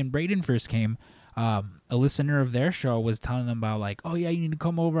Davey and Braden first came, a listener of their show was telling them about, like, oh yeah, you need to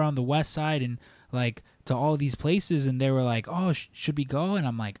come over on the west side and, like, to all these places, and they were like, oh, should we go? And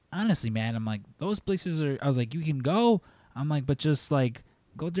I'm like, honestly, man, I'm like, those places are, I was like, you can go. I'm like, but just, like,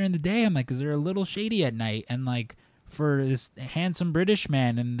 go during the day. I'm like, because they're a little shady at night, and, like, for this handsome British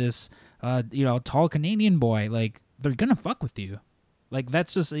man and this tall Canadian boy, like, they're gonna fuck with you. Like,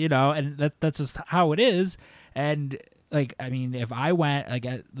 that's just, you know, and that's just how it is. And, like, I mean, if I went, like,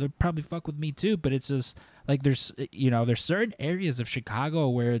 they'd probably fuck with me too, but it's just, like, there's certain areas of Chicago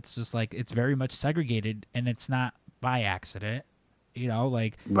where it's just, like, it's very much segregated, and it's not by accident, you know,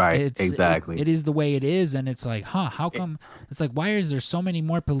 like, right, exactly. It is the way it is, and it's like, how come, it's like, why is there so many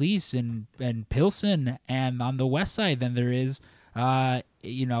more police in Pilsen and on the west side than there is,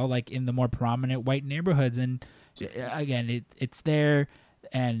 like, in the more prominent white neighborhoods? And again, it's there.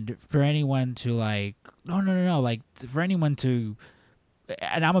 And for anyone to, like, no, like, for anyone to,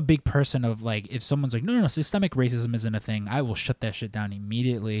 and I'm a big person of, like, if someone's like, no, systemic racism isn't a thing, I will shut that shit down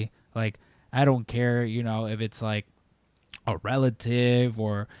immediately. Like, I don't care, you know, if it's, like, a relative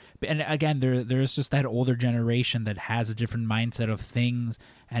or, and again, there's just that older generation that has a different mindset of things,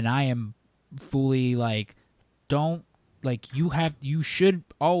 and I am fully, like, don't, like, you should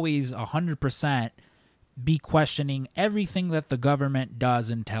always 100% be questioning everything that the government does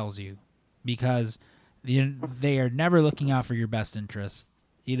and tells you, because they are never looking out for your best interests.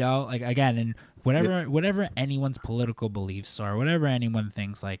 You know, like again, and whatever anyone's political beliefs are, whatever anyone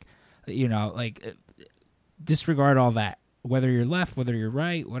thinks, like, you know, like disregard all that. Whether you're left, whether you're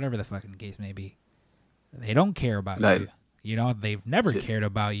right, whatever the fucking case may be, they don't care about you. You know, they've never cared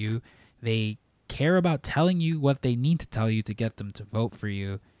about you. They care about telling you what they need to tell you to get them to vote for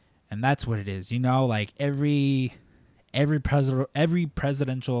you, and that's what it is. You know, like every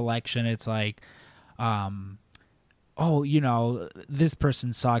presidential election, it's like, oh, you know, this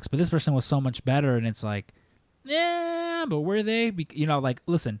person sucks, but this person was so much better, and it's like, yeah, but were they? You know, like,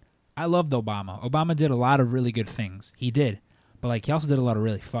 listen, I loved Obama. Obama did a lot of really good things. He did, but like he also did a lot of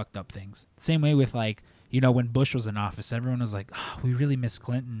really fucked up things. Same way with like, you know, when Bush was in office, everyone was like, oh, we really miss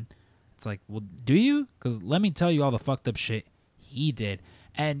Clinton. It's like, well, do you? Because let me tell you all the fucked up shit he did.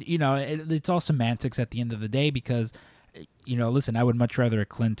 And, you know, it's all semantics at the end of the day because, you know, listen, I would much rather a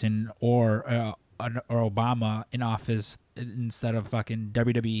Clinton or Obama in office instead of fucking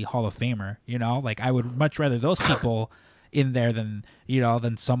WWE Hall of Famer, you know? Like, I would much rather those people in there than, you know,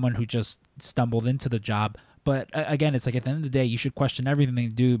 than someone who just stumbled into the job. But, again, it's like at the end of the day, you should question everything they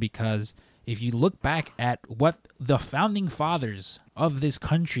do because if you look back at what the founding fathers of this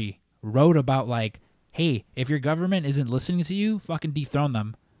country wrote about, like, hey, if your government isn't listening to you, fucking dethrone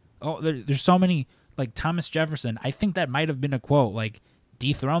them. Oh, there's so many, like Thomas Jefferson. I think that might have been a quote, like,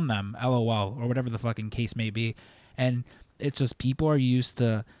 dethrone them, LOL, or whatever the fucking case may be. And it's just people are used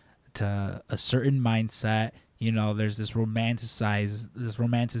to a certain mindset. You know, there's this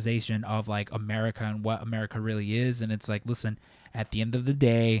romanticization of like America and what America really is. And it's like, listen, at the end of the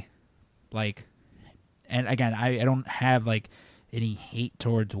day, like, and again, I don't have like any hate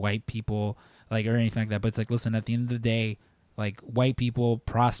towards white people, like, or anything like that, but it's like, listen, at the end of the day, like, white people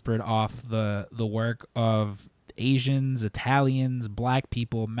prospered off the work of Asians, Italians, black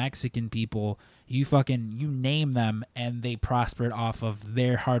people, Mexican people, you name them, and they prospered off of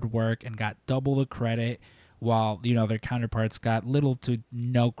their hard work and got double the credit, while, you know, their counterparts got little to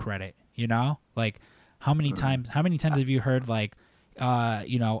no credit, you know? Like, how many times have you heard, like,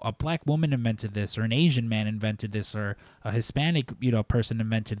 you know, a black woman invented this, or an Asian man invented this, or a Hispanic, you know, person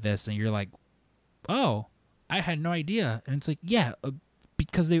invented this, and you're like, oh, I had no idea. And it's like, yeah,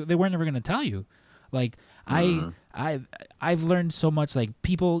 because they weren't ever going to tell you. Like, I've learned so much. Like,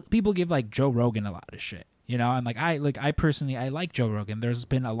 people give like Joe Rogan a lot of shit, you know, and I personally, I like Joe Rogan. There's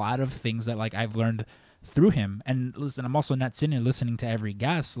been a lot of things that like I've learned through him. And listen, I'm also not sitting and listening to every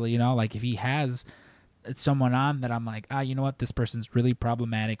guest, you know, like if he has someone on that I'm like, you know what, this person's really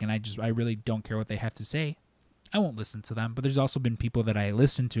problematic and I really don't care what they have to say, I won't listen to them. But there's also been people that I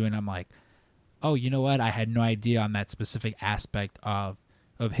listen to and I'm like, oh, you know what, I had no idea on that specific aspect of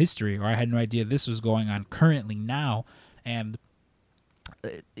history, or I had no idea this was going on currently now. And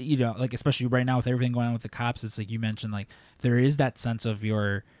you know, like, especially right now with everything going on with the cops, it's like you mentioned, like, there is that sense of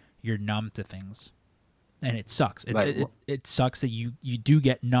you're numb to things, and it sucks. It sucks that you do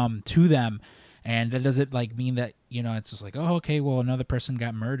get numb to them. And that doesn't like mean that, you know, it's just like, oh, okay, well, another person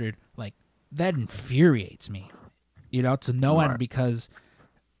got murdered. Like, that infuriates me, you know, to no end, because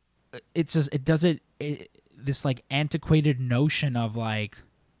it's just, this like antiquated notion of like,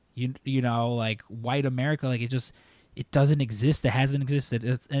 you know, like white America, like it doesn't exist. It hasn't existed.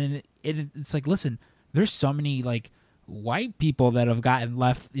 It's like, listen, there's so many like white people that have gotten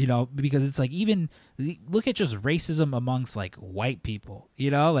left, you know, because it's like, even look at just racism amongst like white people, you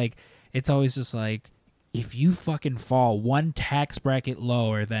know, like, it's always just like, if you fucking fall one tax bracket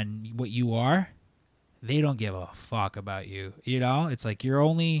lower than what you are, they don't give a fuck about you. You know, it's like you're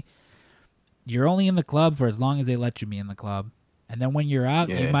only in the club for as long as they let you be in the club, and then when you're out,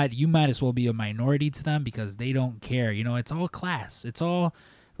 you might as well be a minority to them because they don't care. You know, it's all class. It's all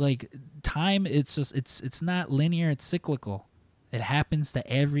like time. It's just it's not linear. It's cyclical. It happens to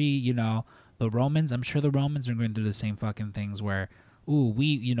every, you know, the Romans. I'm sure the Romans are going through the same fucking things where, ooh,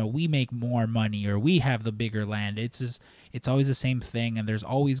 we make more money, or we have the bigger land. It's always the same thing, and there's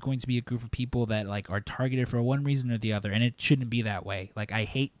always going to be a group of people that like are targeted for one reason or the other, and it shouldn't be that way. Like, I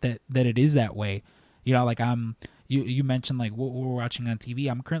hate that it is that way. You know, like you mentioned like what we're watching on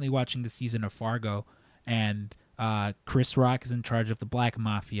TV. I'm currently watching the season of Fargo, and Chris Rock is in charge of the Black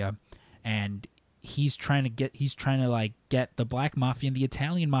Mafia, and he's trying to like get the Black Mafia and the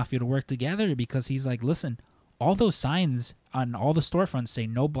Italian Mafia to work together, because he's like, listen, all those signs on all the storefronts say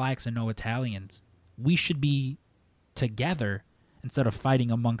no blacks and no Italians. We should be together instead of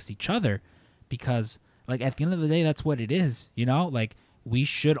fighting amongst each other, because like at the end of the day, that's what it is, you know, like we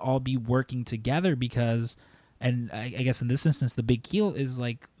should all be working together, because, and I guess in this instance, the big deal is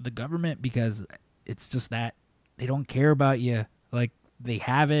like the government, because it's just that they don't care about you. Like, they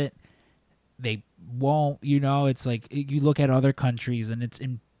have it. they won't, it's like you look at other countries and it's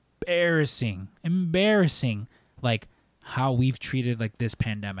embarrassing, like how we've treated like this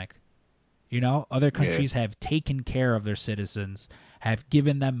pandemic. Other countries have taken care of their citizens, have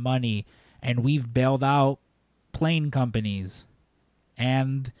given them money, and we've bailed out plane companies.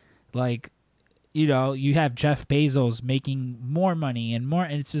 And like, you have Jeff Bezos making more money and more,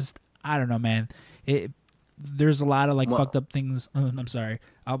 and it's just, I don't know, man. There's a lot of like fucked up things. I'm sorry.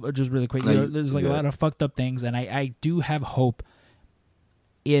 I'll just really quick. There's like a lot of fucked up things, and I do have hope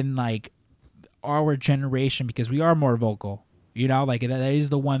in like our generation because we are more vocal. Like that is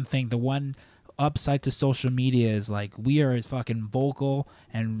the one thing. The one upside to social media is like we are fucking vocal,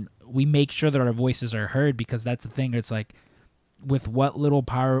 and we make sure that our voices are heard, because that's the thing. It's like with what little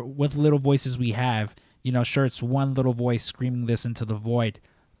power, with little voices we have, sure, it's one little voice screaming this into the void.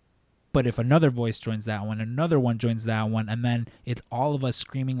 But if another voice joins that one, another one joins that one, and then it's all of us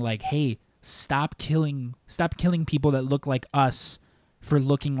screaming like, hey, stop killing people that look like us for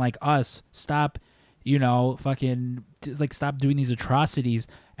looking like us. Stop, fucking, like, stop doing these atrocities.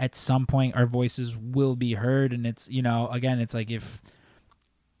 At some point, our voices will be heard. And it's, again, it's like if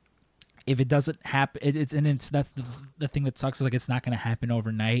it doesn't happen, that's the thing that sucks, is like it's not going to happen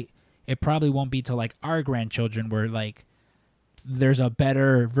overnight. It probably won't be till like our grandchildren where like there's a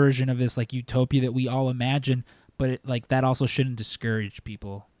better version of this like utopia that we all imagine, but like that also shouldn't discourage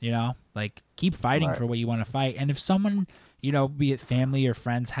people, like keep fighting for what you want to fight. And if someone, be it family or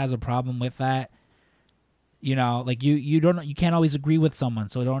friends, has a problem with that, like you can't always agree with someone,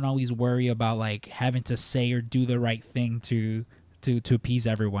 so don't always worry about like having to say or do the right thing to appease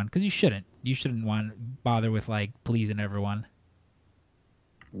everyone, because you shouldn't want to bother with like pleasing everyone.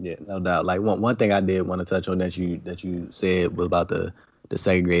 Yeah, no doubt. Like one thing I did want to touch on that you said was about the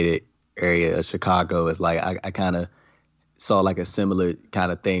segregated area of Chicago. Is like I kind of saw like a similar kind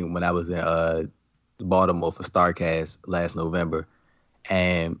of thing when I was in Baltimore for StarCast last November,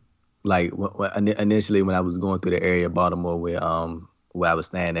 and like initially when I was going through the area of Baltimore where I was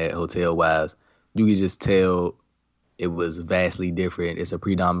staying at hotel wise, you could just tell it was vastly different. It's a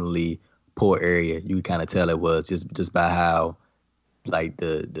predominantly poor area. You could kind of tell it was just by how like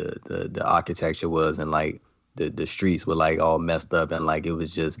the architecture was, and like the streets were like all messed up, and like it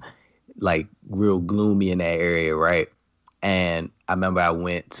was just like real gloomy in that area, right? And I remember I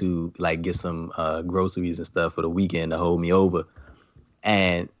went to like get some groceries and stuff for the weekend to hold me over,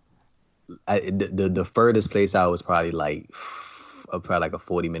 and the furthest place I was probably like a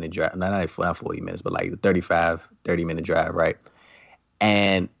 40-minute drive, not 40 minutes, but like 30-minute drive, right?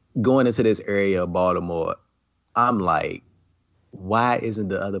 And going into this area of Baltimore, I'm like, why isn't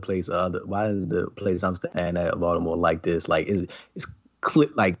the place I'm staying at Baltimore like this? Like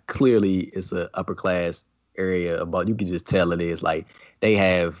clearly it's an upper class area, but you can just tell it is. Like they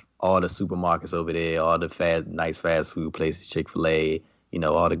have all the supermarkets over there, all the nice fast food places, Chick-fil-A,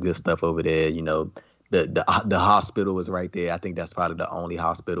 all the good stuff over there. The hospital is right there. I think that's probably the only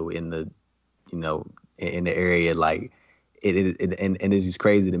hospital in the in the area. Like and it's just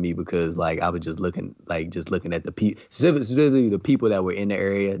crazy to me because like I was just looking at the people, specifically the people that were in the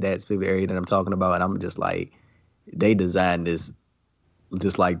area, that specific area that I'm talking about, and I'm just like, they designed this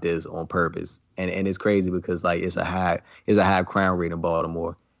just like this on purpose, and it's crazy because like it's a high crime rate in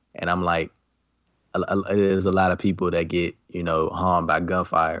Baltimore, and I'm like, there's a lot of people that get harmed by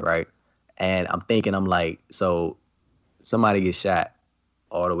gunfire, right? And I'm like, so somebody gets shot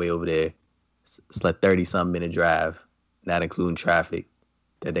all the way over there. It's like 30-something minute drive, not including traffic,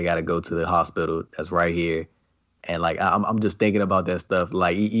 that they got to go to the hospital that's right here. And like I'm just thinking about that stuff.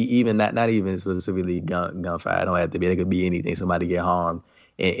 Like even not even specifically gunfire. It don't have to be. It could be anything. Somebody get harmed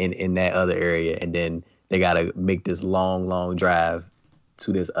in that other area, and then they got to make this long drive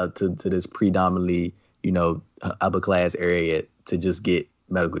to this to this predominantly upper class area to just get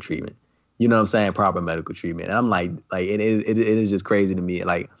medical treatment. You know what I'm saying? Proper medical treatment. And I'm like it is just crazy to me.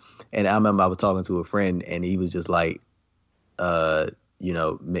 Like, and I remember I was talking to a friend, and he was just like,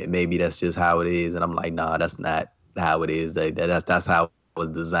 maybe that's just how it is. And I'm like, nah, that's not how it is. That's how it was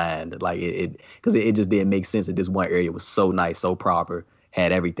designed. Like because it just didn't make sense that this one area was so nice, so proper,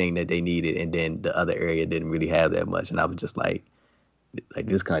 had everything that they needed, and then the other area didn't really have that much. And I was just like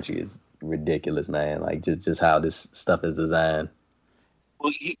this country is ridiculous, man. Like just how this stuff is designed.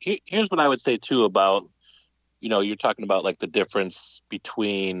 Well, here's what I would say too about, you're talking about like the difference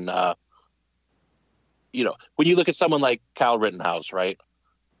between, when you look at someone like Kyle Rittenhouse, right?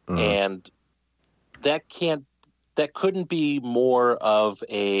 Mm-hmm. And that couldn't be more of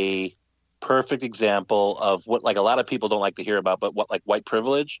a perfect example of what like a lot of people don't like to hear about, but what like white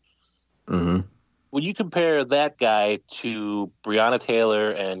privilege. Mm-hmm. when you compare that guy to Breonna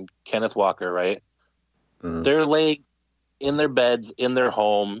Taylor and Kenneth Walker, right? Mhm. They're laying in their beds in their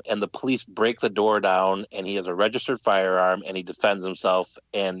home, and the police break the door down, and he has a registered firearm, and he defends himself,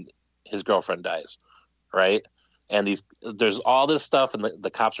 and his girlfriend dies, right? And there's all this stuff, and the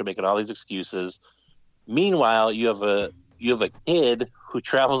cops are making all these excuses. Meanwhile, you have a kid who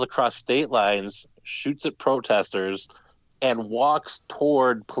travels across state lines, shoots at protesters, and walks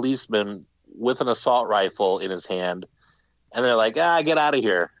toward policemen with an assault rifle in his hand, and they're like, get out of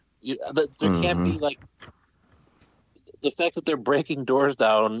here. There can't be like the fact that they're breaking doors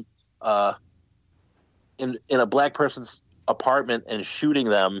down in a black person's apartment and shooting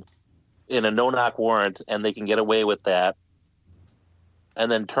them in a no-knock warrant, and they can get away with that,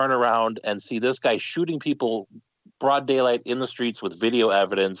 and then turn around and see this guy shooting people broad daylight in the streets with video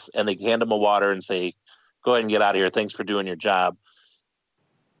evidence, and they hand him a water and say, go ahead and get out of here. Thanks for doing your job.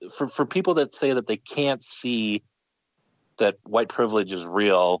 For people that say that they can't see that white privilege is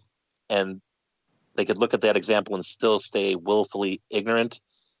real, and they could look at that example and still stay willfully ignorant,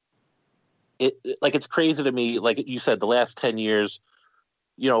 it's crazy to me. Like you said, the last 10 years,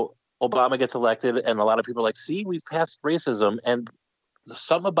 Obama gets elected, and a lot of people are like, see, we've passed racism. And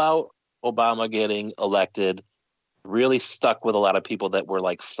something about Obama getting elected really stuck with a lot of people that were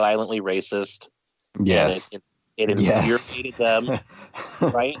like silently racist. Yes. And it infuriated them.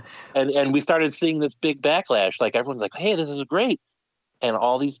 Right. And we started seeing this big backlash. Like everyone's like, hey, this is great. And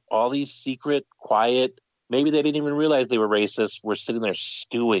all these secret, quiet, maybe they didn't even realize they were racist, were sitting there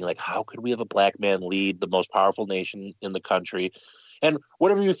stewing. Like, how could we have a black man lead the most powerful nation in the country? And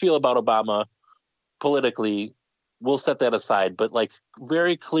whatever you feel about Obama politically, we'll set that aside. But like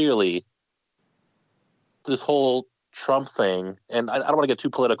very clearly, this whole Trump thing, and I don't want to get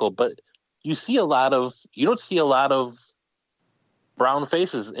too political, but you don't see a lot of brown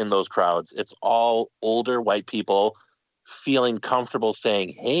faces in those crowds. It's all older white people feeling comfortable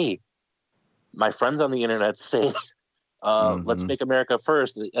saying, hey, my friends on the internet say, let's make America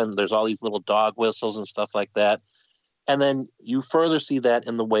first. And there's all these little dog whistles and stuff like that. And then you further see that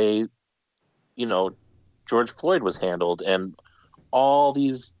in the way, George Floyd was handled, and all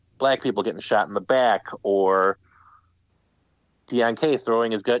these black people getting shot in the back, or Deion K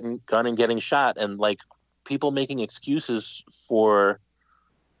throwing his gun and getting shot, and like people making excuses for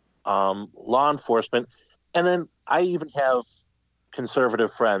law enforcement. And then I even have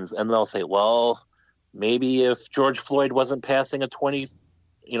conservative friends, and they'll say, well, maybe if George Floyd wasn't passing a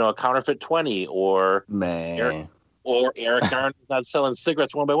counterfeit 20, or Man. Eric Garner not selling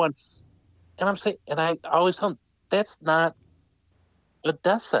cigarettes one by one. And I'm saying, and I always tell them, that's not a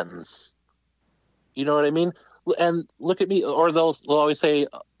death sentence. You know what I mean? And look at me, or they'll always say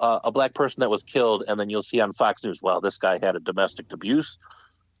a black person that was killed, and then you'll see on Fox News, well, this guy had a domestic abuse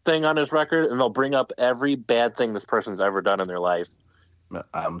thing on his record, and they'll bring up every bad thing this person's ever done in their life.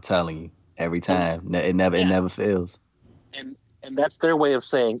 I'm telling you, every time. It never fails. And that's their way of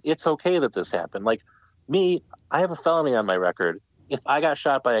saying it's okay that this happened. Like me, I have a felony on my record. If I got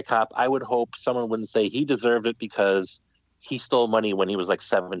shot by a cop, I would hope someone wouldn't say he deserved it because he stole money when he was like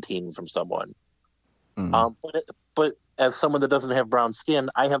 17 from someone. But as someone that doesn't have brown skin,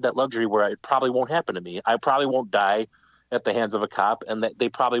 I have that luxury where it probably won't happen to me. I probably won't die at the hands of a cop, and that they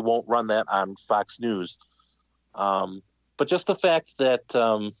probably won't run that on Fox News. But just the fact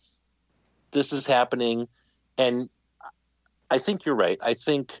that this is happening, and I think you're right. I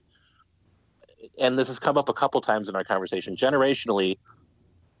think, and this has come up a couple times in our conversation, generationally,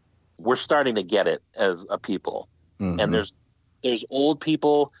 we're starting to get it as a people. And there's old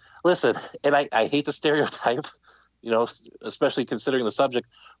people. Listen, and I hate the stereotype, especially considering the subject,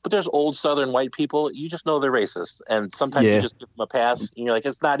 but there's old Southern white people. You just know they're racist. And sometimes you just give them a pass, and you're like,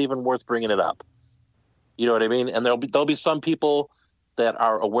 it's not even worth bringing it up. You know what I mean? And there'll be some people that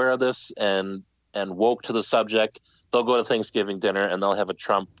are aware of this and woke to the subject. They'll go to Thanksgiving dinner and they'll have a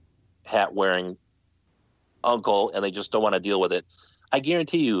Trump hat wearing uncle, and they just don't want to deal with it. I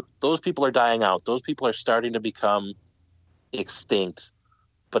guarantee you, those people are dying out. Those people are starting to become extinct.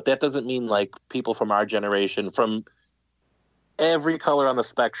 But that doesn't mean like people from our generation, from every color on the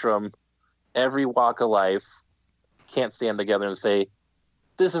spectrum, every walk of life, can't stand together and say,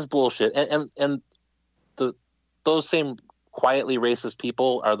 this is bullshit. And those same quietly racist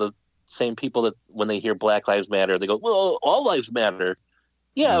people are the same people that when they hear Black Lives Matter, they go, well, all lives matter.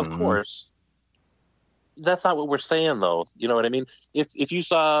 Yeah, of course. That's not what we're saying, though. You know what I mean? If you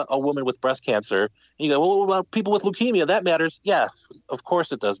saw a woman with breast cancer, and you go, well, what about people with leukemia? That matters. Yeah, of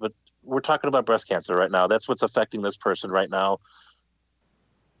course it does. But we're talking about breast cancer right now. That's what's affecting this person right now.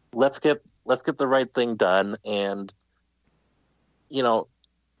 Let's get the right thing done. And,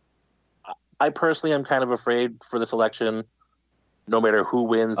 I personally am kind of afraid for this election, no matter who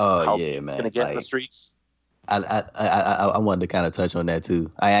wins, how it's going to get in the streets. I wanted to kind of touch on that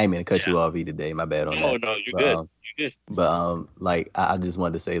too. I ain't mean to cut you off either day. My bad on that. Oh no, you're good. You're good. But like I just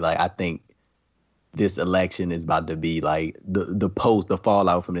wanted to say, like, I think this election is about to be like the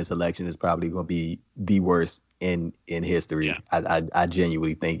fallout from this election is probably going to be the worst in history. Yeah. I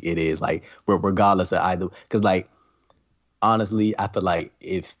genuinely think it is, like, regardless of either, because like honestly, I feel like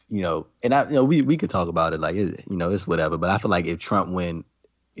if and we could talk about it, like, it's whatever, but I feel like if Trump win,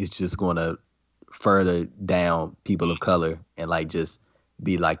 it's just going to further down people of color and like just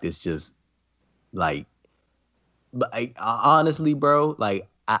be like this, just like, but honestly, bro, like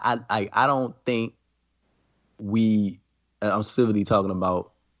I don't think I'm civilly talking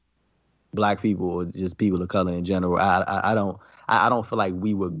about black people or just people of color in general. I don't feel like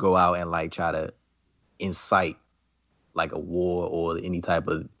we would go out and like try to incite like a war or any type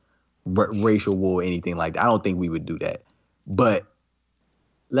of racial war or anything like that. I don't think we would do that. But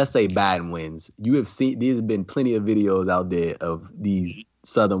let's say Biden wins. You have seen, there's been plenty of videos out there of these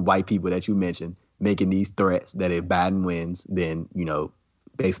Southern white people that you mentioned making these threats that if Biden wins, then,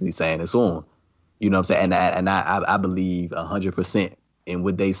 basically saying it's on. You know what I'm saying? And I believe 100% in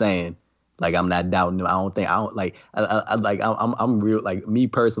what they saying. Like, I'm not doubting them. I'm real, like, me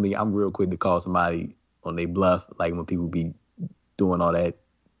personally, I'm real quick to call somebody on their bluff. Like, when people be doing all that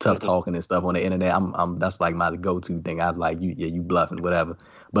tough talking and stuff on the internet, that's like my go-to thing. I was like, you bluffing, whatever.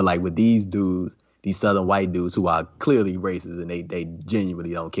 But like with these dudes, these Southern white dudes who are clearly racist and they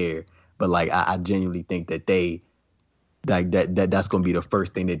genuinely don't care. But like, I genuinely think that they, like, that's gonna be the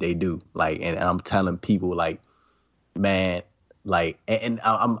first thing that they do. Like, and I'm telling people, like, man, like, and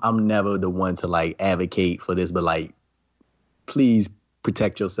I'm never the one to like advocate for this, but like, please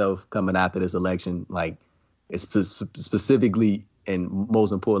protect yourself coming after this election. Like, it's specifically and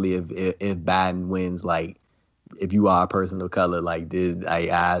most importantly, if Biden wins, like, if you are a person of color, like this,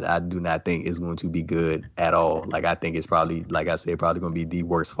 I do not think it's going to be good at all. Like, I think it's probably, like I said, probably going to be the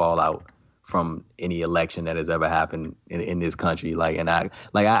worst fallout from any election that has ever happened in this country. Like, and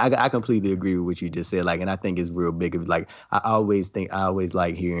I completely agree with what you just said. Like, and I think it's real big. Like, I always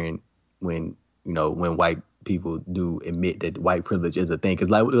like hearing when white people do admit that white privilege is a thing. Cause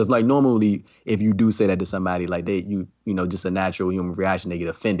like normally if you do say that to somebody, like just a natural human reaction, they get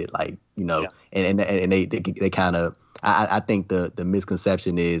offended, like, and they kind of, I think the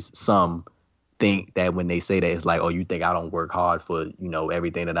misconception is some think that when they say that, it's like, oh, you think I don't work hard for,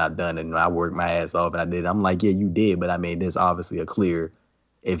 everything that I've done and I worked my ass off and I did. I'm like, yeah, you did. But I mean, there's obviously a clear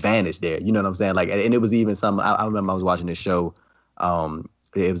advantage there. You know what I'm saying? Like, and it was even I remember I was watching this show.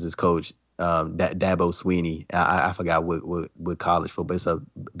 It was this coach, Dabo Sweeney. I forgot what college football. It's a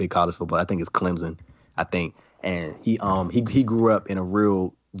big college football. I think it's Clemson. I think, and he grew up in a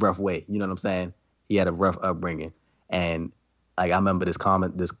real rough way. You know what I'm saying? He had a rough upbringing, and like I remember this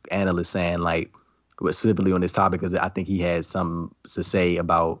analyst saying, like, specifically on this topic, because I think he had something to say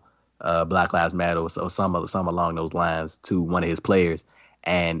about Black Lives Matter or some along those lines to one of his players.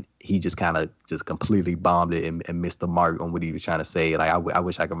 And he just kind of just completely bombed it and missed the mark on what he was trying to say. Like, I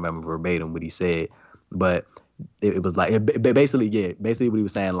wish I could remember verbatim what he said, but it was like, basically what he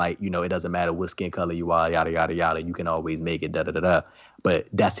was saying, like, it doesn't matter what skin color you are, yada, yada, yada. You can always make it, da, da, da, da. But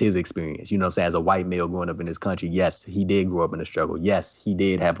that's his experience. You know what I'm saying? As a white male growing up in this country, yes, he did grow up in a struggle. Yes, he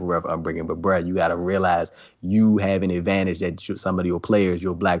did have a rough upbringing. But, bruh, you got to realize you have an advantage that some of your players,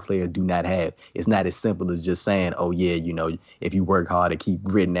 your black players, do not have. It's not as simple as just saying, oh, yeah, if you work hard and keep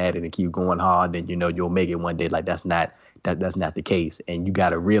gritting at it and keep going hard, then, you'll make it one day. Like, that's not the case. And you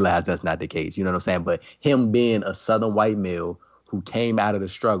got to realize that's not the case. You know what I'm saying? But him being a Southern white male who came out of the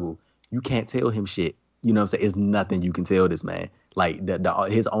struggle, you can't tell him shit. You know what I'm saying? It's nothing you can tell this man. Like,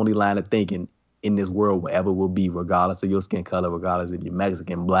 his only line of thinking in this world, whatever will be, regardless of your skin color, regardless if you're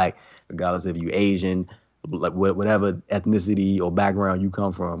Mexican, black, regardless if you're Asian, like whatever ethnicity or background you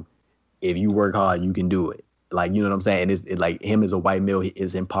come from, if you work hard, you can do it. Like, you know what I'm saying? It's like, him as a white male,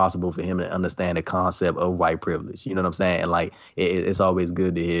 it's impossible for him to understand the concept of white privilege. You know what I'm saying? And like, it's always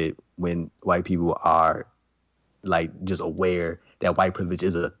good to hear when white people are like just aware that white privilege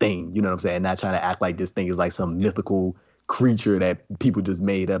is a thing. You know what I'm saying? Not trying to act like this thing is like some mythical creature that people just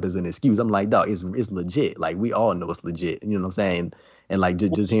made up as an excuse. I'm like, dog, it's legit. Like, we all know it's legit. You know what I'm saying? And like,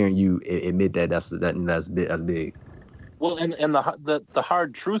 just hearing you admit that's big. Well, and the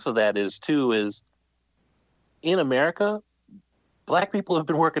hard truth of that is in America, black people have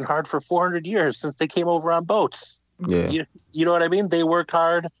been working hard for 400 years since they came over on boats. Yeah. You know what I mean? They worked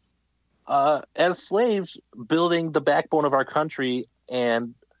hard as slaves building the backbone of our country,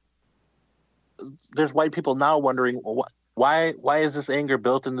 and there's white people now wondering, well, why is this anger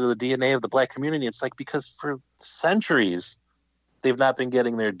built into the DNA of the black community? It's like, because for centuries they've not been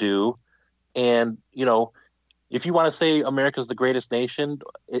getting their due. And, you know, if you want to say America's the greatest nation,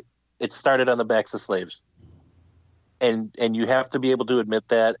 it started on the backs of slaves. And you have to be able to admit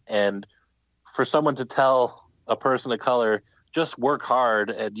that. And for someone to tell a person of color, just work hard,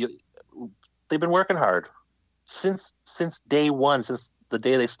 and they've been working hard since day one, since the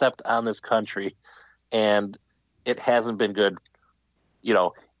day they stepped on this country, and it hasn't been good. You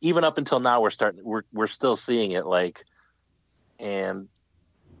know, even up until now, we're still seeing it. Like, and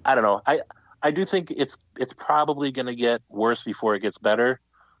I don't know. I do think it's probably going to get worse before it gets better,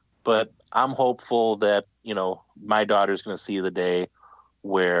 but I'm hopeful that, you know, my daughter's going to see the day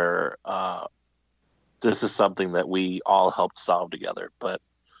where this is something that we all helped solve together. But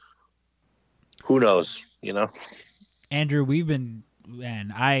who knows, you know? Andrew,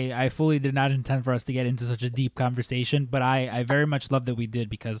 I fully did not intend for us to get into such a deep conversation, but I very much love that we did,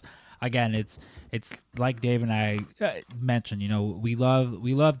 because again, it's like Dave and I mentioned, you know, we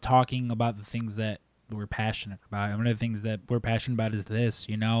love talking about the things that we're passionate about. And one of the things that we're passionate about is this,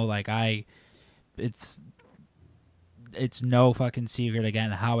 you know, like it's no fucking secret,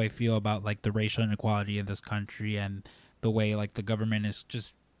 again, how I feel about like the racial inequality in this country, and the way like the government is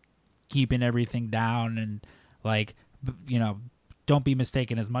just keeping everything down. And like, you know, don't be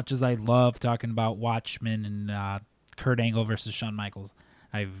mistaken, as much as I love talking about Watchmen and Kurt Angle versus Shawn Michaels,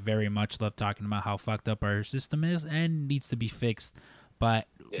 I very much love talking about how fucked up our system is and needs to be fixed. But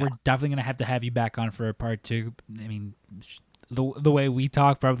we're definitely going to have you back on for a part 2. I mean, the way we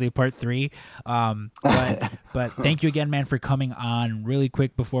talk, probably a part 3. But thank you again, man, for coming on. Really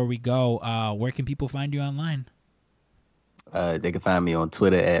quick before we go, where can people find you online? They can find me on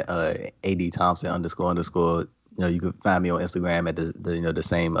Twitter at @ADThompson__. You know, you can find me on Instagram at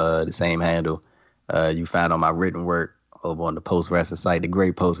the same handle. You find all my written work over on the Post Wrestling site, the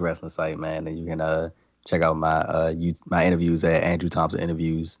great Post Wrestling site, man. And you can check out my my interviews at Andrew Thompson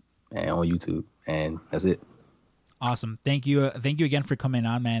Interviews and on YouTube. And that's it. Awesome. Thank you again for coming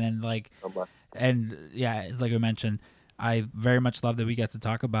on, man. And like, and yeah, it's like I mentioned, I very much love that we get to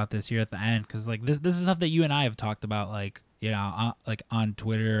talk about this here at the end, because like this is stuff that you and I have talked about, like, you know, like on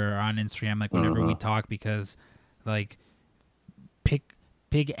Twitter or on Instagram, like whenever we talk, because like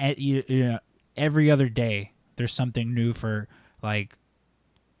you know, every other day there's something new for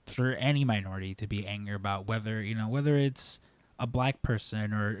any minority to be angry about, whether it's a black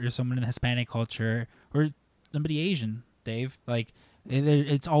person or someone in the Hispanic culture or somebody Asian, Dave. Like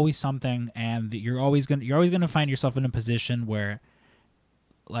it's always something, and you're always gonna find yourself in a position where,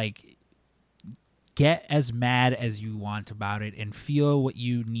 like, get as mad as you want about it and feel what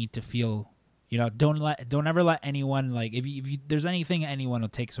you need to feel. You know, don't ever let anyone, like, if you there's anything anyone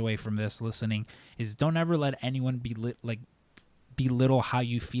takes away from this listening, is don't ever let anyone belittle how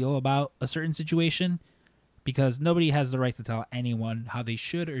you feel about a certain situation, because nobody has the right to tell anyone how they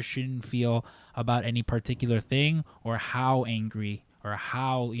should or shouldn't feel about any particular thing, or how angry or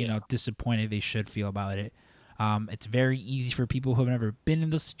how, you know, disappointed they should feel about it. It's very easy for people who have never been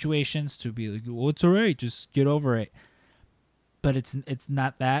in those situations to be like, well, it's all right, just get over it. But it's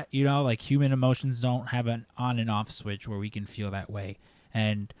not that, you know, like human emotions don't have an on and off switch where we can feel that way.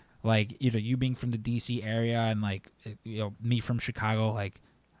 And like, you know, you being from the DC area and like, you know, me from Chicago, like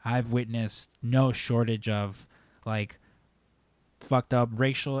I've witnessed no shortage of like fucked up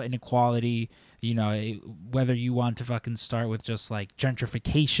racial inequality, you know, whether you want to fucking start with just like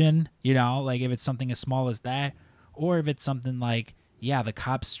gentrification, you know, like if it's something as small as that, or if it's something like, yeah, the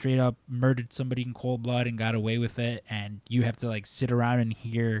cops straight up murdered somebody in cold blood and got away with it, and you have to like sit around and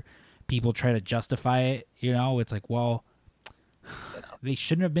hear people try to justify it, you know, it's like, well, they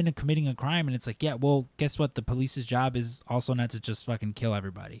shouldn't have been committing a crime. And it's like, yeah, well, guess what? The police's job is also not to just fucking kill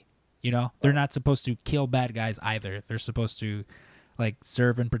everybody. You know, they're not supposed to kill bad guys either. They're supposed to like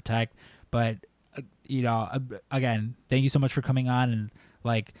serve and protect. But, you know, again, thank you so much for coming on. And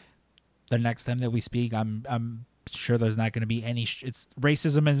like the next time that we speak, I'm sure there's not going to be any, it's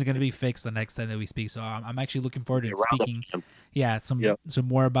racism isn't going to be fixed the next time that we speak. So I'm actually looking forward to speaking. Yeah. Some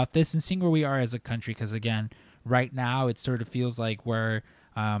more about this and seeing where we are as a country. Cause again, right now it sort of feels like we're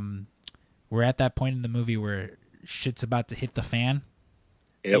at that point in the movie where shit's about to hit the fan.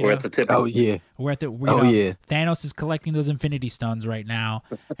 Yeah, we're at the tip. Oh yeah, we're at the. Thanos is collecting those Infinity Stones right now,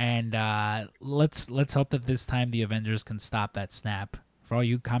 and let's hope that this time the Avengers can stop that snap. For all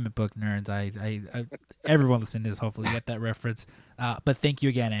you comic book nerds, I everyone listening to this hopefully get that reference. But thank you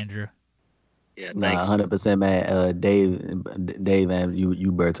again, Andrew. Yeah, Nah, thanks. 100%, man. Dave, and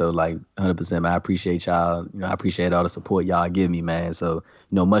you, Berto, like 100%, man. I appreciate y'all. I appreciate all the support y'all give me, man. So,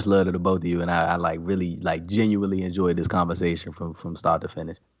 much love to the both of you, and I like really, like, genuinely enjoyed this conversation from start to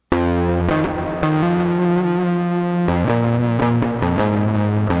finish.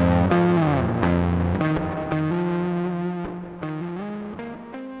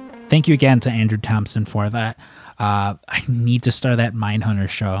 Thank you again to Andrew Thompson for that. I need to start that Mindhunter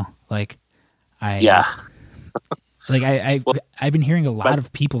show. Yeah. I've been hearing a lot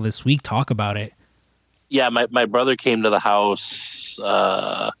of people this week talk about it. Yeah, my brother came to the house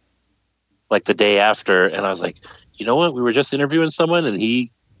like the day after, and I was like, you know what? We were just interviewing someone, and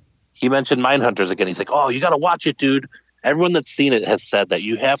he mentioned Mindhunters again. He's like, oh, you got to watch it, dude. Everyone that's seen it has said that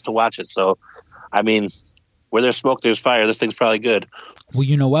you have to watch it. So, I mean, where there's smoke, there's fire. This thing's probably good. Well,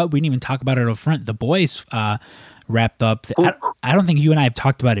 you know what? We didn't even talk about it up front. The Boys wrapped up. I don't think you and I have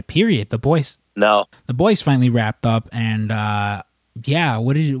talked about it, period. The Boys finally wrapped up, and yeah,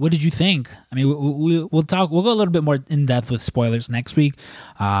 what did you think? I mean, we'll talk. We'll go a little bit more in depth with spoilers next week.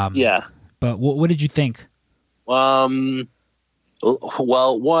 Yeah, but what did you think? Well,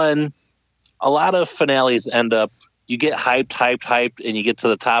 one, a lot of finales end up, you get hyped, and you get to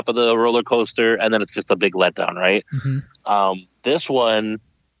the top of the roller coaster, and then it's just a big letdown, right? Mm-hmm. This one,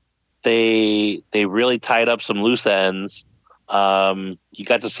 they really tied up some loose ends. You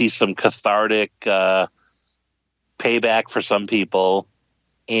got to see some cathartic payback for some people,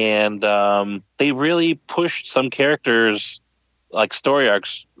 and they really pushed some characters, like story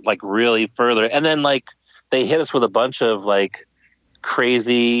arcs, like really further. And then like they hit us with a bunch of like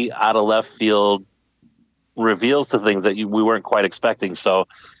crazy out of left field reveals to things that we weren't quite expecting. So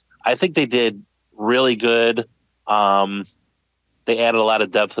I think they did really good. They added a lot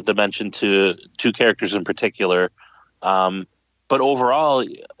of depth and dimension to two characters in particular. But overall,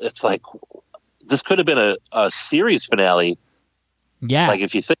 it's like this could have been a series finale. Yeah. Like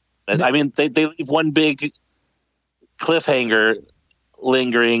if you think, I mean, they leave one big cliffhanger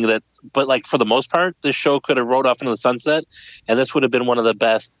lingering but like for the most part, this show could have rode off into the sunset, and this would have been one of the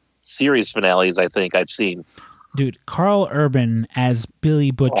best series finales I think I've seen. Dude, Carl Urban as Billy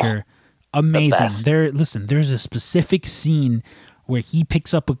Butcher, amazing. There's a specific scene where he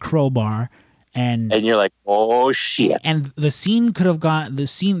picks up a crowbar and you're like, oh shit. And the scene could have gone,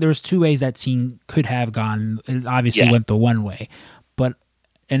 there's two ways that scene could have gone. It obviously went the one way.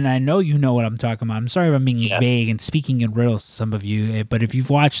 And I know you know what I'm talking about. I'm sorry if I'm being vague and speaking in riddles to some of you, but if you've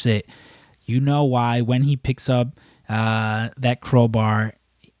watched it, you know why when he picks up that crowbar,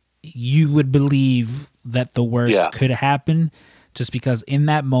 you would believe that the worst could happen, just because in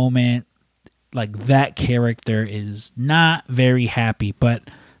that moment, like that character is not very happy, but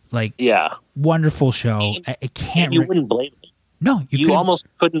like wonderful show. I can't. You wouldn't blame him. No, you almost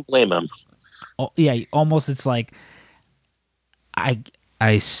couldn't blame him. Oh, yeah, almost. It's like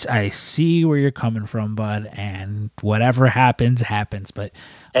I see where you're coming from, bud, and whatever happens. But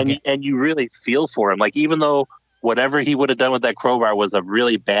and you really feel for him, like even though whatever he would have done with that crowbar was a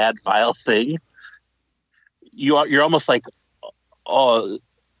really bad, vile thing, you're almost like, oh,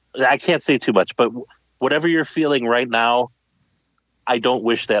 I can't say too much, but whatever you're feeling right now, I don't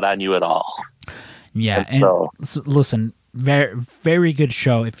wish that on you at all. Yeah, so listen, very very good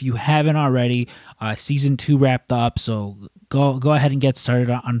show. If you haven't already, season 2 wrapped up, so go ahead and get started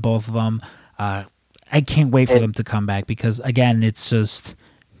on both of them. I can't wait for them to come back, because again, it's just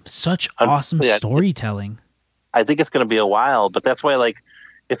such awesome storytelling. I think it's going to be a while, but that's why, like,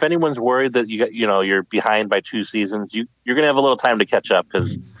 if anyone's worried that you're behind by 2 seasons, you're going to have a little time to catch up,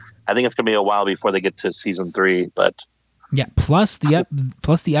 because I think it's going to be a while before they get to season 3. But yeah, plus the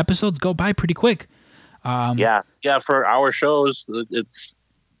episodes go by pretty quick. For our shows, it's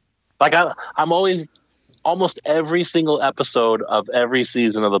like I'm always, almost every single episode of every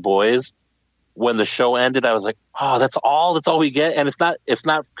season of The Boys, when the show ended, I was like, oh, that's all we get. And it's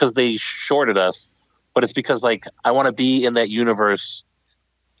not because they shorted us, but it's because like I want to be in that universe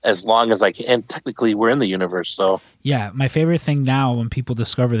as long as I can. And technically we're in the universe, so yeah. My favorite thing now when people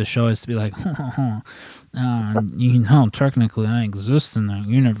discover the show is to be like, technically I exist in that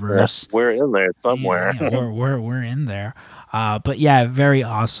universe. Yeah, we're in there somewhere. We're in there. But yeah, very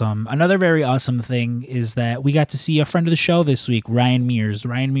awesome. Another very awesome thing is that we got to see a friend of the show this week, Ryan Mears.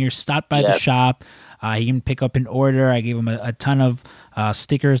 Ryan Mears stopped by the shop. He can pick up an order. I gave him a ton of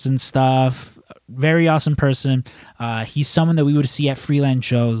stickers and stuff. Very awesome person. He's someone that we would see at freelance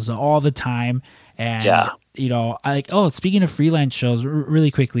shows all the time. And, speaking of freelance shows,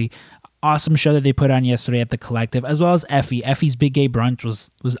 really quickly, awesome show that they put on yesterday at the Collective, as well as Effie. Effie's Big Gay Brunch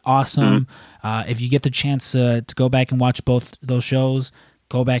was awesome. If you get the chance to go back and watch both those shows,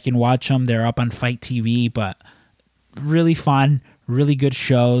 go back and watch them. They're up on Fight TV, but really fun, really good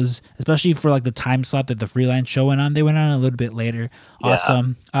shows, especially for like the time slot that the freelance show went on. They went on a little bit later. Yeah.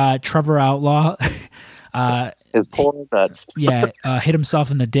 Awesome. Trevor Outlaw. His poor nuts. Hit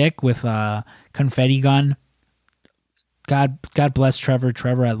himself in the dick with a confetti gun. God bless Trevor.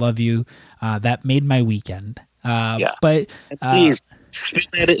 Trevor, I love you. That made my weekend. But please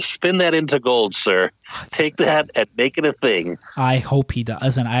spin that into gold, sir. Take that and make it a thing. I hope he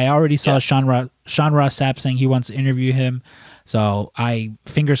does. And I already saw Sean Ross Sapp saying he wants to interview him. So I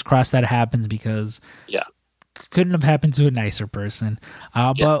fingers crossed that happens because couldn't have happened to a nicer person.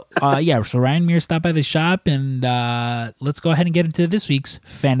 So Ryan Mears stopped by the shop, and let's go ahead and get into this week's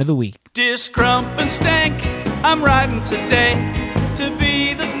Fan of the Week. Dear Scrump and Stank, I'm riding today to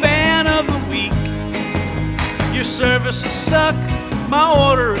be the Fan of the Week. Your services suck, my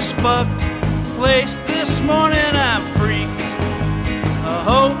order is fucked. Placed this morning, I'm freak. I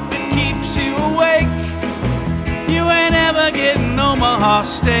hope it keeps you awake. You ain't ever getting Omaha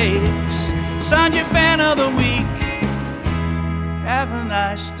steaks. Signed your Fan of the Week. Have a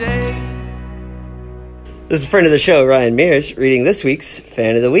nice day. This is a friend of the show, Ryan Mears, reading this week's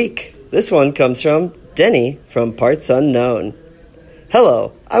Fan of the Week. This one comes from Denny from Parts Unknown.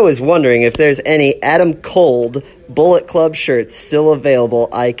 Hello, I was wondering if there's any Adam Cold Bullet Club shirts still available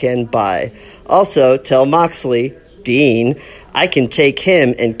I can buy. Also, tell Moxley, Dean, I can take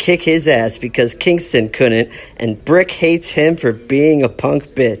him and kick his ass because Kingston couldn't, and Brick hates him for being a punk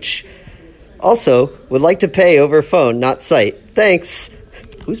bitch. Also, would like to pay over phone, not sight. Thanks.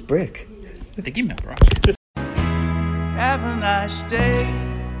 Who's Brick? I think you meant Brock. Have a nice day.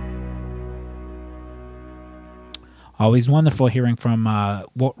 Always wonderful hearing from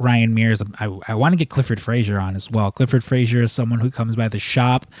Ryan Mears. I want to get Clifford Frazier on as well. Clifford Frazier is someone who comes by the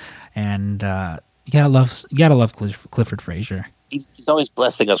shop, and you gotta love Clifford Frazier. He's always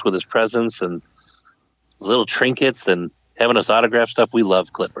blessing us with his presence and his little trinkets and having us autograph stuff. We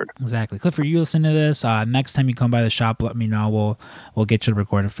love Clifford. Exactly. Clifford, you listen to this. Next time you come by the shop, let me know. We'll get you to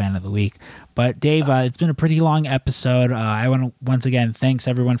record a Fan of the Week. But Dave, it's been a pretty long episode. I want to once again thanks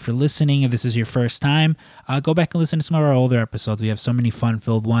everyone for listening. If this is your first time, go back and listen to some of our older episodes. We have so many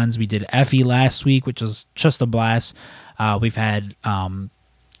fun-filled ones. We did Effie last week, which was just a blast. We've had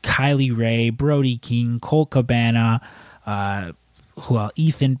Kylie Ray, Brody King, Colt Cabana,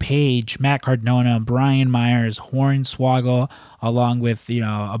 Ethan Page, Matt Cardona, Brian Myers, Hornswoggle, along with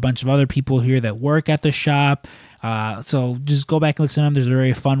a bunch of other people here that work at the shop. So just go back and listen to them. There's a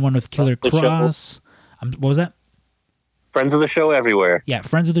very fun one with Killer Cross. What was that? Friends of the show everywhere. Yeah,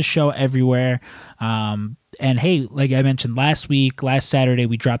 friends of the show everywhere. And hey, like I mentioned last Saturday,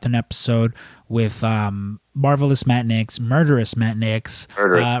 we dropped an episode with Marvelous Matt Nix, Murderous Matt Nix,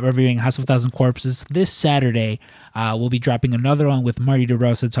 reviewing House of a Thousand Corpses. This Saturday, we'll be dropping another one with Marty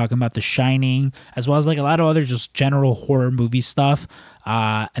DeRosa talking about The Shining, as well as like a lot of other just general horror movie stuff.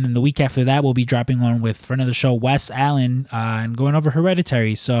 And then the week after that, we'll be dropping one with friend of the show, Wes Allen, and going over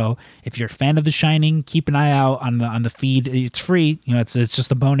Hereditary. So if you're a fan of The Shining, keep an eye out on the feed. It's free. It's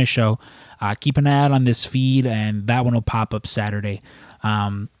just a bonus show. Keep an eye out on this feed, and that one will pop up Saturday.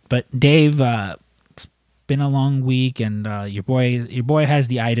 But Dave, it's been a long week, and your boy has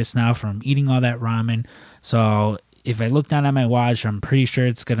the itis now from eating all that ramen. So if I look down at my watch, I'm pretty sure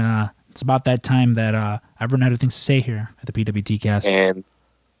it's about that time that I've run out of things to say here at the PWT Cast.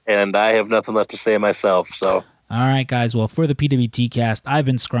 And I have nothing left to say myself. So all right, guys. Well, for the PWT Cast, I've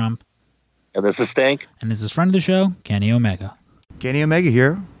been Scrum, and this is Stank, and this is friend of the show, Kenny Omega. Kenny Omega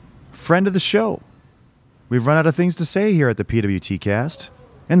here, friend of the show. We've run out of things to say here at the PWT Cast,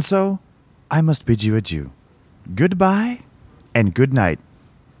 and so I must bid you adieu. Goodbye and good night.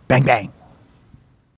 Bang, bang.